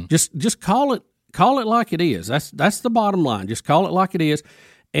there. Just call it like it is. That's the bottom line. Just call it like it is.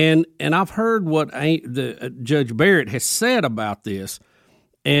 And I've heard what Judge Barrett has said about this,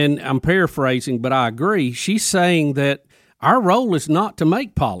 and I'm paraphrasing, but I agree. She's saying that our role is not to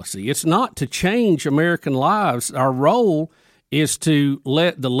make policy. It's not to change American lives. Our role is to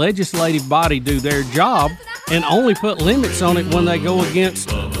let the legislative body do their job and only put limits on it when they go against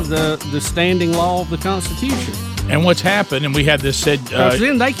the standing law of the Constitution. And what's happened, and we had this said... Because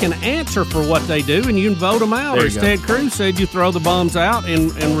then they can answer for what they do, and you can vote them out. There Or you as go. Ted Cruz said, you throw the bums out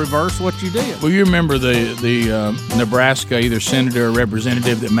and reverse what you did. Well, you remember the Nebraska either senator or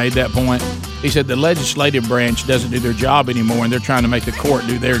representative that made that point? He said the legislative branch doesn't do their job anymore, and they're trying to make the court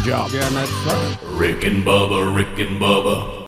do their job. Yeah, and that's right. Rick and Bubba, Rick and Bubba.